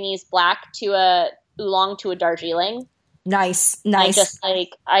strong Chinese black to a oolong to a Darjeeling. Nice.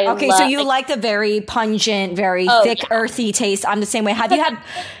 So you like the very pungent, very thick, earthy taste. I'm the same way. Have you had?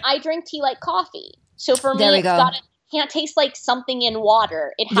 I drink tea like coffee. So for me, it can't taste like something in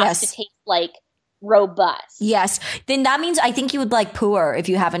water. It has to taste like robust. Yes. Then that means I think you would like pu'er if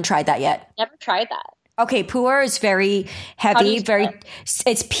you haven't tried that yet. Never tried that. Okay, pu'er is very heavy.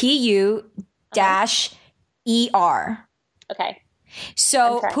 It's PU-ER. Okay.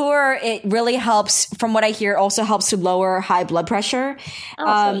 So pu'er, it really helps, from what I hear, also helps to lower high blood pressure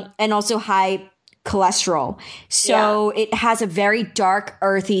and also high cholesterol. So it has a very dark,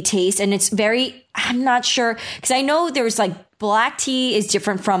 earthy taste, and it's very, I'm not sure, because I know there's like black tea is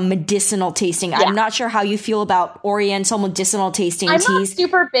different from medicinal tasting. I'm not sure how you feel about oriental medicinal tasting teas. I'm not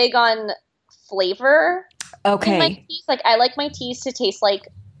super big on flavor. Okay. In my teas. Like, I like my teas to taste like,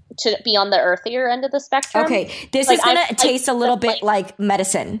 to be on the earthier end of the spectrum. Okay. This is going to taste a little bit like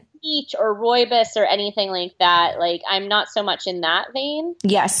medicine. Peach or rooibos or anything like that. Like, I'm not so much in that vein.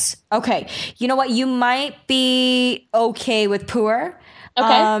 Yes. Okay. You know what? You might be okay with pu'er.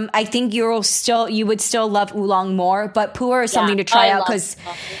 Okay. I think you would still love oolong more, but pu'er is something to try out, because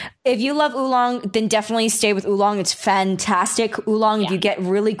if you love oolong, then definitely stay with oolong. It's fantastic. Oolong, you get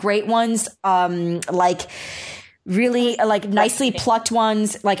really great ones, like really like nicely plucked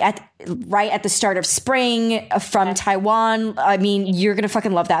ones, like right at the start of spring from Taiwan. I mean, you're gonna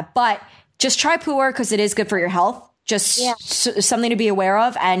fucking love that. But just try pu'er because it is good for your health. Just something to be aware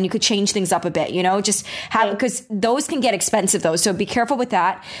of, and you could change things up a bit, just have, because those can get expensive though. So be careful with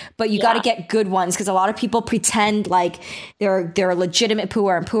that, but you got to get good ones, because a lot of people pretend like they're legitimate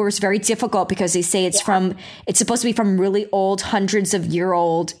pu'er, and pu'er is very difficult because they say it's supposed to be from really old, hundreds of year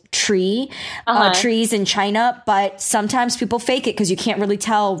old trees in China, but sometimes people fake it because you can't really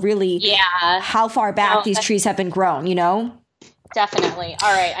tell how far back these trees have been grown, Definitely.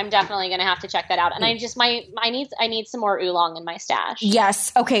 All right. I'm definitely going to have to check that out. And I need some more oolong in my stash.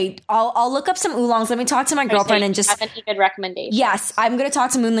 Yes. Okay. I'll look up some oolongs. Let me talk to my girlfriend and just have any good recommendations. Yes. I'm going to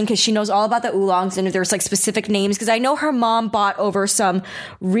talk to Moonlin because she knows all about the oolongs, and if there's like specific names, because I know her mom bought over some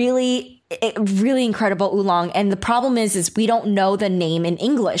really incredible oolong, and the problem is we don't know the name in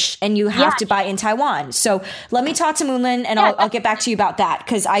English, and you have to buy in Taiwan. So let me talk to Moonlin, and I'll get back to you about that,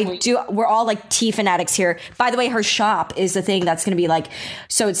 because we're all like tea fanatics here. By the way, her shop is the thing that's going to be like,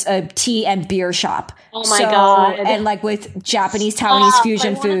 so it's a tea and beer shop. Oh my god! And like with Japanese Taiwanese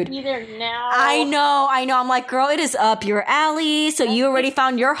fusion food. Be there now. I know. I'm like, girl, it is up your alley. So you already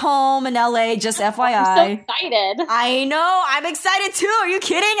found your home in LA. Just FYI. I'm so excited. I know. I'm excited too. Are you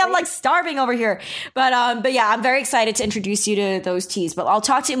kidding? I'm like starving over here. But yeah, I'm very excited to introduce you to those teas. But I'll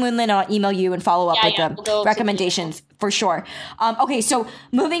talk to Moonlin and I'll email you and follow up with the recommendations for sure. Okay, so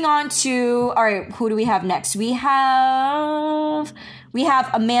moving on to, all right, who do we have next? We have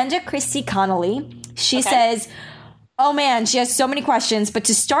Amanda Christie Connolly. She says, oh man, she has so many questions. But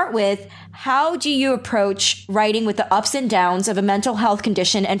to start with, how do you approach writing with the ups and downs of a mental health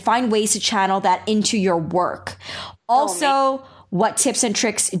condition and find ways to channel that into your work? Also, what tips and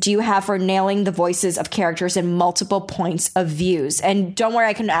tricks do you have for nailing the voices of characters in multiple points of views? And don't worry,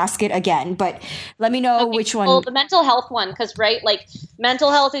 I can ask it again, but let me know which one. Well, the mental health one, because like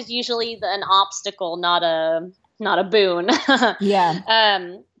mental health is usually an obstacle, not a boon.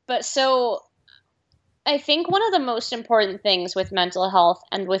 Yeah. But so I think one of the most important things with mental health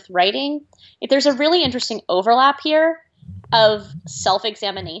and with writing, there's a really interesting overlap here of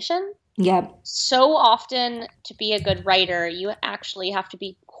self-examination. Yeah. So often to be a good writer, you actually have to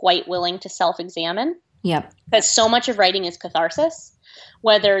be quite willing to self-examine. Yep. Because so much of writing is catharsis,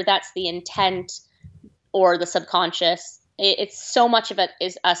 whether that's the intent or the subconscious. It's so much of it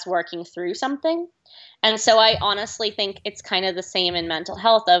is us working through something. And so I honestly think it's kind of the same in mental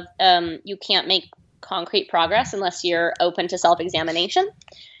health of you can't make concrete progress unless you're open to self-examination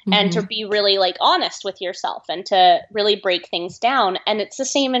and to be really like honest with yourself and to really break things down. And it's the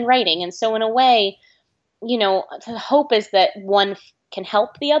same in writing. And so in a way, the hope is that one can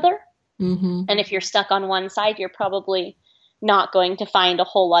help the other. And if you're stuck on one side, you're probably not going to find a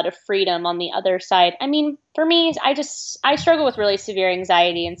whole lot of freedom on the other side. I mean, for me, I struggle with really severe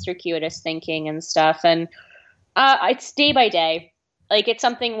anxiety and circuitous thinking and stuff. And it's day by day. Like, it's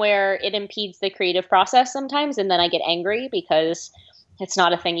something where it impedes the creative process sometimes, and then I get angry because it's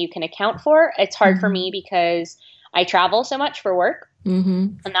not a thing you can account for. It's hard for me because I travel so much for work,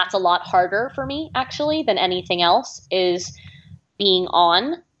 and that's a lot harder for me, actually, than anything else, is being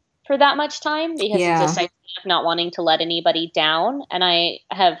on for that much time because it's just like not wanting to let anybody down. And I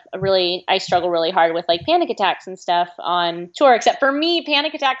struggle really hard with like panic attacks and stuff on tour, except for me,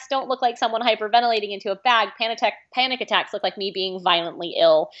 panic attacks don't look like someone hyperventilating into a bag. Panic attacks look like me being violently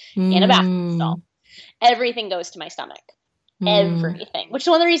ill in a bathroom stall. Everything goes to my stomach. Everything, which is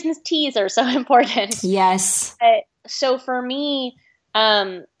one of the reasons teas are so important. Yes. So for me,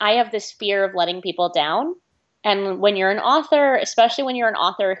 I have this fear of letting people down. And when you're an author, especially when you're an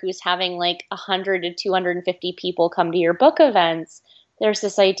author who's having like 100 to 250 people come to your book events, there's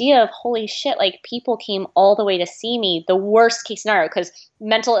this idea of, holy shit, like people came all the way to see me, the worst case scenario, because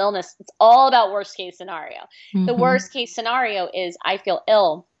mental illness, it's all about worst case scenario. The worst case scenario is I feel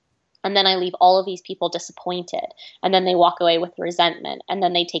ill. And then I leave all of these people disappointed. And then they walk away with resentment. And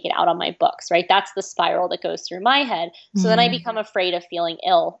then they take it out on my books, right? That's the spiral that goes through my head. So then I become afraid of feeling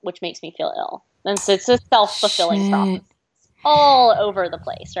ill, which makes me feel ill. And so it's a self-fulfilling prophecy all over the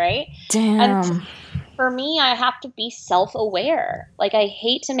place, right? Damn. And for me, I have to be self-aware. Like, I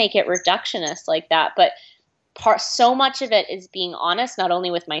hate to make it reductionist like that, but so much of it is being honest, not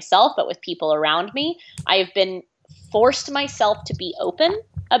only with myself, but with people around me. I have been forced myself to be open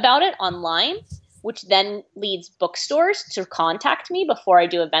about it online, which then leads bookstores to contact me before I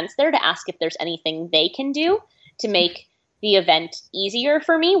do events there to ask if there's anything they can do to make the event easier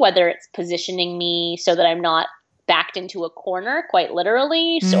for me, whether it's positioning me so that I'm not backed into a corner, quite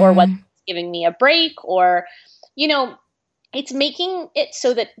literally, or whether it's giving me a break, or, you know, it's making it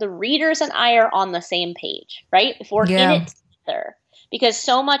so that the readers and I are on the same page, right? If we're in it together. Because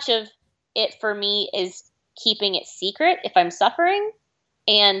so much of it for me is keeping it secret if I'm suffering,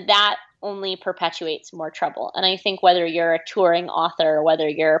 and that only perpetuates more trouble. And I think whether you're a touring author or whether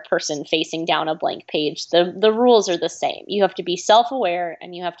you're a person facing down a blank page, the rules are the same. You have to be self-aware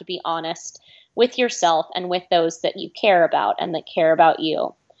and you have to be honest with yourself and with those that you care about and that care about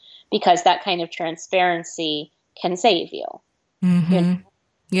you, because that kind of transparency can save you. You know?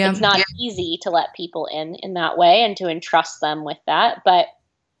 It's not easy to let people in that way and to entrust them with that, but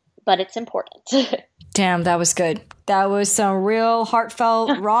it's important. Damn, that was good. That was some real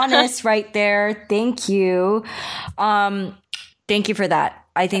heartfelt rawness right there. Thank you. Thank you for that.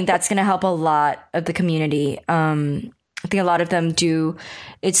 I think that's going to help a lot of the community. I think a lot of them do.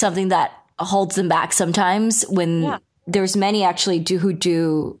 It's something that holds them back sometimes when there's many actually who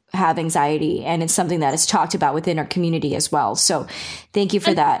do have anxiety, and it's something that is talked about within our community as well. So thank you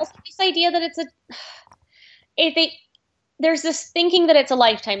for that. Also this idea that there's this thinking that it's a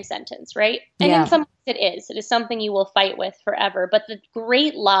lifetime sentence, right? And in some ways it is. It is something you will fight with forever. But the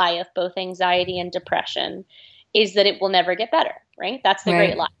great lie of both anxiety and depression is that it will never get better, right? That's the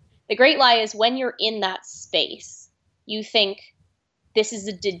great lie. The great lie is when you're in that space, you think this is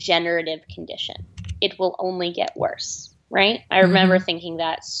a degenerative condition. It will only get worse, right? I remember thinking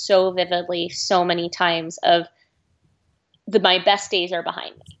that so vividly so many times of my best days are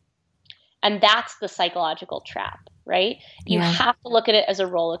behind me. And that's the psychological trap. Right? You have to look at it as a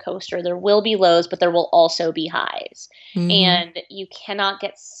roller coaster. There will be lows, but there will also be highs. And you cannot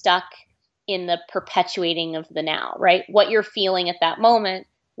get stuck in the perpetuating of the now, right? What you're feeling at that moment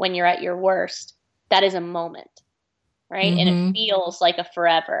when you're at your worst, that is a moment, right? And it feels like a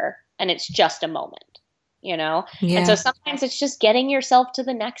forever, and it's just a moment, you know? And so sometimes it's just getting yourself to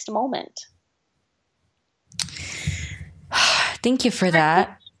the next moment. Thank you for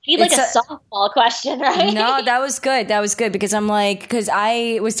that. Need like a softball question, right? No, that was good. That was good because because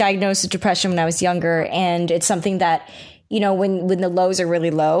I was diagnosed with depression when I was younger, and it's something that, you know, when the lows are really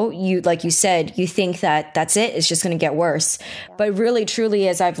low, you, like you said, you think that that's it. It's just going to get worse. But really, truly,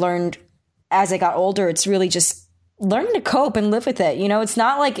 as I've learned as I got older, it's really just learning to cope and live with it. You know, it's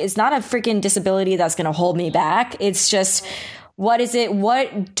not a freaking disability that's going to hold me back. It's just, what is it?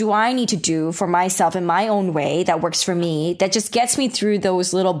 What do I need to do for myself in my own way that works for me, that just gets me through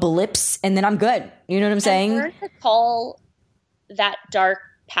those little blips, and then I'm good. You know what I'm saying? Learn to call that dark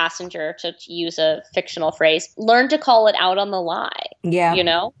passenger, to use a fictional phrase, learn to call it out on the lie. Yeah. You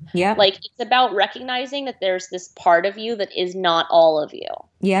know? Yeah. Like, it's about recognizing that there's this part of you that is not all of you.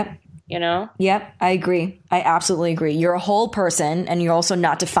 Yep. You know? Yep. I agree. I absolutely agree. You're a whole person, and you're also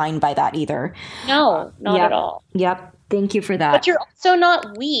not defined by that either. No, not at all. Yep. Thank you for that. But you're also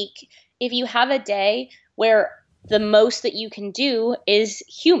not weak if you have a day where the most that you can do is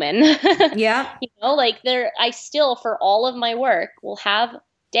human. Yeah. You know, like I still, for all of my work, will have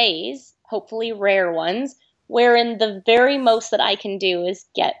days, hopefully rare ones, wherein the very most that I can do is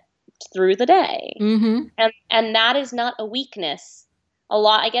get through the day. And that is not a weakness.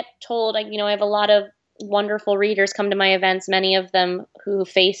 I get told, I have a lot of wonderful readers come to my events, many of them who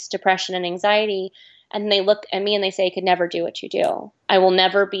face depression and anxiety. and they look at me and they say, I could never do what you do. I will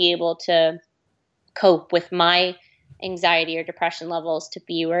never be able to cope with my anxiety or depression levels to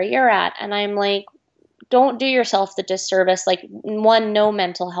be where you're at. And I'm like, don't do yourself the disservice. Like, one, no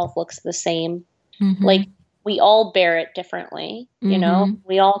mental health looks the same. Mm-hmm. Like, we all bear it differently, you know,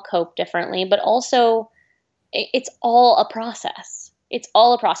 we all cope differently, but also it's all a process. It's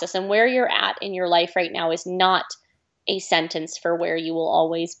all a process. And where you're at in your life right now is not a sentence for where you will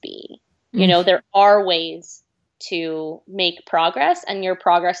always be. You know, there are ways to make progress, and your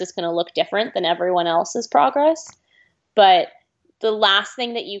progress is going to look different than everyone else's progress. But the last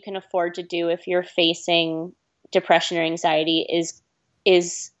thing that you can afford to do if you're facing depression or anxiety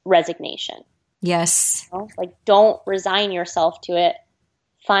is resignation. Yes. You know? Like, don't resign yourself to it.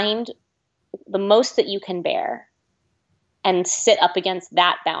 Find the most that you can bear and sit up against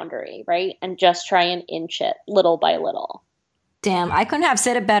that boundary, right? And just try and inch it little by little. Damn, I couldn't have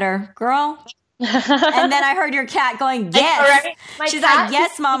said it better, girl. And then I heard your cat going, yes. Right? She's like,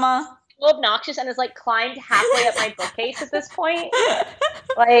 yes, mama. Obnoxious and is like climbed halfway up my bookcase at this point.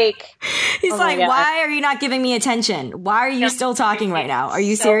 Like, he's like, why are you not giving me attention? Why are you still talking right now? Are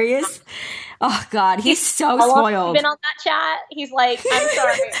you serious? Oh God, he's so spoiled. How long have you been on that chat? He's like, I'm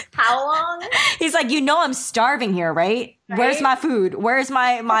sorry, how long? He's like, you know, I'm starving here, right? Where's my food? Where's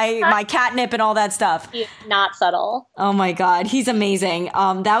my catnip and all that stuff? He's not subtle. Oh my God, he's amazing.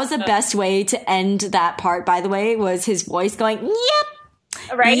 That was the best way to end that part, by the way, was his voice going,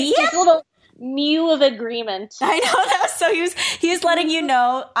 yep. Right? Yep. His little mew of agreement. I know that was so he was letting you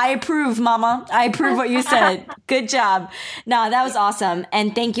know, I approve, mama. I approve what you said. Good job. No, that was awesome.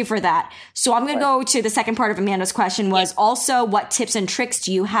 And thank you for that. So I'm going to go to the second part of Amanda's question was also, what tips and tricks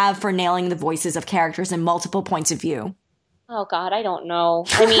do you have for nailing the voices of characters in multiple points of view? Oh God, I don't know.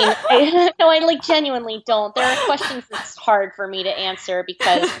 I mean, I like genuinely don't. There are questions that's hard for me to answer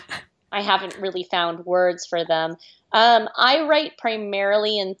because I haven't really found words for them. I write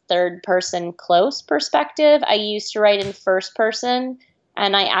primarily in third person close perspective. I used to write in first person,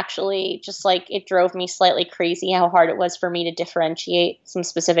 and I actually just like, it drove me slightly crazy how hard it was for me to differentiate some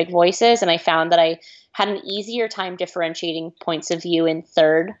specific voices. And I found that I had an easier time differentiating points of view in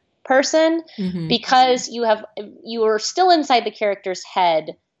third person because you are still inside the character's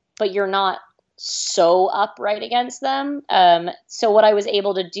head, but you're not so upright against them. So what I was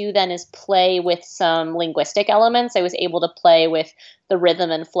able to do then is play with some linguistic elements. I was able to play with the rhythm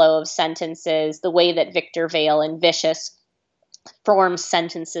and flow of sentences. The way that Victor Vale and Vicious forms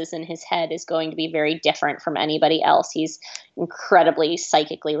sentences in his head is going to be very different from anybody else. He's incredibly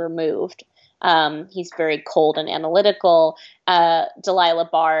psychically removed. He's very cold and analytical. Delilah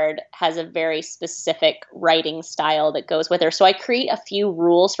Bard has a very specific writing style that goes with her. So I create a few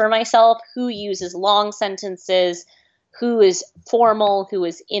rules for myself: who uses long sentences, who is formal, who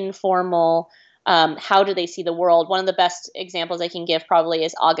is informal, how do they see the world. One of the best examples I can give probably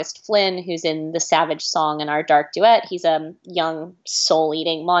is August Flynn, who's in the Savage Song and Our Dark Duet. He's a young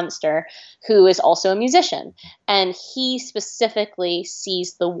soul-eating monster who is also a musician. And he specifically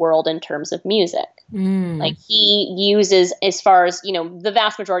sees the world in terms of music. Like, he uses, as far as, you know, the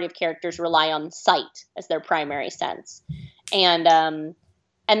vast majority of characters rely on sight as their primary sense. And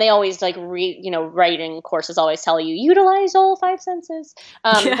they always writing courses always tell you utilize all five senses.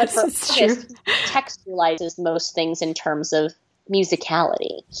 Yes, but for it's true. Textualizes most things in terms of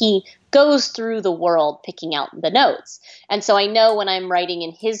musicality. He goes through the world picking out the notes. And so I know when I'm writing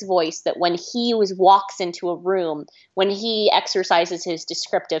in his voice that when he walks into a room, when he exercises his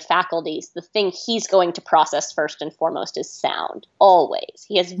descriptive faculties, the thing he's going to process first and foremost is sound. Always.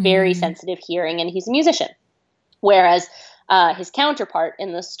 He has very sensitive hearing, and he's a musician. Whereas his counterpart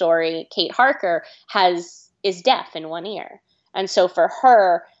in the story, Kate Harker, is deaf in one ear. And so for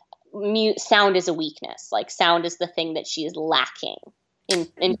her, sound is a weakness. Like, sound is the thing that she is lacking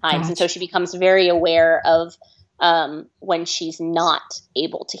in times. And so she becomes very aware of when she's not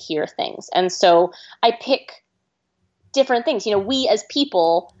able to hear things. And so I pick different things. You know, we as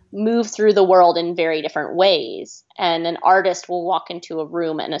people move through the world in very different ways. And an artist will walk into a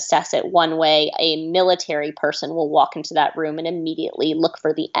room and assess it one way. A military person will walk into that room and immediately look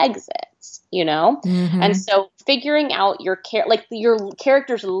for the exits, you know? And so figuring out your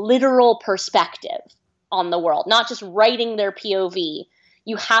character's literal perspective on the world, not just writing their POV.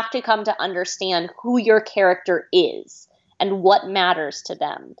 You have to come to understand who your character is and what matters to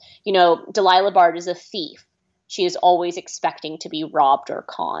them. You know, Delilah Bard is a thief. She is always expecting to be robbed or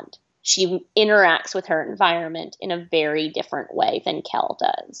conned. She interacts with her environment in a very different way than Kel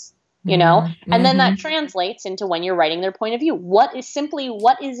does, you know? And then that translates into when you're writing their point of view. What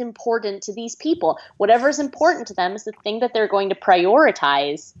is important to these people? Whatever is important to them is the thing that they're going to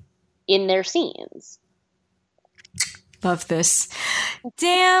prioritize in their scenes. Love this.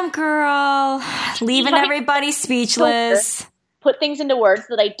 Damn, girl. Leaving everybody speechless. Put things into words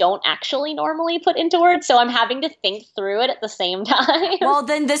that I don't actually normally put into words, so I'm having to think through it at the same time. Well,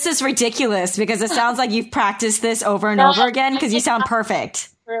 then this is ridiculous because it sounds like you've practiced this over and over again because you sound perfect.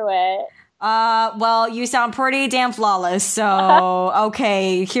 Through it. Well, you sound pretty damn flawless. So,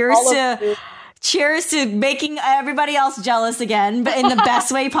 okay, cheers to making everybody else jealous again, but in the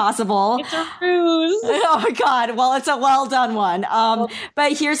best way possible. It's a ruse. Oh my God. Well, it's a well done one.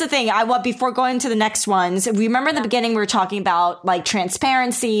 But here's the thing. Before going to the next ones, remember in the beginning, we were talking about like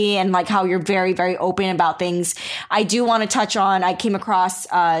transparency and like how you're very, very open about things. I do want to touch on, I came across,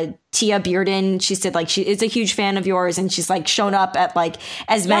 Tia Bearden. She said like she is a huge fan of yours and she's like shown up at like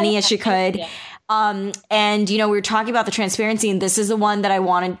as many as she could. Yeah. And, we were talking about the transparency, and this is the one that I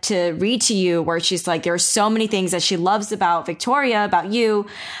wanted to read to you where she's like, there are so many things that she loves about Victoria, about you,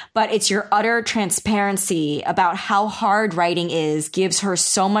 but it's your utter transparency about how hard writing gives her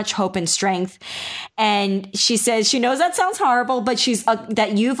so much hope and strength. And she says, she knows that sounds horrible, but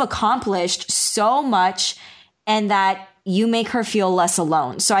that you've accomplished so much and that you make her feel less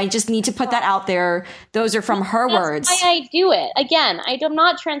alone. So I just need to put that out there. Those are from her words. That's why I do it. Again, I'm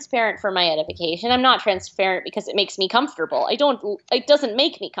not transparent for my edification. I'm not transparent because it makes me comfortable. It doesn't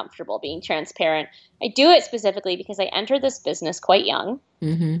make me comfortable being transparent. I do it specifically because I entered this business quite young.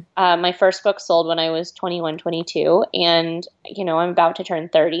 Mm-hmm. My first book sold when I was 21, 22. And, I'm about to turn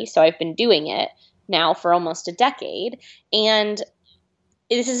 30. So I've been doing it now for almost a decade. And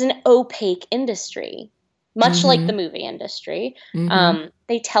this is an opaque industry. Much like the movie industry,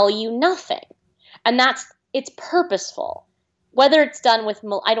 they tell you nothing. And it's purposeful. Whether it's done with,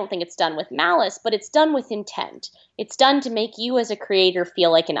 I don't think it's done with malice, but it's done with intent. It's done to make you as a creator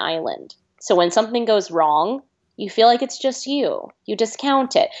feel like an island. So when something goes wrong, you feel like it's just you. You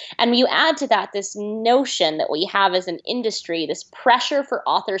discount it. And you add to that this notion that we have as an industry, this pressure for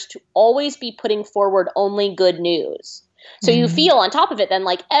authors to always be putting forward only good news. So you feel on top of it then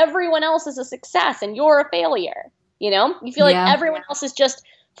like everyone else is a success and you're a failure. You feel like everyone else is just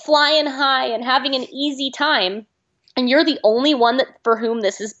flying high and having an easy time. And you're the only one for whom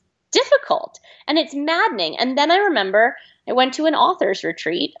this is difficult. And it's maddening. And then I remember I went to an author's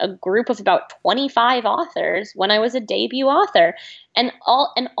retreat, a group of about 25 authors when I was a debut author. And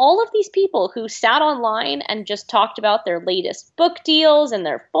all of these people who sat online and just talked about their latest book deals and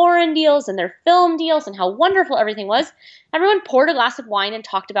their foreign deals and their film deals and how wonderful everything was, everyone poured a glass of wine and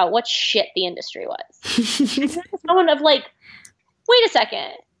talked about what shit the industry was. Someone of like, wait a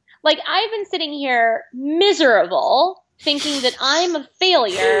second. Like, I've been sitting here miserable thinking that I'm a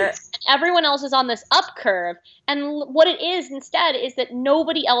failure and everyone else is on this up curve. And what it is instead is that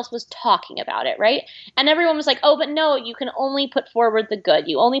nobody else was talking about it, right? And everyone was like, oh, but no, you can only put forward the good.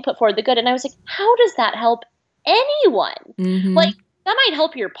 You only put forward the good. And I was like, how does that help anyone? Mm-hmm. Like, that might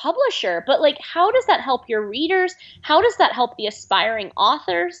help your publisher, but like, how does that help your readers? How does that help the aspiring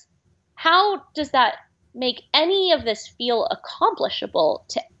authors? How does that make any of this feel accomplishable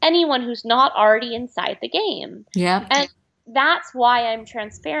to anyone who's not already inside the game? Yeah. And that's why I'm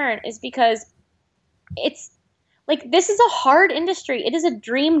transparent, is because it's like, this is a hard industry. It is a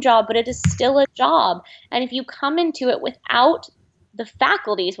dream job, but it is still a job. And if you come into it without the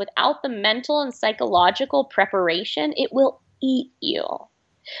faculties, without the mental and psychological preparation, it will eat you.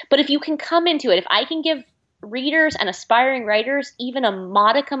 But if you can come into it, if I can give readers and aspiring writers even a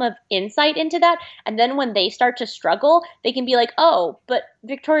modicum of insight into that, and then when they start to struggle, they can be like, oh, but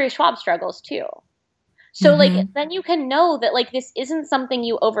Victoria Schwab struggles too. So like, then you can know that like, this isn't something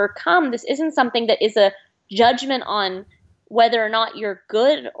you overcome. This isn't something that is a judgment on whether or not you're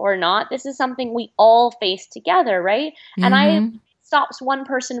good or not. This is something we all face together, right? And if it stops one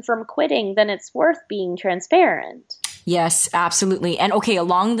person from quitting, then it's worth being transparent. Yes, absolutely. And okay,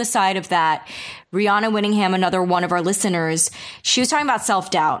 along the side of that, Rihanna Winningham, another one of our listeners, she was talking about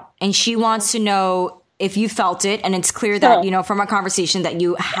self-doubt, and she wants to know if you felt it. And it's clear that, from our conversation that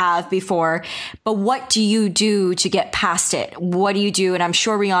you have before, but what do you do to get past it? What do you do? And I'm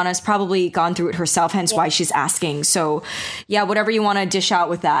sure Rihanna's probably gone through it herself, hence why she's asking. So yeah, whatever you want to dish out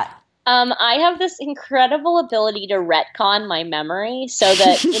with that. I have this incredible ability to retcon my memory so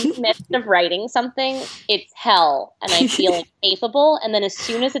that in the midst of writing something, it's hell and I feel incapable. And then as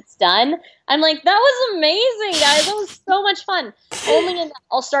soon as it's done, I'm like, that was amazing, guys. That was so much fun. Only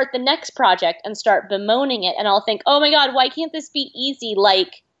I'll start the next project and start bemoaning it. And I'll think, oh my God, why can't this be easy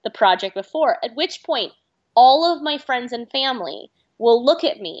like the project before? At which point, all of my friends and family will look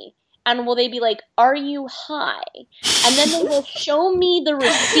at me and will they be like, are you high? And then they will show me the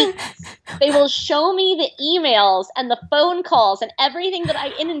receipts. They will show me the emails and the phone calls and everything that I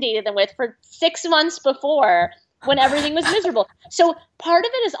inundated them with for 6 months before when everything was miserable. So part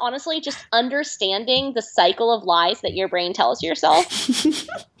of it is honestly just understanding the cycle of lies that your brain tells yourself.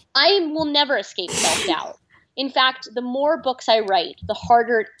 I will never escape self-doubt. In fact, the more books I write, the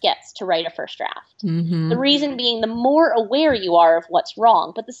harder it gets to write a first draft. Mm-hmm. The reason being, the more aware you are of what's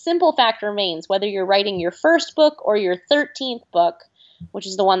wrong. But the simple fact remains, whether you're writing your first book or your 13th book, which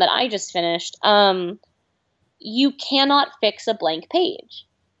is the one that I just finished, you cannot fix a blank page.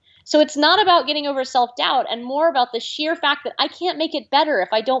 So it's not about getting over self-doubt and more about the sheer fact that I can't make it better if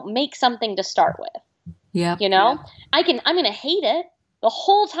I don't make something to start with. Yeah. You know, I'm going to hate it. The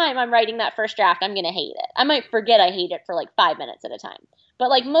whole time I'm writing that first draft, I'm going to hate it. I might forget I hate it for like 5 minutes at a time. But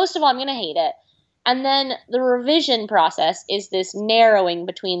like most of all, I'm going to hate it. And then the revision process is this narrowing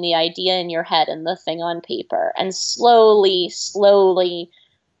between the idea in your head and the thing on paper and slowly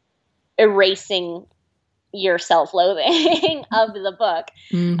erasing your self-loathing of the book.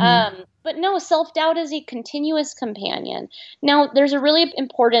 Mm-hmm. But no, self-doubt is a continuous companion. Now, there's a really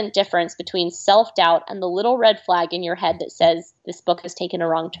important difference between self-doubt and the little red flag in your head that says this book has taken a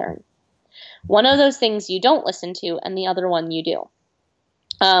wrong turn. One of those things you don't listen to, and the other one you do.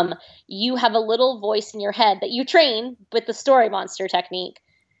 You have a little voice in your head that you train with the story monster technique,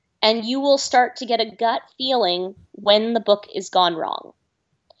 and you will start to get a gut feeling when the book is gone wrong.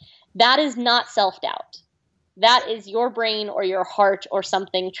 That is not self-doubt. That is your brain or your heart or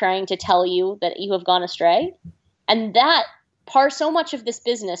something trying to tell you that you have gone astray. And that so much of this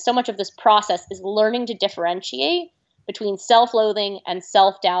business, so much of this process is learning to differentiate between self-loathing and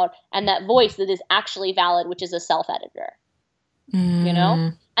self-doubt and that voice that is actually valid, which is a self-editor. You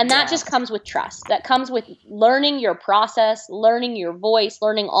know? And that just comes with trust. That comes with learning your process, learning your voice,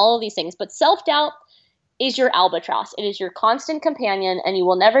 learning all of these things. But self-doubt is your albatross. It is your constant companion, and you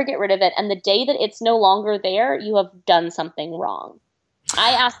will never get rid of it. And the day that it's no longer there, you have done something wrong.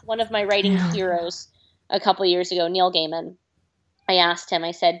 I asked one of my writing heroes a couple of years ago, Neil Gaiman. I asked him,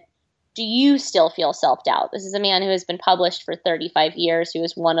 I said, do you still feel self-doubt? This is a man who has been published for 35 years, who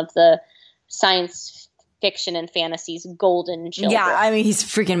is one of the science fiction and fantasy's golden children. Yeah, I mean, he's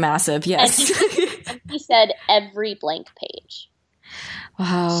freaking massive, yes. And he said every blank page.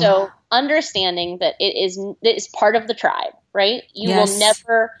 Wow. So understanding that it is part of the tribe, right? You will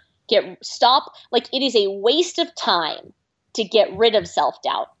never stop. Like, it is a waste of time to get rid of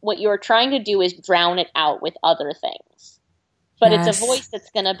self-doubt. What you're trying to do is drown it out with other things. But it's a voice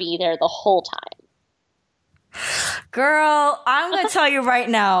that's going to be there the whole time. Girl, I'm going to tell you right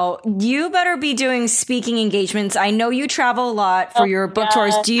now, you better be doing speaking engagements. I know you travel a lot for your book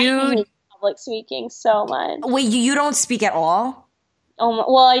tours. Do you I hate public speaking so much? Wait, you don't speak at all?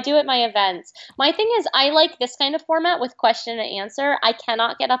 Well, I do at my events. My thing is, I like this kind of format with question and answer. I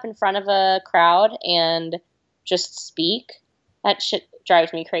cannot get up in front of a crowd and just speak. That shit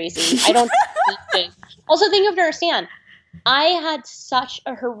drives me crazy. I don't speak. Also, thing you have to understand, I had such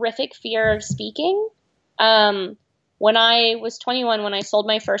a horrific fear of speaking. When I was 21, when I sold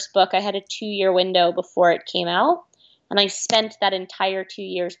my first book, I had a 2-year window before it came out. And I spent that entire 2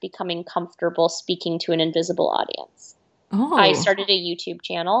 years becoming comfortable speaking to an invisible audience. Oh. I started a YouTube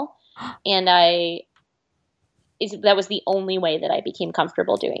channel, and that was the only way that I became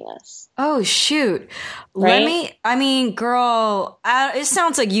comfortable doing this. Oh, shoot. Right? Girl, it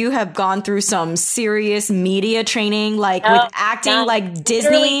sounds like you have gone through some serious media training, like with acting, like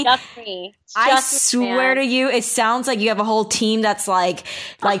Disney. I swear to you, it sounds like you have a whole team that's like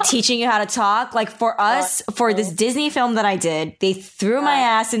teaching you how to talk. Like for us, for this Disney film that I did, they threw my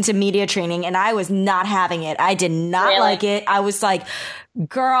ass into media training and I was not having it. I did not like it. I was like,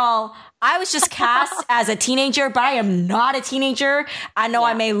 girl, I was just cast as a teenager, but I am not a teenager. I know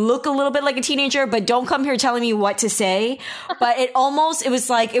I may look a little bit like a teenager, but don't come here telling me what to say. But it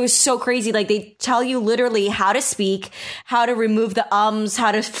was so crazy. Like they tell you literally how to speak, how to remove the ums,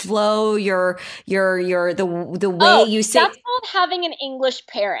 how to flow the way you say. That's called having an English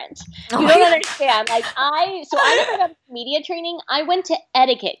parent. You don't understand. Like I never got media training. I went to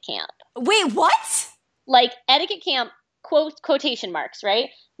etiquette camp. Wait, what? Like etiquette camp, quotation marks,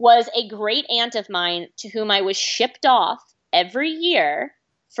 right? Was a great aunt of mine to whom I was shipped off every year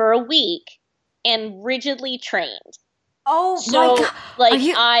for a week and rigidly trained. Oh, so, my God. Like,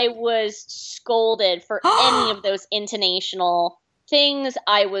 I was scolded for any of those intonational things.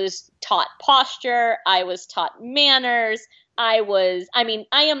 I was taught posture. I was taught manners. I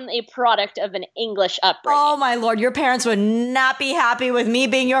am a product of an English upbringing. Oh my Lord, your parents would not be happy with me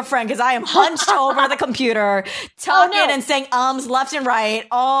being your friend because I am hunched over the computer, talking and saying ums left and right.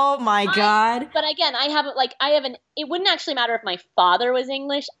 Oh my God. But again, it wouldn't actually matter if my father was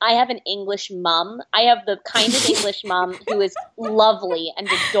English. I have an English mom. I have the kind of English mom who is lovely and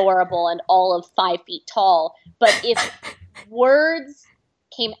adorable and all of 5 feet tall. But if words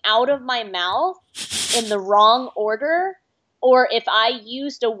came out of my mouth in the wrong order, or if I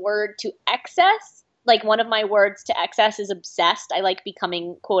used a word to excess, like one of my words to excess is obsessed. I like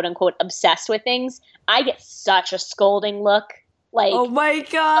becoming quote unquote obsessed with things. I get such a scolding look. Like, oh my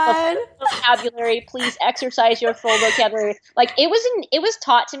God. Vocabulary, please exercise your full vocabulary. Like it was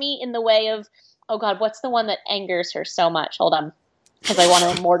taught to me in the way of, oh God, what's the one that angers her so much? Hold on. Because I want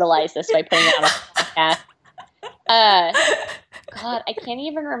to immortalize this by putting it on a podcast. God, I can't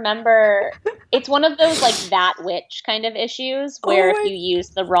even remember. It's one of those like that witch kind of issues where if you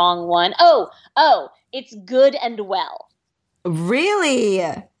use the wrong one. Oh, it's good and well. Really?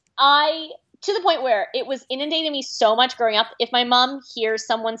 To the point where it was inundating me so much growing up. If my mom hears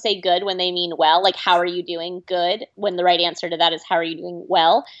someone say good when they mean well, like how are you doing good, when the right answer to that is how are you doing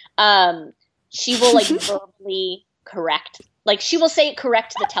well, she will like verbally correct. Like she will say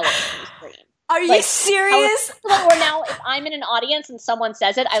correct the television screen. Are you serious? Or now, if I'm in an audience and someone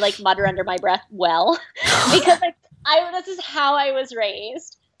says it, I like mutter under my breath, "Well," because like this is how I was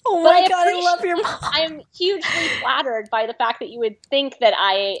raised. Oh my God, I love your mom. I'm hugely flattered by the fact that you would think that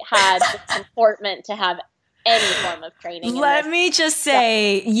I had the comportment to have any form of training. Let me just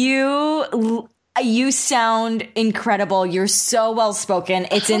say, you sound incredible. You're so well spoken.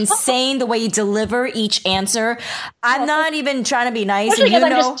 It's insane the way you deliver each answer. I'm not even trying to be nice. Especially because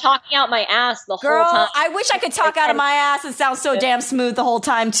I'm just talking out my ass the whole time. I wish I could talk out of my ass and sound so damn smooth the whole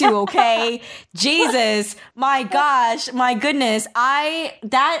time too, okay? Jesus, my gosh, my goodness.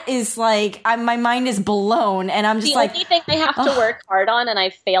 That is like, my mind is blown and I'm just the only thing I have to work hard on, and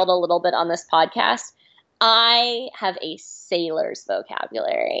I've failed a little bit on this podcast, I have a sailor's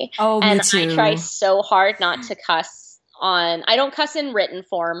vocabulary. Oh, me and too. I try so hard not to cuss I don't cuss in written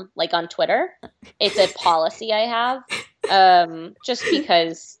form, like on Twitter. It's a policy I have. Just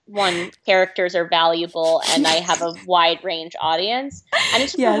because, one, characters are valuable and I have a wide range audience. And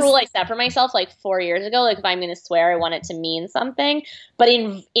it's just a rule I set for myself like 4 years ago. Like if I'm going to swear, I want it to mean something. But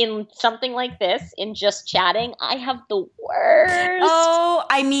in something like this, in just chatting, I have the worst. Oh,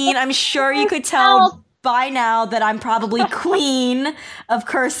 I mean, I'm sure you could tell by now that I'm probably queen of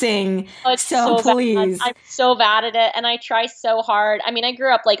cursing. Oh, so please. I'm so bad at it, and I try so hard. I mean, I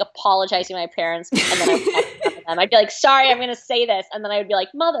grew up like apologizing to my parents, and then I would talk to them. I'd be like, "Sorry, I'm going to say this," and then I would be like,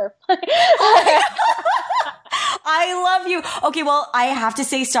 "Mother." I love you. Okay, well, I have to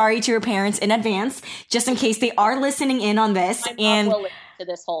say sorry to your parents in advance, just in case they are listening in on this. My mom will listen to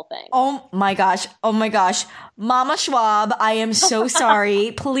this whole thing. Oh my gosh. Mama Schwab, I am so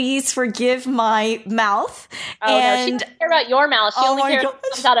sorry. Please forgive my mouth. Oh, no, she doesn't care about your mouth. She only cares what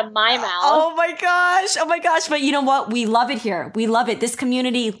comes out of my mouth. Oh my gosh. But you know what? We love it here. We love it. This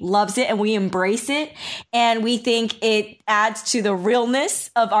community loves it and we embrace it. And we think it adds to the realness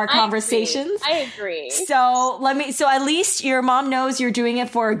of our conversations. I agree. So at least your mom knows you're doing it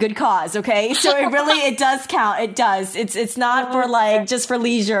for a good cause. Okay. So it does count. It does. It's not for like, just for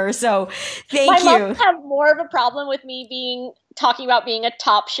leisure. So thank you. My mom have more of a problem with me talking about being a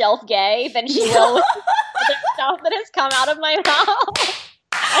top shelf gay than she will with the stuff that has come out of my mouth.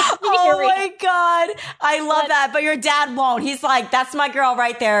 Oh my God. I love that. But your dad won't. He's like, that's my girl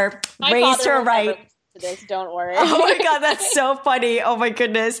right there. Raised her right. To this, don't worry. Oh my God, that's so funny. Oh my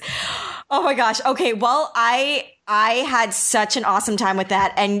goodness. Oh my gosh. Okay, well, I had such an awesome time with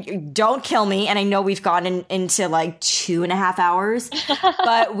that, and don't kill me. And I know we've gotten into like 2.5 hours,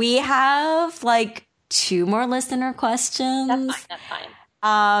 but we have like 2 more listener questions. That's fine.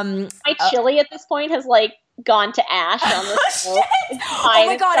 My chili at this point has like gone to ash on this show. Oh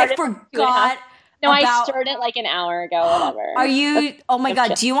my God, I forgot. I stirred it like an hour ago or whatever. Are you, oh my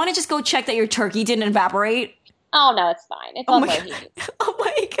God, do you want to just go check that your turkey didn't evaporate? Oh no, it's fine. It's on low heat. Oh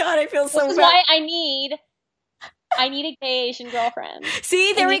my God, I feel so bad. This is why I need a gay Asian girlfriend.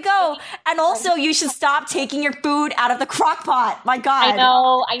 See, there we go. And also, you should stop taking your food out of the crock pot. My God.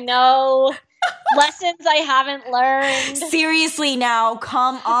 I know. Lessons I haven't learned. Seriously now,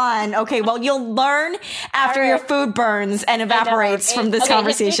 come on. Okay, well, you'll learn after your food burns and evaporates from this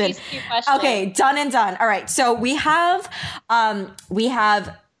conversation. Okay, done and done. All right, so we have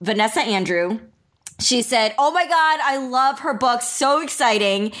Vanessa Andrew. She said, "Oh my God, I love her book. So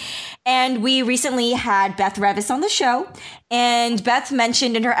exciting." And we recently had Beth Revis on the show. And Beth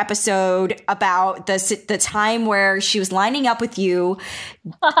mentioned in her episode about the time where she was lining up with you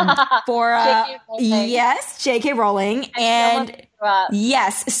for J.K. Rowling. And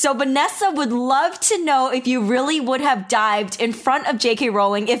yes, so Vanessa would love to know if you really would have dived in front of J.K.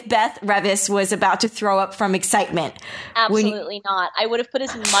 Rowling if Beth Revis was about to throw up from excitement. Absolutely not. I would have put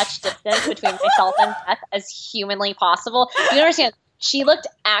as much distance between myself and Beth as humanly possible. You understand? She looked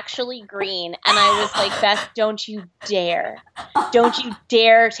actually green, and I was like, Beth, don't you dare. Don't you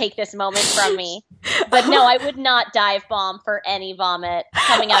dare take this moment from me. But no, I would not dive bomb for any vomit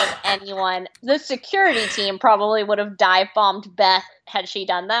coming out of anyone. The security team probably would have dive bombed Beth had she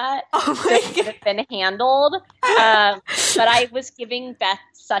done that. Oh my God. It would have been handled. But I was giving Beth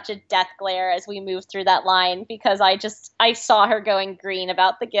such a death glare as we moved through that line because I saw her going green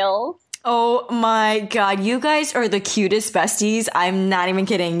about the gills. Oh my God. You guys are the cutest besties. I'm not even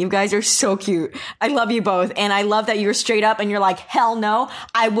kidding. You guys are so cute. I love you both. And I love that you're straight up and you're like, hell no,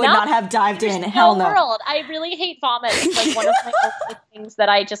 I would not have dived in. Hell no. World. I really hate vomit. It's like one of my only things that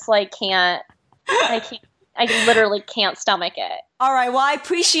I just like I literally can't stomach it. All right. Well, I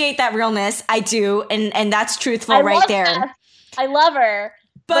appreciate that realness. I do. And that's truthful right there. Beth. I love her.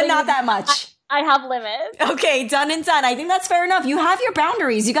 But not that much. I have limits. Okay, done and done. I think that's fair enough. You have your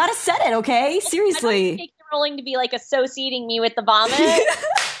boundaries. You got to set it, okay? Seriously. I don't take Rowling to be like associating me with the vomit.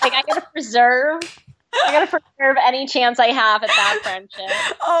 Like I gotta preserve any chance I have at that friendship.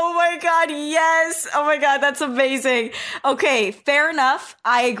 Oh my God, yes. Oh my God, that's amazing. Okay, fair enough.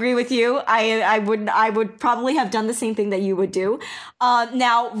 I agree with you. I would probably have done the same thing that you would do.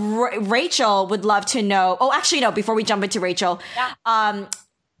 Now, Rachel would love to know. Oh, actually, no. Before we jump into Rachel,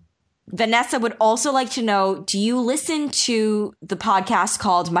 Vanessa would also like to know, do you listen to the podcast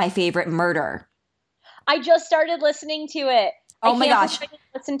called My Favorite Murder? I just started listening to it. Oh my gosh. I didn't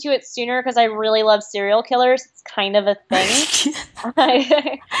listen to it sooner because I really love serial killers. It's kind of a thing.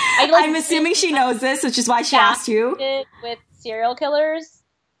 I'm assuming she knows this, which is why she asked you. With serial killers.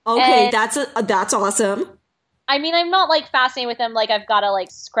 Okay, that's awesome. I mean, I'm not like fascinated with them like I've got a like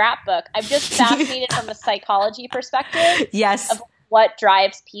scrapbook. I'm just fascinated from a psychology perspective. Yes. Of what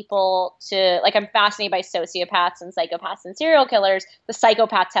drives people to, like, I'm fascinated by sociopaths and psychopaths and serial killers. The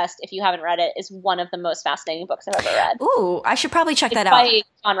Psychopath Test, if you haven't read it, is one of the most fascinating books I've ever read. Ooh, I should probably check that out. It's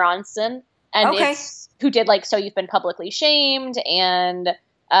by Jon Ronson, and it's who did, like, So You've Been Publicly Shamed and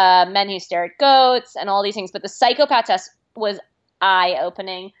Men Who Stare at Goats and all these things. But the Psychopath Test was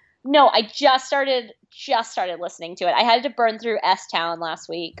eye-opening. No, I just started listening to it. I had to burn through S-Town last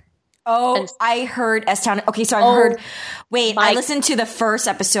week. Oh, I heard S-Town. Okay, so I heard. Wait, I listened to the first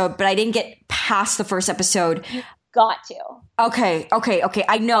episode, but I didn't get past the first episode. You got to. Okay.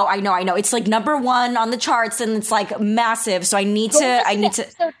 I know. It's like number 1 on the charts, and it's like massive. So I need to.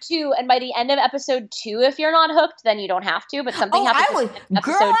 Episode 2, and by the end of episode 2, if you're not hooked, then you don't have to. But something happens. I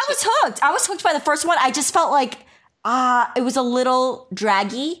was hooked. I was hooked by the first one. I just felt like it was a little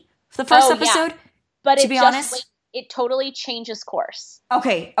draggy the first episode. Yeah. But to be honest. It totally changes course.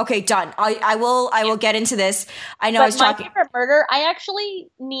 Okay, done. I will get into this. I know I was talking. My Favorite Murder, I actually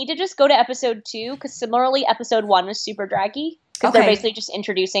need to just go to episode 2 because similarly, episode 1 was super draggy because they're basically just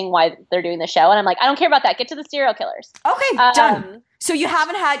introducing why they're doing the show, and I'm like, I don't care about that. Get to the serial killers. Okay, done. So you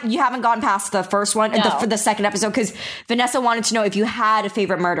haven't gone past the first one for the second episode because Vanessa wanted to know if you had a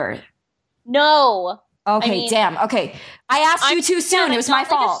favorite murder. No. Okay, damn. Okay, I asked you too soon. It was my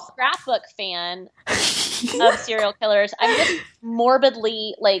fault. I'm not a scrapbook fan of serial killers. I'm just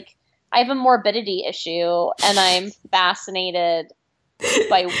morbidly I have a morbidity issue, and I'm fascinated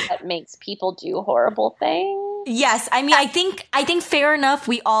by what makes people do horrible things. Yes, I mean, I think fair enough.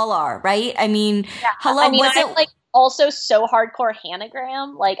 We all are, right? I mean, hello. I'm also so hardcore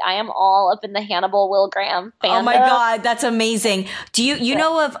Hanagram. Like, I am all up in the Hannibal Will Graham fandom. Oh my God, that's amazing. Do you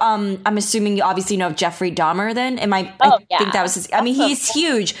know of, I'm assuming you obviously know of Jeffrey Dahmer then? I think that was his, I mean, he's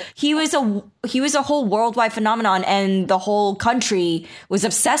huge. He was a whole worldwide phenomenon, and the whole country was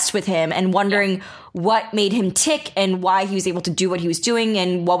obsessed with him and wondering what made him tick and why he was able to do what he was doing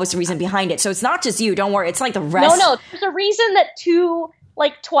and what was the reason behind it. So it's not just you, don't worry. It's like the rest. No, there's a reason that 2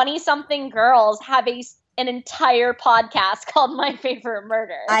 20-something girls have an entire podcast called My Favorite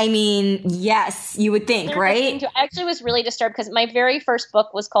Murder. I mean, yes, you would think, right? I actually was really disturbed because my very first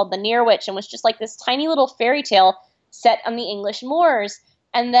book was called The Near Witch and was just like this tiny little fairy tale set on the English moors.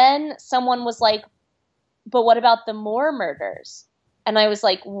 And then someone was like, but what about the Moor murders? And I was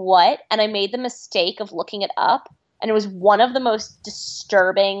like, what? And I made the mistake of looking it up. And it was one of the most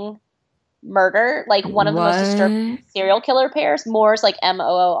disturbing one of the most disturbing serial killer pairs. Moors, like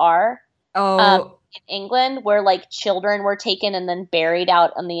Moor. in England where like children were taken and then buried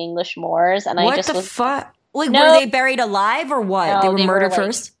out on the English moors, and what I just the was fuck? Like, No. were they buried alive or what? No, they were murdered like,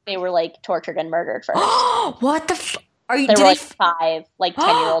 first? They were like tortured and murdered first. What the fuck? Are you? There Did were they? like 5, like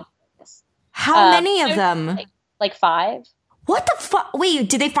 10-year-old. How many of them? Like 5. What the fuck? Wait,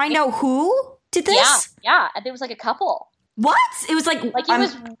 did they find out who did this? Yeah. There was like a couple. What? It was like it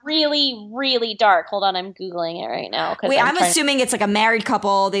was really, really dark. Hold on, I'm Googling it right now. Wait, I'm assuming it's like a married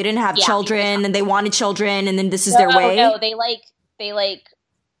couple. They didn't have children, and they wanted children, and then this is their way. No, they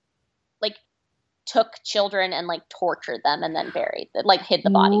took children and like tortured them and then buried, like hid the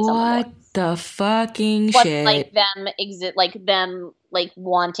bodies. What the fucking shit? Like them like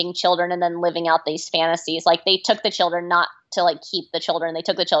wanting children and then living out these fantasies. Like they took the children not to like keep the children. They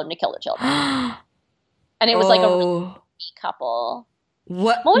took the children to kill the children. And it was like a really sweet couple.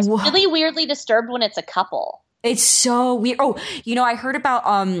 What? I'm always really weirdly disturbed when it's a couple. It's so weird. Oh, I heard about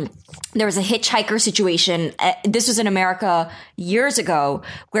there was a hitchhiker situation. This was in America years ago,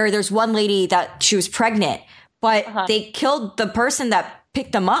 where there's one lady that she was pregnant, but they killed the person that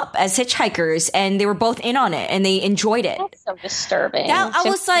picked them up as hitchhikers, and they were both in on it, and they enjoyed it. That's so disturbing. I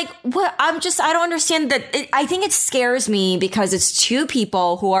was like, what? I don't understand that. I think it scares me because it's two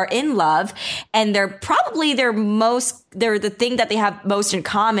people who are in love, and they're the thing that they have most in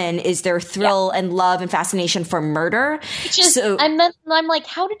common is their thrill and love and fascination for murder. I'm like,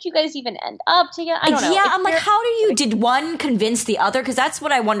 how did you guys even end up together? I don't know. Yeah, I'm like, did one convince the other? Because that's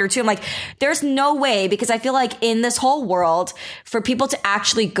what I wonder too. I'm like, there's no way, because I feel like in this whole world, for people to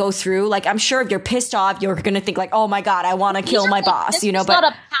actually go through, like, I'm sure if you're pissed off, you're going to think like, oh my God, I want to kill my boss, This was not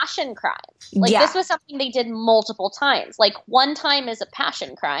a passion crime. Like, this was something they did multiple times. Like, one time is a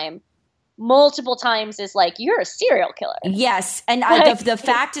passion crime. Multiple times is like, you're a serial killer. Yes. And the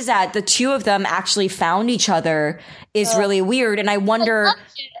fact is that the two of them actually found each other is really weird. And I wonder...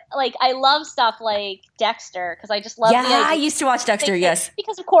 I love stuff like Dexter, because I just love I used to watch Dexter, yes.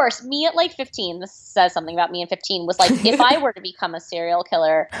 Because, of course, me at like 15, this says something about me at 15, was like, if I were to become a serial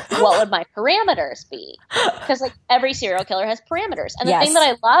killer, what would my parameters be? Because, like, every serial killer has parameters. And the thing that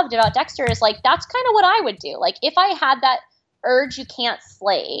I loved about Dexter is, like, that's kind of what I would do. Like, if I had that urge you can't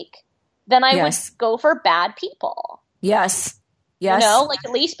slake, then I would go for bad people. Yes. Yes. Like,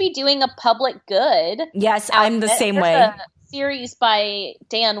 at least be doing a public good. Yes, I'm the same way. Series by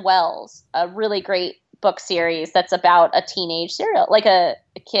Dan Wells, a really great book series that's about a teenage serial, like a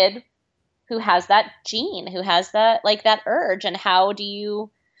kid who has that gene, who has that, like, that urge, and how do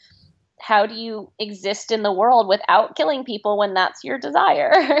you exist in the world without killing people when that's your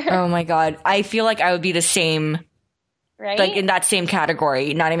desire? Oh my God. I feel like I would be the same. Right? Like, in that same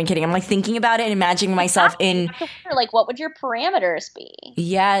category. Not even kidding. I'm like thinking about it and imagining myself in... Like, what would your parameters be?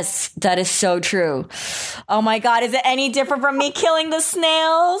 Yes, that is so true. Oh my God. Is it any different from me killing the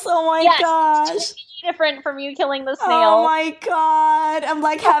snails? Oh my gosh. It's different from you killing the snail. Oh my God. I'm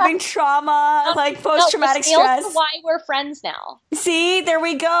like having trauma, like post-traumatic stress. That's why we're friends now. See, there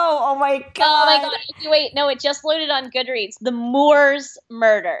we go. Oh my God. Oh my God. Wait, no, it just loaded on Goodreads. The Moors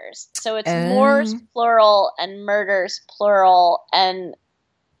Murders. So it's Moors plural and murders plural, and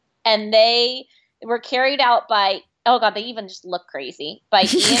they were carried out by, oh God, they even just look crazy, by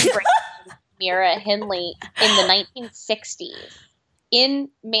Ian Brady and Mira Hindley in the 1960s. In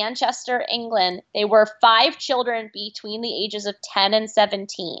Manchester, England, they were 5 children between the ages of 10 and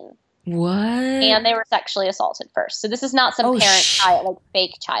 17. What? And they were sexually assaulted first. So this is not some child, like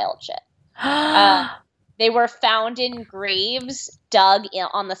fake child shit. They were found in graves dug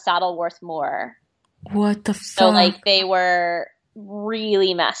on the Saddleworth Moor. What the fuck? So, like, they were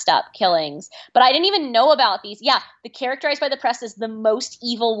really messed up killings. But I didn't even know about these. Yeah, the characterized by the press as the most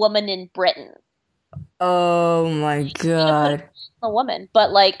evil woman in Britain. Oh my God. A woman,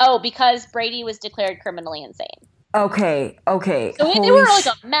 but like, because Brady was declared criminally insane. Okay. So they were like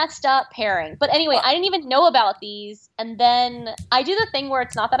a messed up pairing. But anyway, I didn't even know about these. And then I do the thing where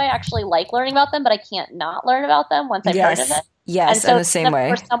it's not that I actually like learning about them, but I can't not learn about them once I've heard of it. Yes, in the same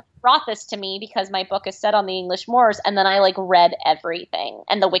way. Someone brought this to me because my book is set on the English Moors, and then I like read everything.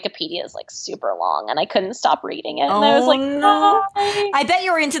 And the Wikipedia is like super long, and I couldn't stop reading it. And I was like, no. I bet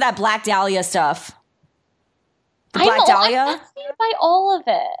you were into that Black Dahlia stuff. The Black Dahlia? I'm fascinated by all of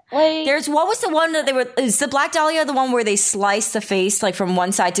it. Like, what was the one that is the Black Dahlia the one where they slice the face like from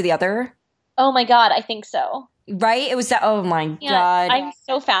one side to the other? Oh my God, I think so. Right? It was that. Oh my God. I'm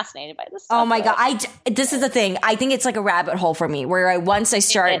so fascinated by this stuff. Oh my God. This is the thing. I think it's like a rabbit hole for me where once I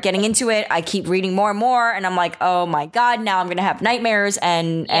start getting into it, I keep reading more and more. And I'm like, oh my God, now I'm going to have nightmares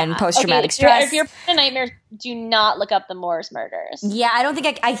and post-traumatic stress. If you're in nightmares, do not look up the Moors murders. Yeah, I don't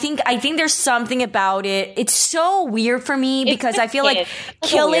think I think there's something about it. It's so weird for me because I feel like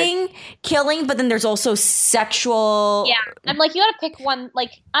killing, but then there's also sexual. Yeah, I'm like, you got to pick one.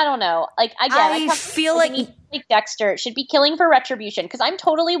 Like, I don't know. Like, I feel like Dexter should be killing for retribution because I'm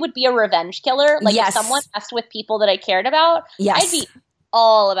totally would be a revenge killer. Like, if someone messed with people that I cared about, I'd be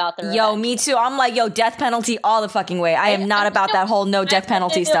all about the revenge. Yo, me too. I'm like, death penalty all the fucking way. I am not about that whole no death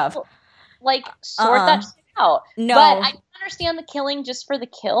penalty stuff. Like, sort that shit out. No. But I understand the killing just for the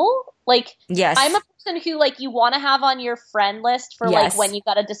kill. Like, yes. I'm a person who, like, you want to have on your friend list for, like, when you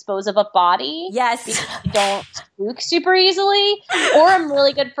got to dispose of a body. Yes. Because you don't spook super easily. Or I'm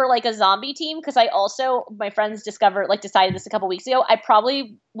really good for, like, a zombie team because I also, my friends decided this a couple weeks ago, I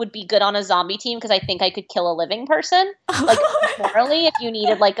probably would be good on a zombie team because I think I could kill a living person. Like, morally, if you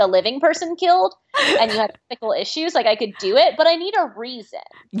needed, like, a living person killed and you had physical issues, like, I could do it. But I need a reason.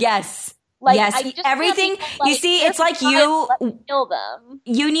 Yes. Like, yes, everything. You see, it's like you kill them.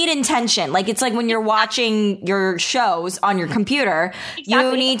 You need intention. Like, it's like when you're watching your shows on your computer,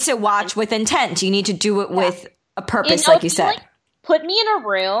 you need to watch with intent. You need to do it with a purpose, like you said. Like, put me in a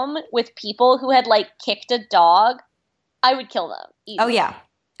room with people who had, like, kicked a dog, I would kill them. Easily. Oh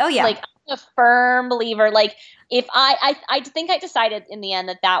yeah. Like, I'm a firm believer. Like, if I think I decided in the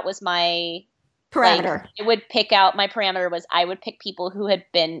end that was my parameter. Like, it would pick out, my parameter was I would pick people who had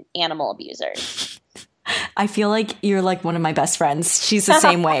been animal abusers. I feel like you're like one of my best friends. She's the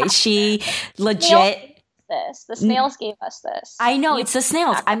same way. She legit. The snails gave us this. I know, it's the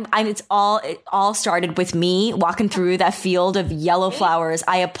snails. It all started with me walking through that field of yellow flowers.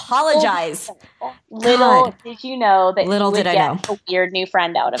 I apologize. Little did you know that little you would did I get know a weird new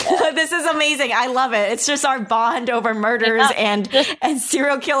friend out of it. This is amazing. I love it. It's just our bond over murders and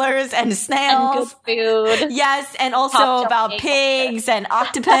serial killers and snails. And good food. Yes, and also about pigs and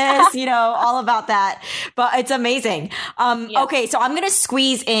octopus, all about that. But it's amazing. Okay, so I'm going to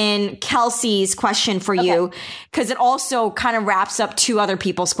squeeze in Kelsey's question for you because it also kind of wraps up two other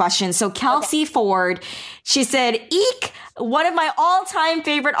people's questions. So Kelsey Ford, she said, eek, one of my all-time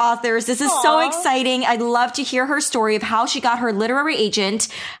favorite authors. This is so exciting. I'd love to hear her story of how she got her literary agent,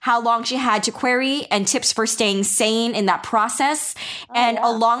 how long she had to query, and tips for staying sane in that process.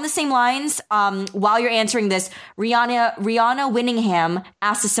 Along the same lines, while you're answering this, Rihanna Winningham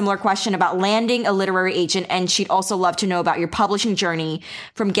asked a similar question about landing a literary agent, and she'd also love to know about your publishing journey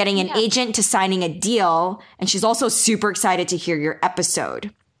from getting an agent to signing a deal. And she's also super excited to hear your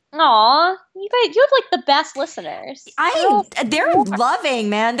episode. Aw, you have like the best listeners. They're loving,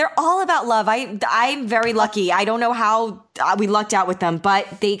 man. They're all about love. I'm very lucky. I don't know how we lucked out with them,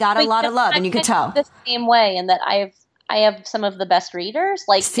 but they got a lot of love, and you could tell. The same way, in that I have some of the best readers,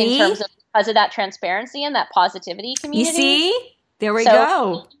 like in terms of because of that transparency and that positivity community. You see? There we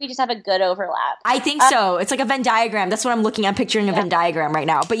go. We just have a good overlap. I think so. It's like a Venn diagram. That's what I'm looking at, picturing a Venn diagram right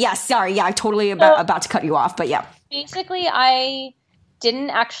now. But yeah, sorry. Yeah, I totally about to cut you off, but yeah. Basically, I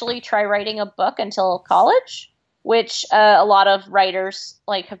didn't actually try writing a book until college, which a lot of writers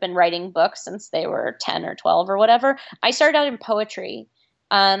have been writing books since they were 10 or 12 or whatever. I started out in poetry,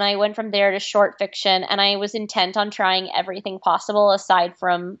 and I went from there to short fiction, and I was intent on trying everything possible aside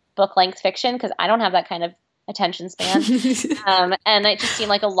from book-length fiction because I don't have that kind of attention span. And it just seemed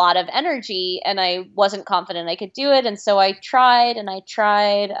like a lot of energy, and I wasn't confident I could do it, and so I tried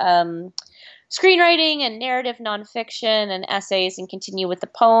screenwriting and narrative nonfiction and essays and continue with the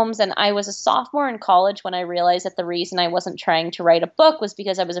poems. And I was a sophomore in college when I realized that the reason I wasn't trying to write a book was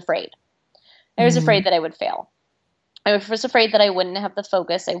because I was afraid. I was afraid that I would fail. I was afraid that I wouldn't have the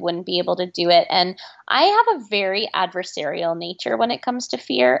focus. I wouldn't be able to do it. And I have a very adversarial nature when it comes to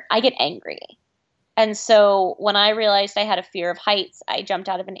fear. I get angry. And so when I realized I had a fear of heights, I jumped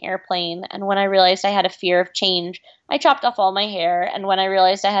out of an airplane. And when I realized I had a fear of change, I chopped off all my hair. And when I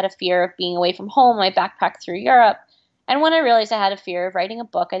realized I had a fear of being away from home, I backpacked through Europe. And when I realized I had a fear of writing a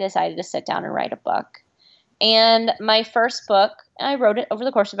book, I decided to sit down and write a book. And my first book, I wrote it over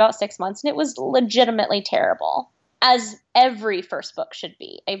the course of about 6 months, and it was legitimately terrible, as every first book should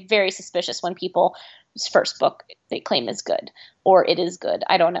be. I'm very suspicious when people's first book they claim is good, or it is good.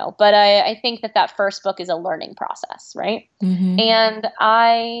 I don't know. But I think that first book is a learning process, right? Mm-hmm.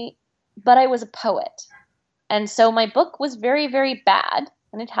 But I was a poet. And so my book was very, very bad,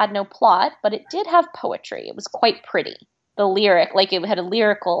 and it had no plot, but it did have poetry. It was quite pretty. The lyric, it had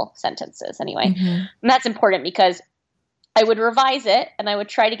lyrical sentences anyway. Mm-hmm. And that's important because I would revise it and I would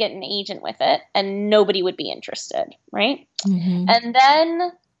try to get an agent with it, and nobody would be interested, right? Mm-hmm. And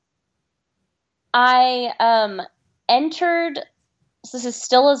then I entered, so this is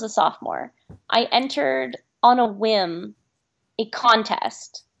still as a sophomore, I entered on a whim a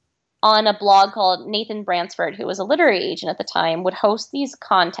contest on a blog called Nathan Bransford, who was a literary agent at the time, would host these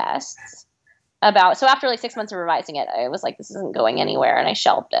contests about, so after like 6 months of revising it, I was like, this isn't going anywhere, and I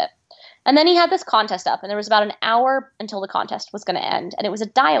shelved it. And then he had this contest up, and there was about an hour until the contest was going to end, and it was a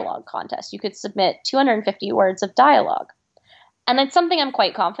dialogue contest. You could submit 250 words of dialogue. And it's something I'm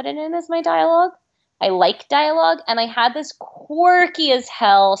quite confident in is my dialogue. I like dialogue, and I had this quirky as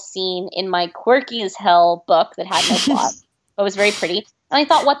hell scene in my quirky as hell book that had no plot, but was very pretty. And I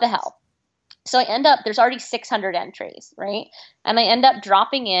thought, what the hell? So I end up, there's already 600 entries, right? And I end up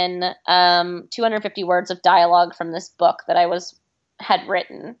dropping in 250 words of dialogue from this book that I had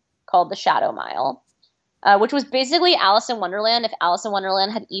written called The Shadow Mile, which was basically Alice in Wonderland if Alice in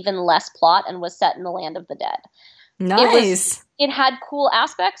Wonderland had even less plot and was set in the land of the dead. Nice. It had cool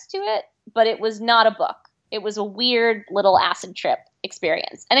aspects to it, but it was not a book. It was a weird little acid trip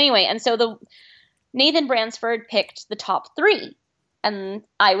experience. And anyway, and so Nathan Bransford picked the top 3, and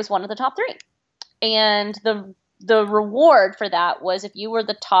I was one of the top 3. And the reward for that was if you were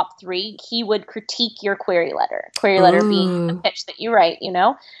the top 3, he would critique your query letter. Query letter being the pitch that you write, you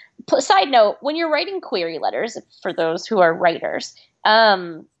know. Side note, when you're writing query letters, for those who are writers,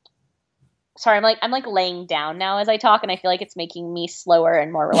 sorry, I'm like laying down now as I talk, and I feel like it's making me slower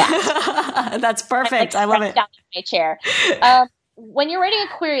and more relaxed. That's perfect. I love it. Down in my chair. When you're writing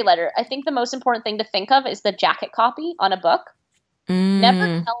a query letter, I think the most important thing to think of is the jacket copy on a book.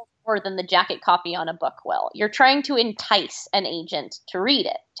 Never tell more than the jacket copy on a book will. You're trying to entice an agent to read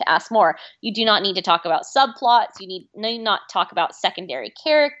it, to ask more. You do not need to talk about subplots. You need not talk about secondary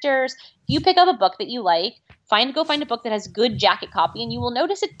characters. If you pick up a book that you like, go find a book that has good jacket copy, and you will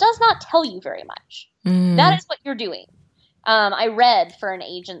notice it does not tell you very much. That is what you're doing. I read for an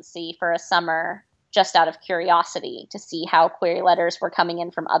agency for a summer just out of curiosity to see how query letters were coming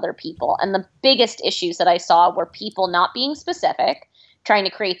in from other people. And the biggest issues that I saw were people not being specific, trying to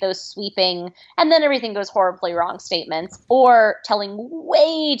create those sweeping, and then everything goes horribly wrong statements, or telling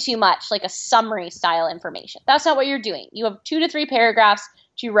way too much, like a summary style information. That's not what you're doing. You have 2 to 3 paragraphs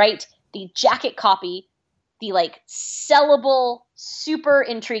to write the jacket copy, the like sellable, super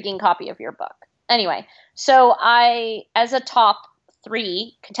intriguing copy of your book. Anyway, so I, as a top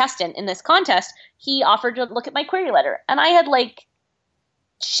 3 contestant in this contest, he offered to look at my query letter. And I had like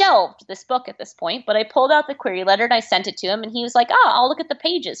shelved this book at this point, but I pulled out the query letter and I sent it to him, and he was like, I'll look at the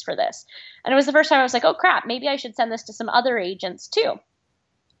pages for this. And it was the first time I was like, oh crap, maybe I should send this to some other agents too.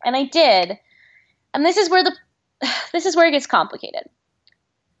 And I did. And this is where it gets complicated.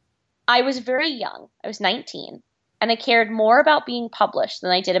 I was very young. I was 19, and I cared more about being published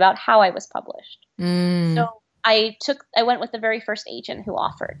than I did about how I was published. So I went with the very first agent who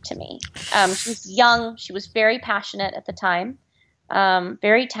offered to me. She was young. She was very passionate at the time.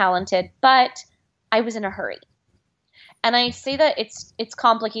 Very talented, but I was in a hurry. And I say that it's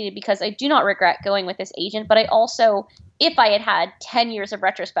complicated because I do not regret going with this agent, but I also, if I had had 10 years of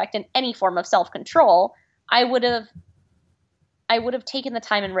retrospect and any form of self-control, I would have taken the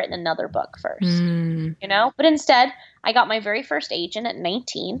time and written another book first, you know? But instead, I got my very first agent at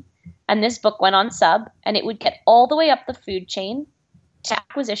 19, and this book went on sub, and it would get all the way up the food chain to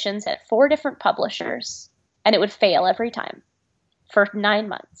acquisitions at 4 different publishers, and it would fail every time. For 9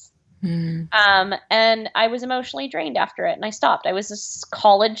 months. And I was emotionally drained after it, and I stopped. I was a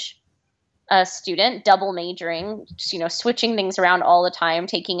college student, double majoring, switching things around all the time,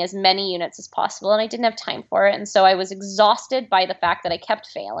 taking as many units as possible, and I didn't have time for it. And so I was exhausted by the fact that I kept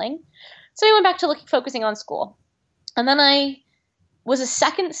failing. So I went back to focusing on school. And then I was a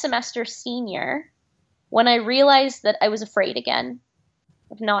second semester senior when I realized that I was afraid again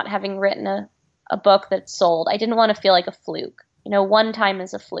of not having written a book that sold. I didn't want to feel like a fluke. One time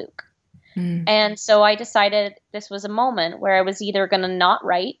is a fluke. And so I decided this was a moment where I was either going to not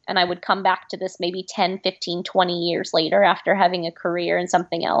write, and I would come back to this maybe 10, 15, 20 years later after having a career in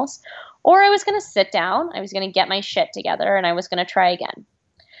something else, or I was going to sit down, I was going to get my shit together, and I was going to try again.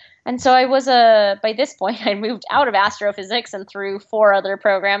 And so I was by this point, I moved out of astrophysics and through 4 other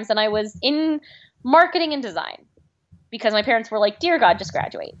programs, and I was in marketing and design because my parents were like, dear God, just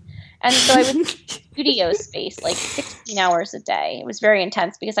graduate. And so I was in studio space like 16 hours a day. It was very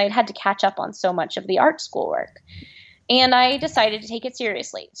intense because I had to catch up on so much of the art school work. And I decided to take it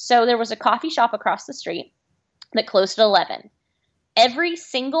seriously. So there was a coffee shop across the street that closed at 11. Every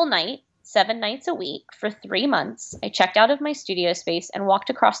single night, 7 nights a week for 3 months, I checked out of my studio space and walked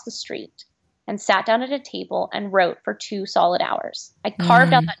across the street and sat down at a table and wrote for 2 solid hours. I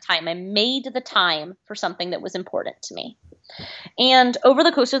carved out that time. I made the time for something that was important to me. And over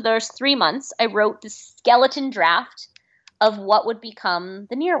the course of those 3 months, I wrote the skeleton draft of what would become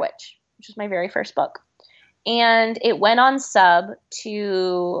The Near Witch, which was my very first book. And it went on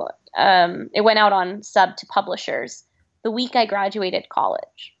it went out on sub to publishers the week I graduated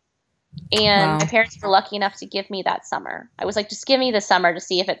college. And my parents were lucky enough to give me that summer. I was like, just give me the summer to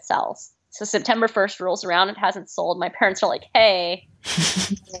see if it sells. So September 1st rolls around, it hasn't sold. My parents are like, hey.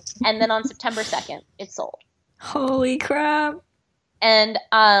 And then on September 2nd, it sold. Holy crap. And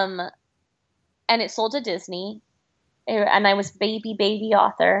it sold to Disney. And I was baby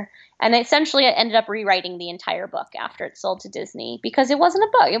author. And essentially I ended up rewriting the entire book after it sold to Disney because it wasn't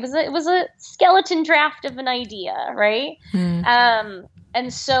a book. It was a skeleton draft of an idea, right?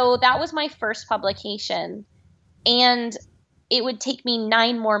 And so that was my first publication. And it would take me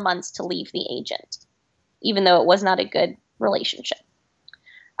 9 more months to leave the agent, even though it was not a good relationship.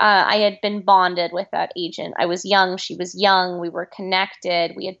 I had been bonded with that agent. I was young. She was young. We were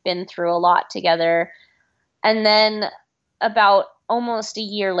connected. We had been through a lot together. And then about almost a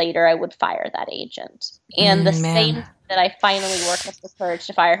year later, I would fire that agent. And the same that I finally worked up the courage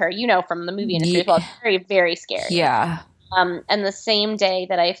to fire her, from the movie industry as well. It's very, very scary. Yeah. And the same day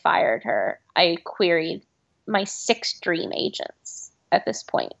that I fired her, I queried my 6 dream agents at this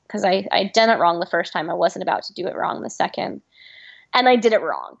point because I'd done it wrong the first time. I wasn't about to do it wrong the second. And I did it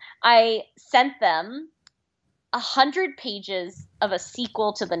wrong. I sent them 100 pages of a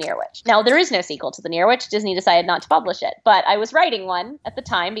sequel to The Near Witch. Now, there is no sequel to The Near Witch. Disney decided not to publish it. But I was writing one at the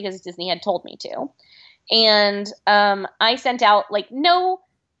time because Disney had told me to. And I sent out no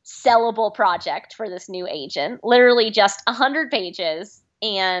sellable project for this new agent. Literally just 100 pages.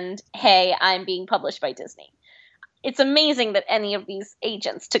 And, hey, I'm being published by Disney. It's amazing that any of these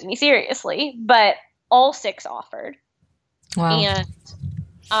agents took me seriously. But all 6 offered. Wow. And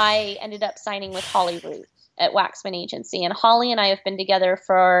I ended up signing with Holly Root at Waxman Agency. And Holly and I have been together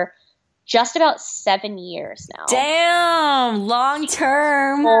for just about 7 years now. Damn, long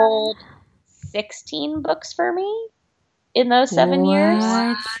term. She sold 16 books for me in those 7 years.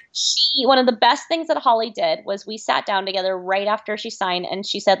 One of the best things that Holly did was we sat down together right after she signed and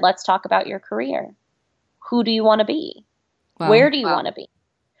she said, let's talk about your career. Who do you want to be? Wow. Where do you want to be?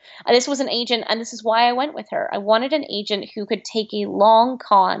 This was an agent, and this is why I went with her. I wanted an agent who could take a long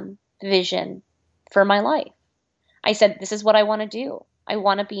con vision for my life. I said, this is what I want to do. I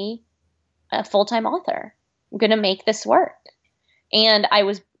want to be a full-time author. I'm going to make this work. And I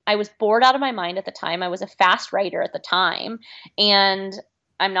was bored out of my mind at the time. I was a fast writer at the time, and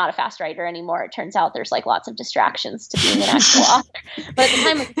I'm not a fast writer anymore. It turns out there's lots of distractions to being an actual author. But at the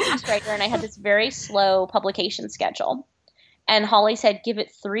time I was a fast writer, and I had this very slow publication schedule. And Holly said, give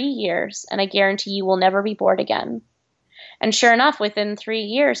it 3 years, and I guarantee you will never be bored again. And sure enough, within 3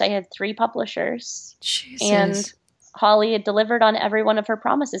 years, I had 3 publishers. Jesus. And Holly had delivered on every one of her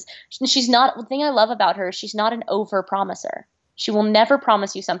promises. The thing I love about her is she's not an over-promiser. She will never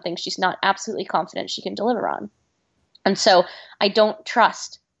promise you something she's not absolutely confident she can deliver on. And so I don't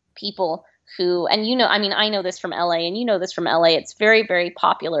trust people who, and I know this from LA, and you know this from LA, it's very, very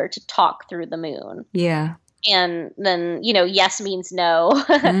popular to talk through the moon. Yeah. And then, yes means no.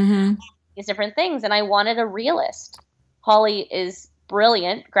 Mm-hmm. These different things. And I wanted a realist. Holly is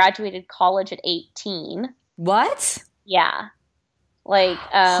brilliant, graduated college at 18. What? Yeah.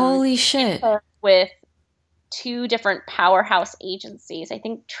 Holy shit. With 2 different powerhouse agencies. I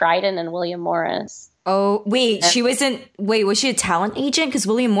think Trident and William Morris. Oh, wait, was she a talent agent? Because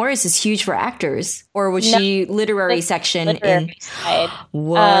William Morris is huge for actors. Or was she literary section literary side.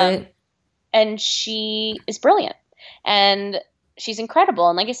 What? And she is brilliant. And she's incredible.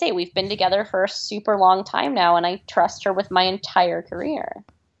 And like I say, we've been together for a super long time now, and I trust her with my entire career.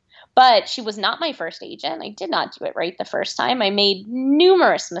 But she was not my first agent. I did not do it right the first time. I made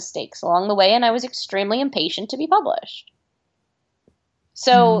numerous mistakes along the way, and I was extremely impatient to be published.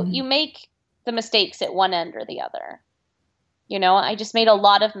 So you make the mistakes at one end or the other. I just made a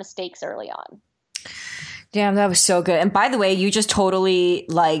lot of mistakes early on. Damn, that was so good. And by the way, you just totally,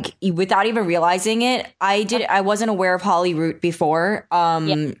 without even realizing it, I wasn't aware of Holly Root before.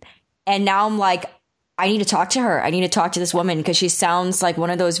 And now I'm like, I need to talk to her. I need to talk to this woman because she sounds like one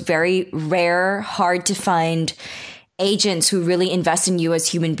of those very rare, hard to find agents who really invest in you as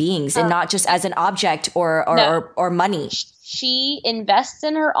human beings and not just as an object or money. She invests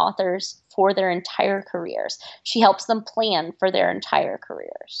in her authors for their entire careers. She helps them plan for their entire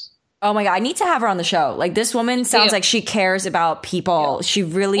careers. Oh my God, I need to have her on the show. This woman sounds like she cares about people. Yeah. She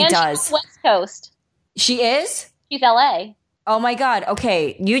really does. She's West Coast. She is? She's LA. Oh my God.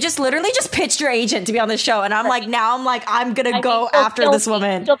 Okay. You just literally just pitched your agent to be on the show. And I'm like, I'm going to go after this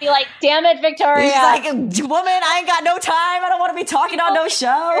woman. She'll be like, damn it, Victoria. She's like, woman, I ain't got no time. I don't want to be talking on no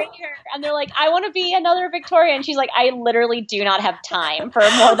show. And they're like, I want to be another Victoria. And she's like, I literally do not have time for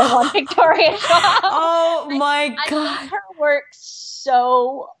more than one Victoria show. Oh my God. I love her work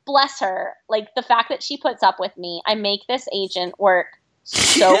so, bless her. Like the fact that she puts up with me. I make this agent work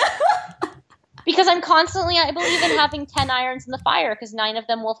so because I'm constantly, I believe in having 10 irons in the fire because 9 of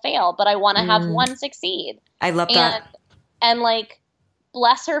them will fail, but I want to have one succeed. I love that. And like,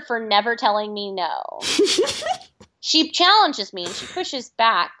 bless her for never telling me no. She challenges me and she pushes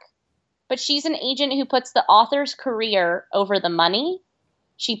back, but she's an agent who puts the author's career over the money.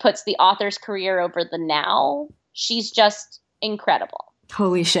 She puts the author's career over the now. She's just incredible.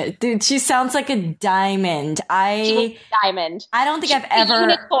 Holy shit. Dude, she sounds like a diamond. She's a diamond. I don't think I've ever... a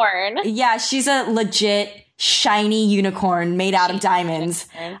unicorn. Yeah, she's a legit shiny unicorn made out of diamonds.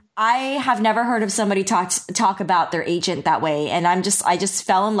 I have never heard of somebody talk about their agent that way, and I just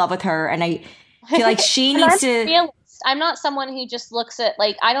fell in love with her, and I feel like she needs to... I'm not someone who just looks at,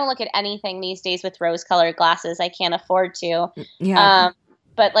 like, I don't look at anything these days with rose-colored glasses. I can't afford to. Yeah.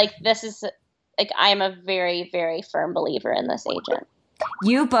 But, like, this is... Like, I am a very, very firm believer in this agent.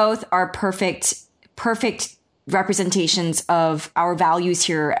 You both are perfect representations of our values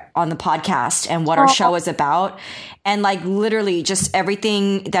here on the podcast and what our show is about. And like literally just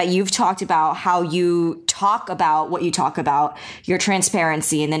everything that you've talked about, how you talk about what you talk about, your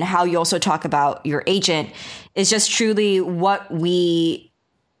transparency, and then how you also talk about your agent is just truly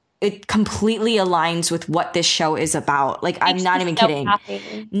it completely aligns with what this show is about. Like, I'm not even kidding.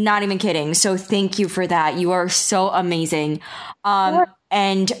 Not even kidding. So thank you for that. You are so amazing.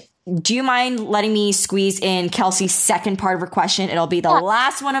 And do you mind letting me squeeze in Kelsey's second part of her question? It'll be the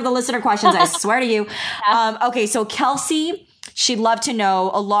last one of the listener questions, I swear to you. Okay, so Kelsey, she'd love to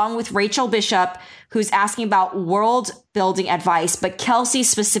know, along with Rachel Bishop, who's asking about world building advice, but Kelsey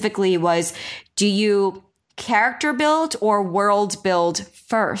specifically was, do you character build or world build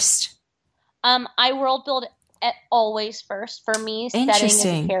first? I world build always first. For me, setting is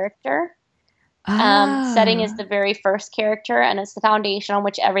a character. Setting is the very first character, and it's the foundation on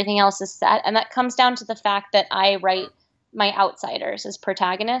which everything else is set. And that comes down to the fact that I write my outsiders as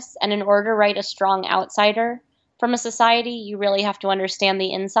protagonists. And in order to write a strong outsider from a society, you really have to understand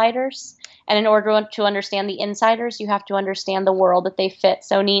the insiders. And in order to understand the insiders, you have to understand the world that they fit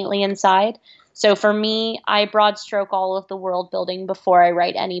so neatly inside. So for me, I broad stroke all of the world building before I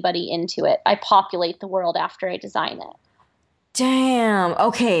write anybody into it. I populate the world after I design it. Damn.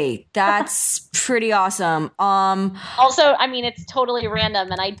 Okay, that's pretty awesome. Also, I mean, it's totally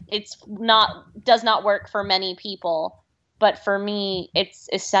random, and does not work for many people, but for me, it's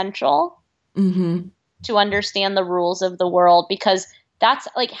essential to understand the rules of the world, because that's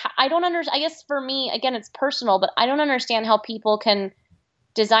like, I don't understand. I guess for me, again, it's personal, but I don't understand how people can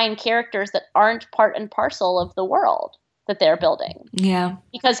design characters that aren't part and parcel of the world that they're building. Yeah.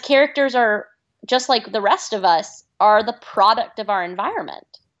 Because characters are, just like the rest of us, are the product of our environment.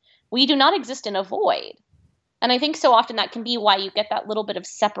 We do not exist in a void. And I think so often that can be why you get that little bit of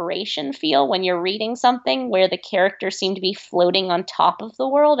separation feel when you're reading something where the characters seem to be floating on top of the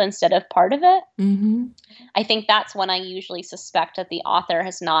world instead of part of it. Mm-hmm. I think that's when I usually suspect that the author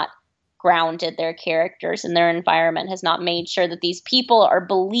has not grounded their characters in their environment, has not made sure that these people are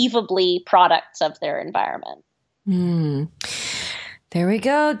believably products of their environment. There we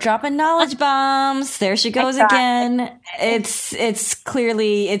go. Dropping knowledge bombs. There she goes again. It's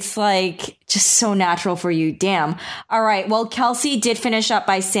clearly, it's like just so natural for you. Damn. All right. Well, Kelsey did finish up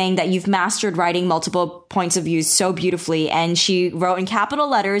by saying that you've mastered writing multiple points of view so beautifully. And she wrote in capital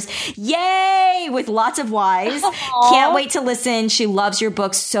letters, yay, with lots of Y's. Can't wait to listen. She loves your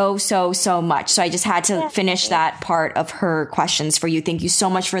book so, so, so much. So I just had to finish that part of her questions for you. Thank you so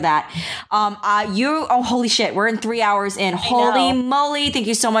much for that. Oh, holy shit. We're in 3 hours in. Holy moly. Thank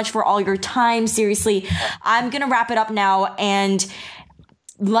you so much for all your time. Seriously. I'm going to wrap it up now, and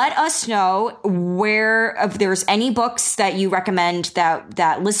let us know if there's any books that you recommend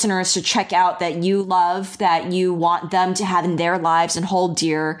that listeners should check out, that you love, that you want them to have in their lives and hold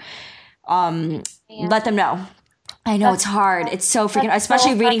dear. Let them know. I know it's hard. It's so freaking,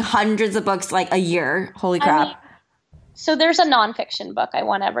 especially reading hundreds of books like a year. Holy crap. I mean, so there's a nonfiction book I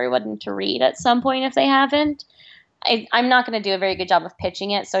want everyone to read at some point if they haven't. I'm not going to do a very good job of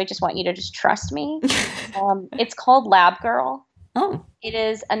pitching it, so I just want you to just trust me. It's called Lab Girl. Oh. It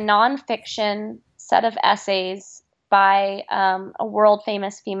is a nonfiction set of essays by a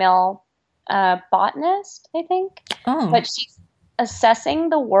world-famous female botanist, I think. Oh. But she's assessing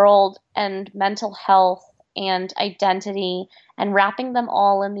the world and mental health and identity, and wrapping them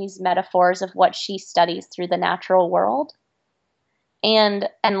all in these metaphors of what she studies through the natural world. And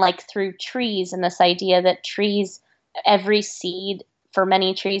like through trees, and this idea that trees, every seed for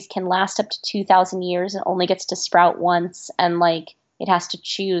many trees can last up to 2,000 years and only gets to sprout once, and like it has to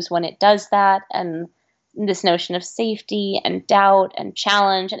choose when it does that, and this notion of safety and doubt and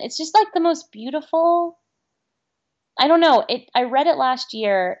challenge. And it's just like the most beautiful, I don't know, I read it last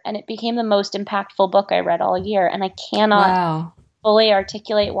year and it became the most impactful book I read all year, and I cannot fully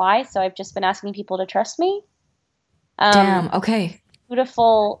articulate why, so I've just been asking people to trust me. Damn, okay.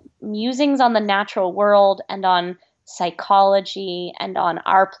 Beautiful musings on the natural world and on psychology and on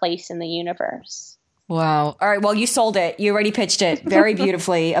our place in the universe. Wow. All right. Well, you sold it. You already pitched it very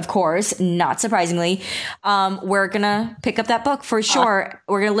beautifully, of course, not surprisingly. We're going to pick up that book for sure.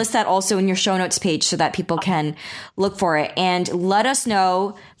 We're going to list that also in your show notes page so that people can look for it. And let us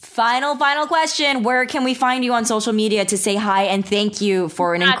know, final question, where can we find you on social media to say hi and thank you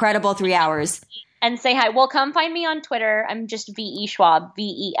for an incredible 3 hours? And say hi. Well, come find me on Twitter. I'm just V.E. Schwab,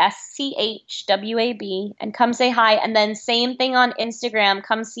 VESCHWAB, and come say hi. And then same thing on Instagram.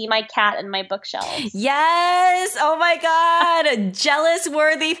 Come see my cat and my bookshelves. Yes. Oh my God. Jealous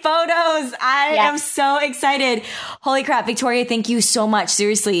worthy photos. I am so excited. Holy crap. Victoria, thank you so much.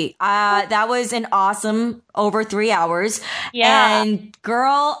 Seriously. That was an awesome over 3 hours. Yeah. And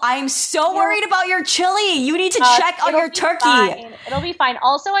girl, I'm so worried about your chili. You need to check on your turkey. Fine. It'll be fine.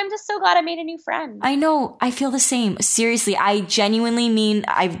 Also, I'm just so glad I made a new friend. I know. I feel the same. Seriously, I genuinely mean,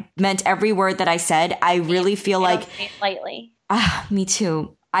 I meant every word that I said. I really feel like... lightly. Me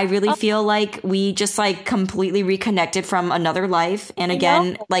too. I really feel like we just like completely reconnected from another life. And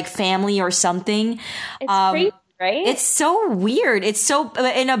again, like family or something. It's crazy, right? It's so weird. It's so,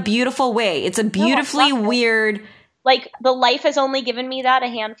 in a beautiful way. It's a beautifully weird... Like, the life has only given me that a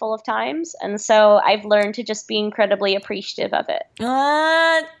handful of times, and so I've learned to just be incredibly appreciative of it.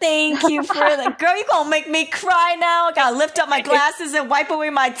 Thank you for that. Girl, you gonna make me cry now. I gotta lift up my glasses and wipe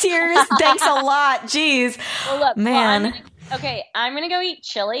away my tears. Thanks a lot. Jeez. Well, look, man. I'm gonna go eat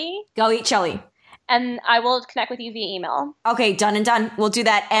chili. Go eat chili. And I will connect with you via email. Okay, done and done. We'll do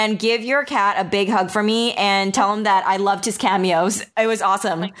that. And give your cat a big hug for me and tell him that I loved his cameos. It was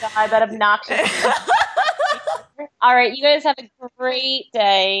awesome. Oh my God, that obnoxious. All right, you guys have a great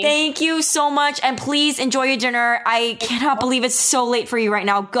day. Thank you so much. And please enjoy your dinner. I cannot believe it's so late for you right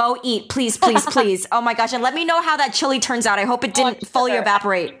now. Go eat, please, please, please. Oh my gosh. And let me know how that chili turns out. I hope it didn't fully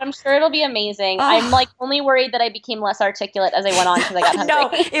evaporate. I'm sure it'll be amazing. I'm like only worried that I became less articulate as I went on because I got hungry. No,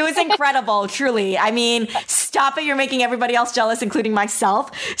 it was incredible, truly. I mean, stop it. You're making everybody else jealous, including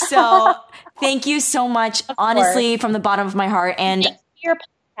myself. So thank you so much, honestly, from the bottom of my heart. And thanks for your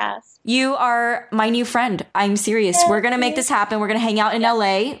podcast. You are my new friend. I'm serious. We're going to make this happen. We're going to hang out in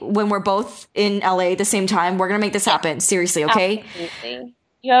LA when we're both in LA at the same time. We're going to make this happen. Seriously, okay? Absolutely.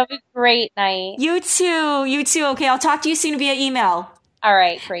 You have a great night. You too. You too. Okay, I'll talk to you soon via email. All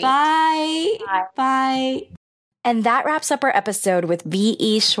right, great. Bye. Bye. Bye. And that wraps up our episode with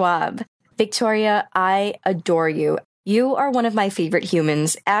V.E. Schwab. Victoria, I adore you. You are one of my favorite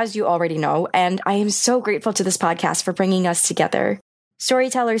humans, as you already know, and I am so grateful to this podcast for bringing us together.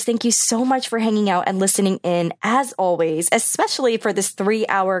 Storytellers, thank you so much for hanging out and listening in, as always, especially for this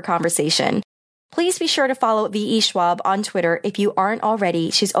 3-hour conversation. Please be sure to follow V.E. Schwab on Twitter if you aren't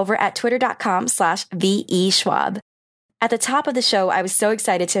already. She's over at twitter.com/VE Schwab. At the top of the show, I was so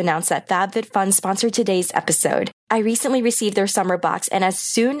excited to announce that FabFitFun sponsored today's episode. I recently received their summer box, and as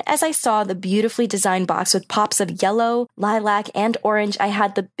soon as I saw the beautifully designed box with pops of yellow, lilac, and orange, I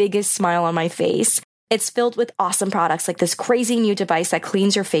had the biggest smile on my face. It's filled with awesome products like this crazy new device that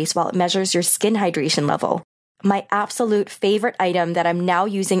cleans your face while it measures your skin hydration level. My absolute favorite item that I'm now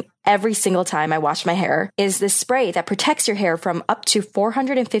using every single time I wash my hair is this spray that protects your hair from up to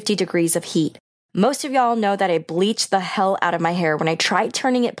 450 degrees of heat. Most of y'all know that I bleached the hell out of my hair when I tried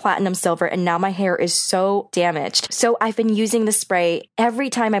turning it platinum silver, and now my hair is so damaged. So I've been using the spray every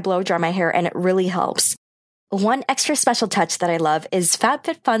time I blow dry my hair, and it really helps. One extra special touch that I love is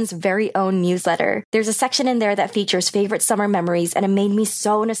FabFitFun's very own newsletter. There's a section in there that features favorite summer memories, and it made me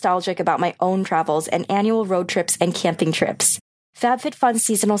so nostalgic about my own travels and annual road trips and camping trips. FabFitFun's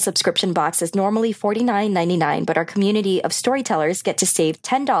seasonal subscription box is normally $49.99, but our community of storytellers get to save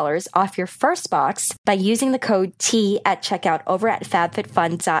 $10 off your first box by using the code T at checkout over at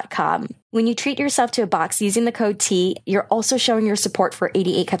fabfitfun.com. When you treat yourself to a box using the code T, you're also showing your support for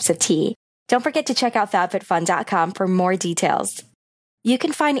 88 Cups of Tea. Don't forget to check out fabfitfun.com for more details. You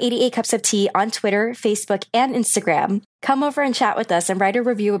can find 88 Cups of Tea on Twitter, Facebook, and Instagram. Come over and chat with us and write a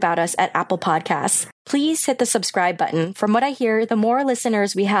review about us at Apple Podcasts. Please hit the subscribe button. From what I hear, the more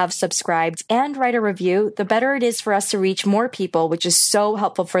listeners we have subscribed and write a review, the better it is for us to reach more people, which is so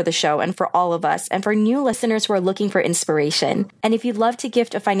helpful for the show and for all of us, and for new listeners who are looking for inspiration. And if you'd love to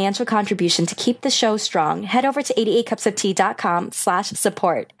gift a financial contribution to keep the show strong, head over to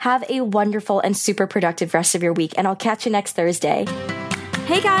 88cupsoftea.com/support. Have a wonderful and super productive rest of your week, and I'll catch you next Thursday.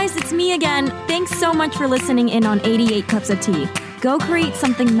 Hey guys, it's me again. Thanks so much for listening in on 88 Cups of Tea. Go create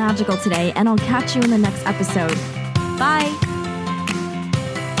something magical today, and I'll catch you in the next episode. Bye!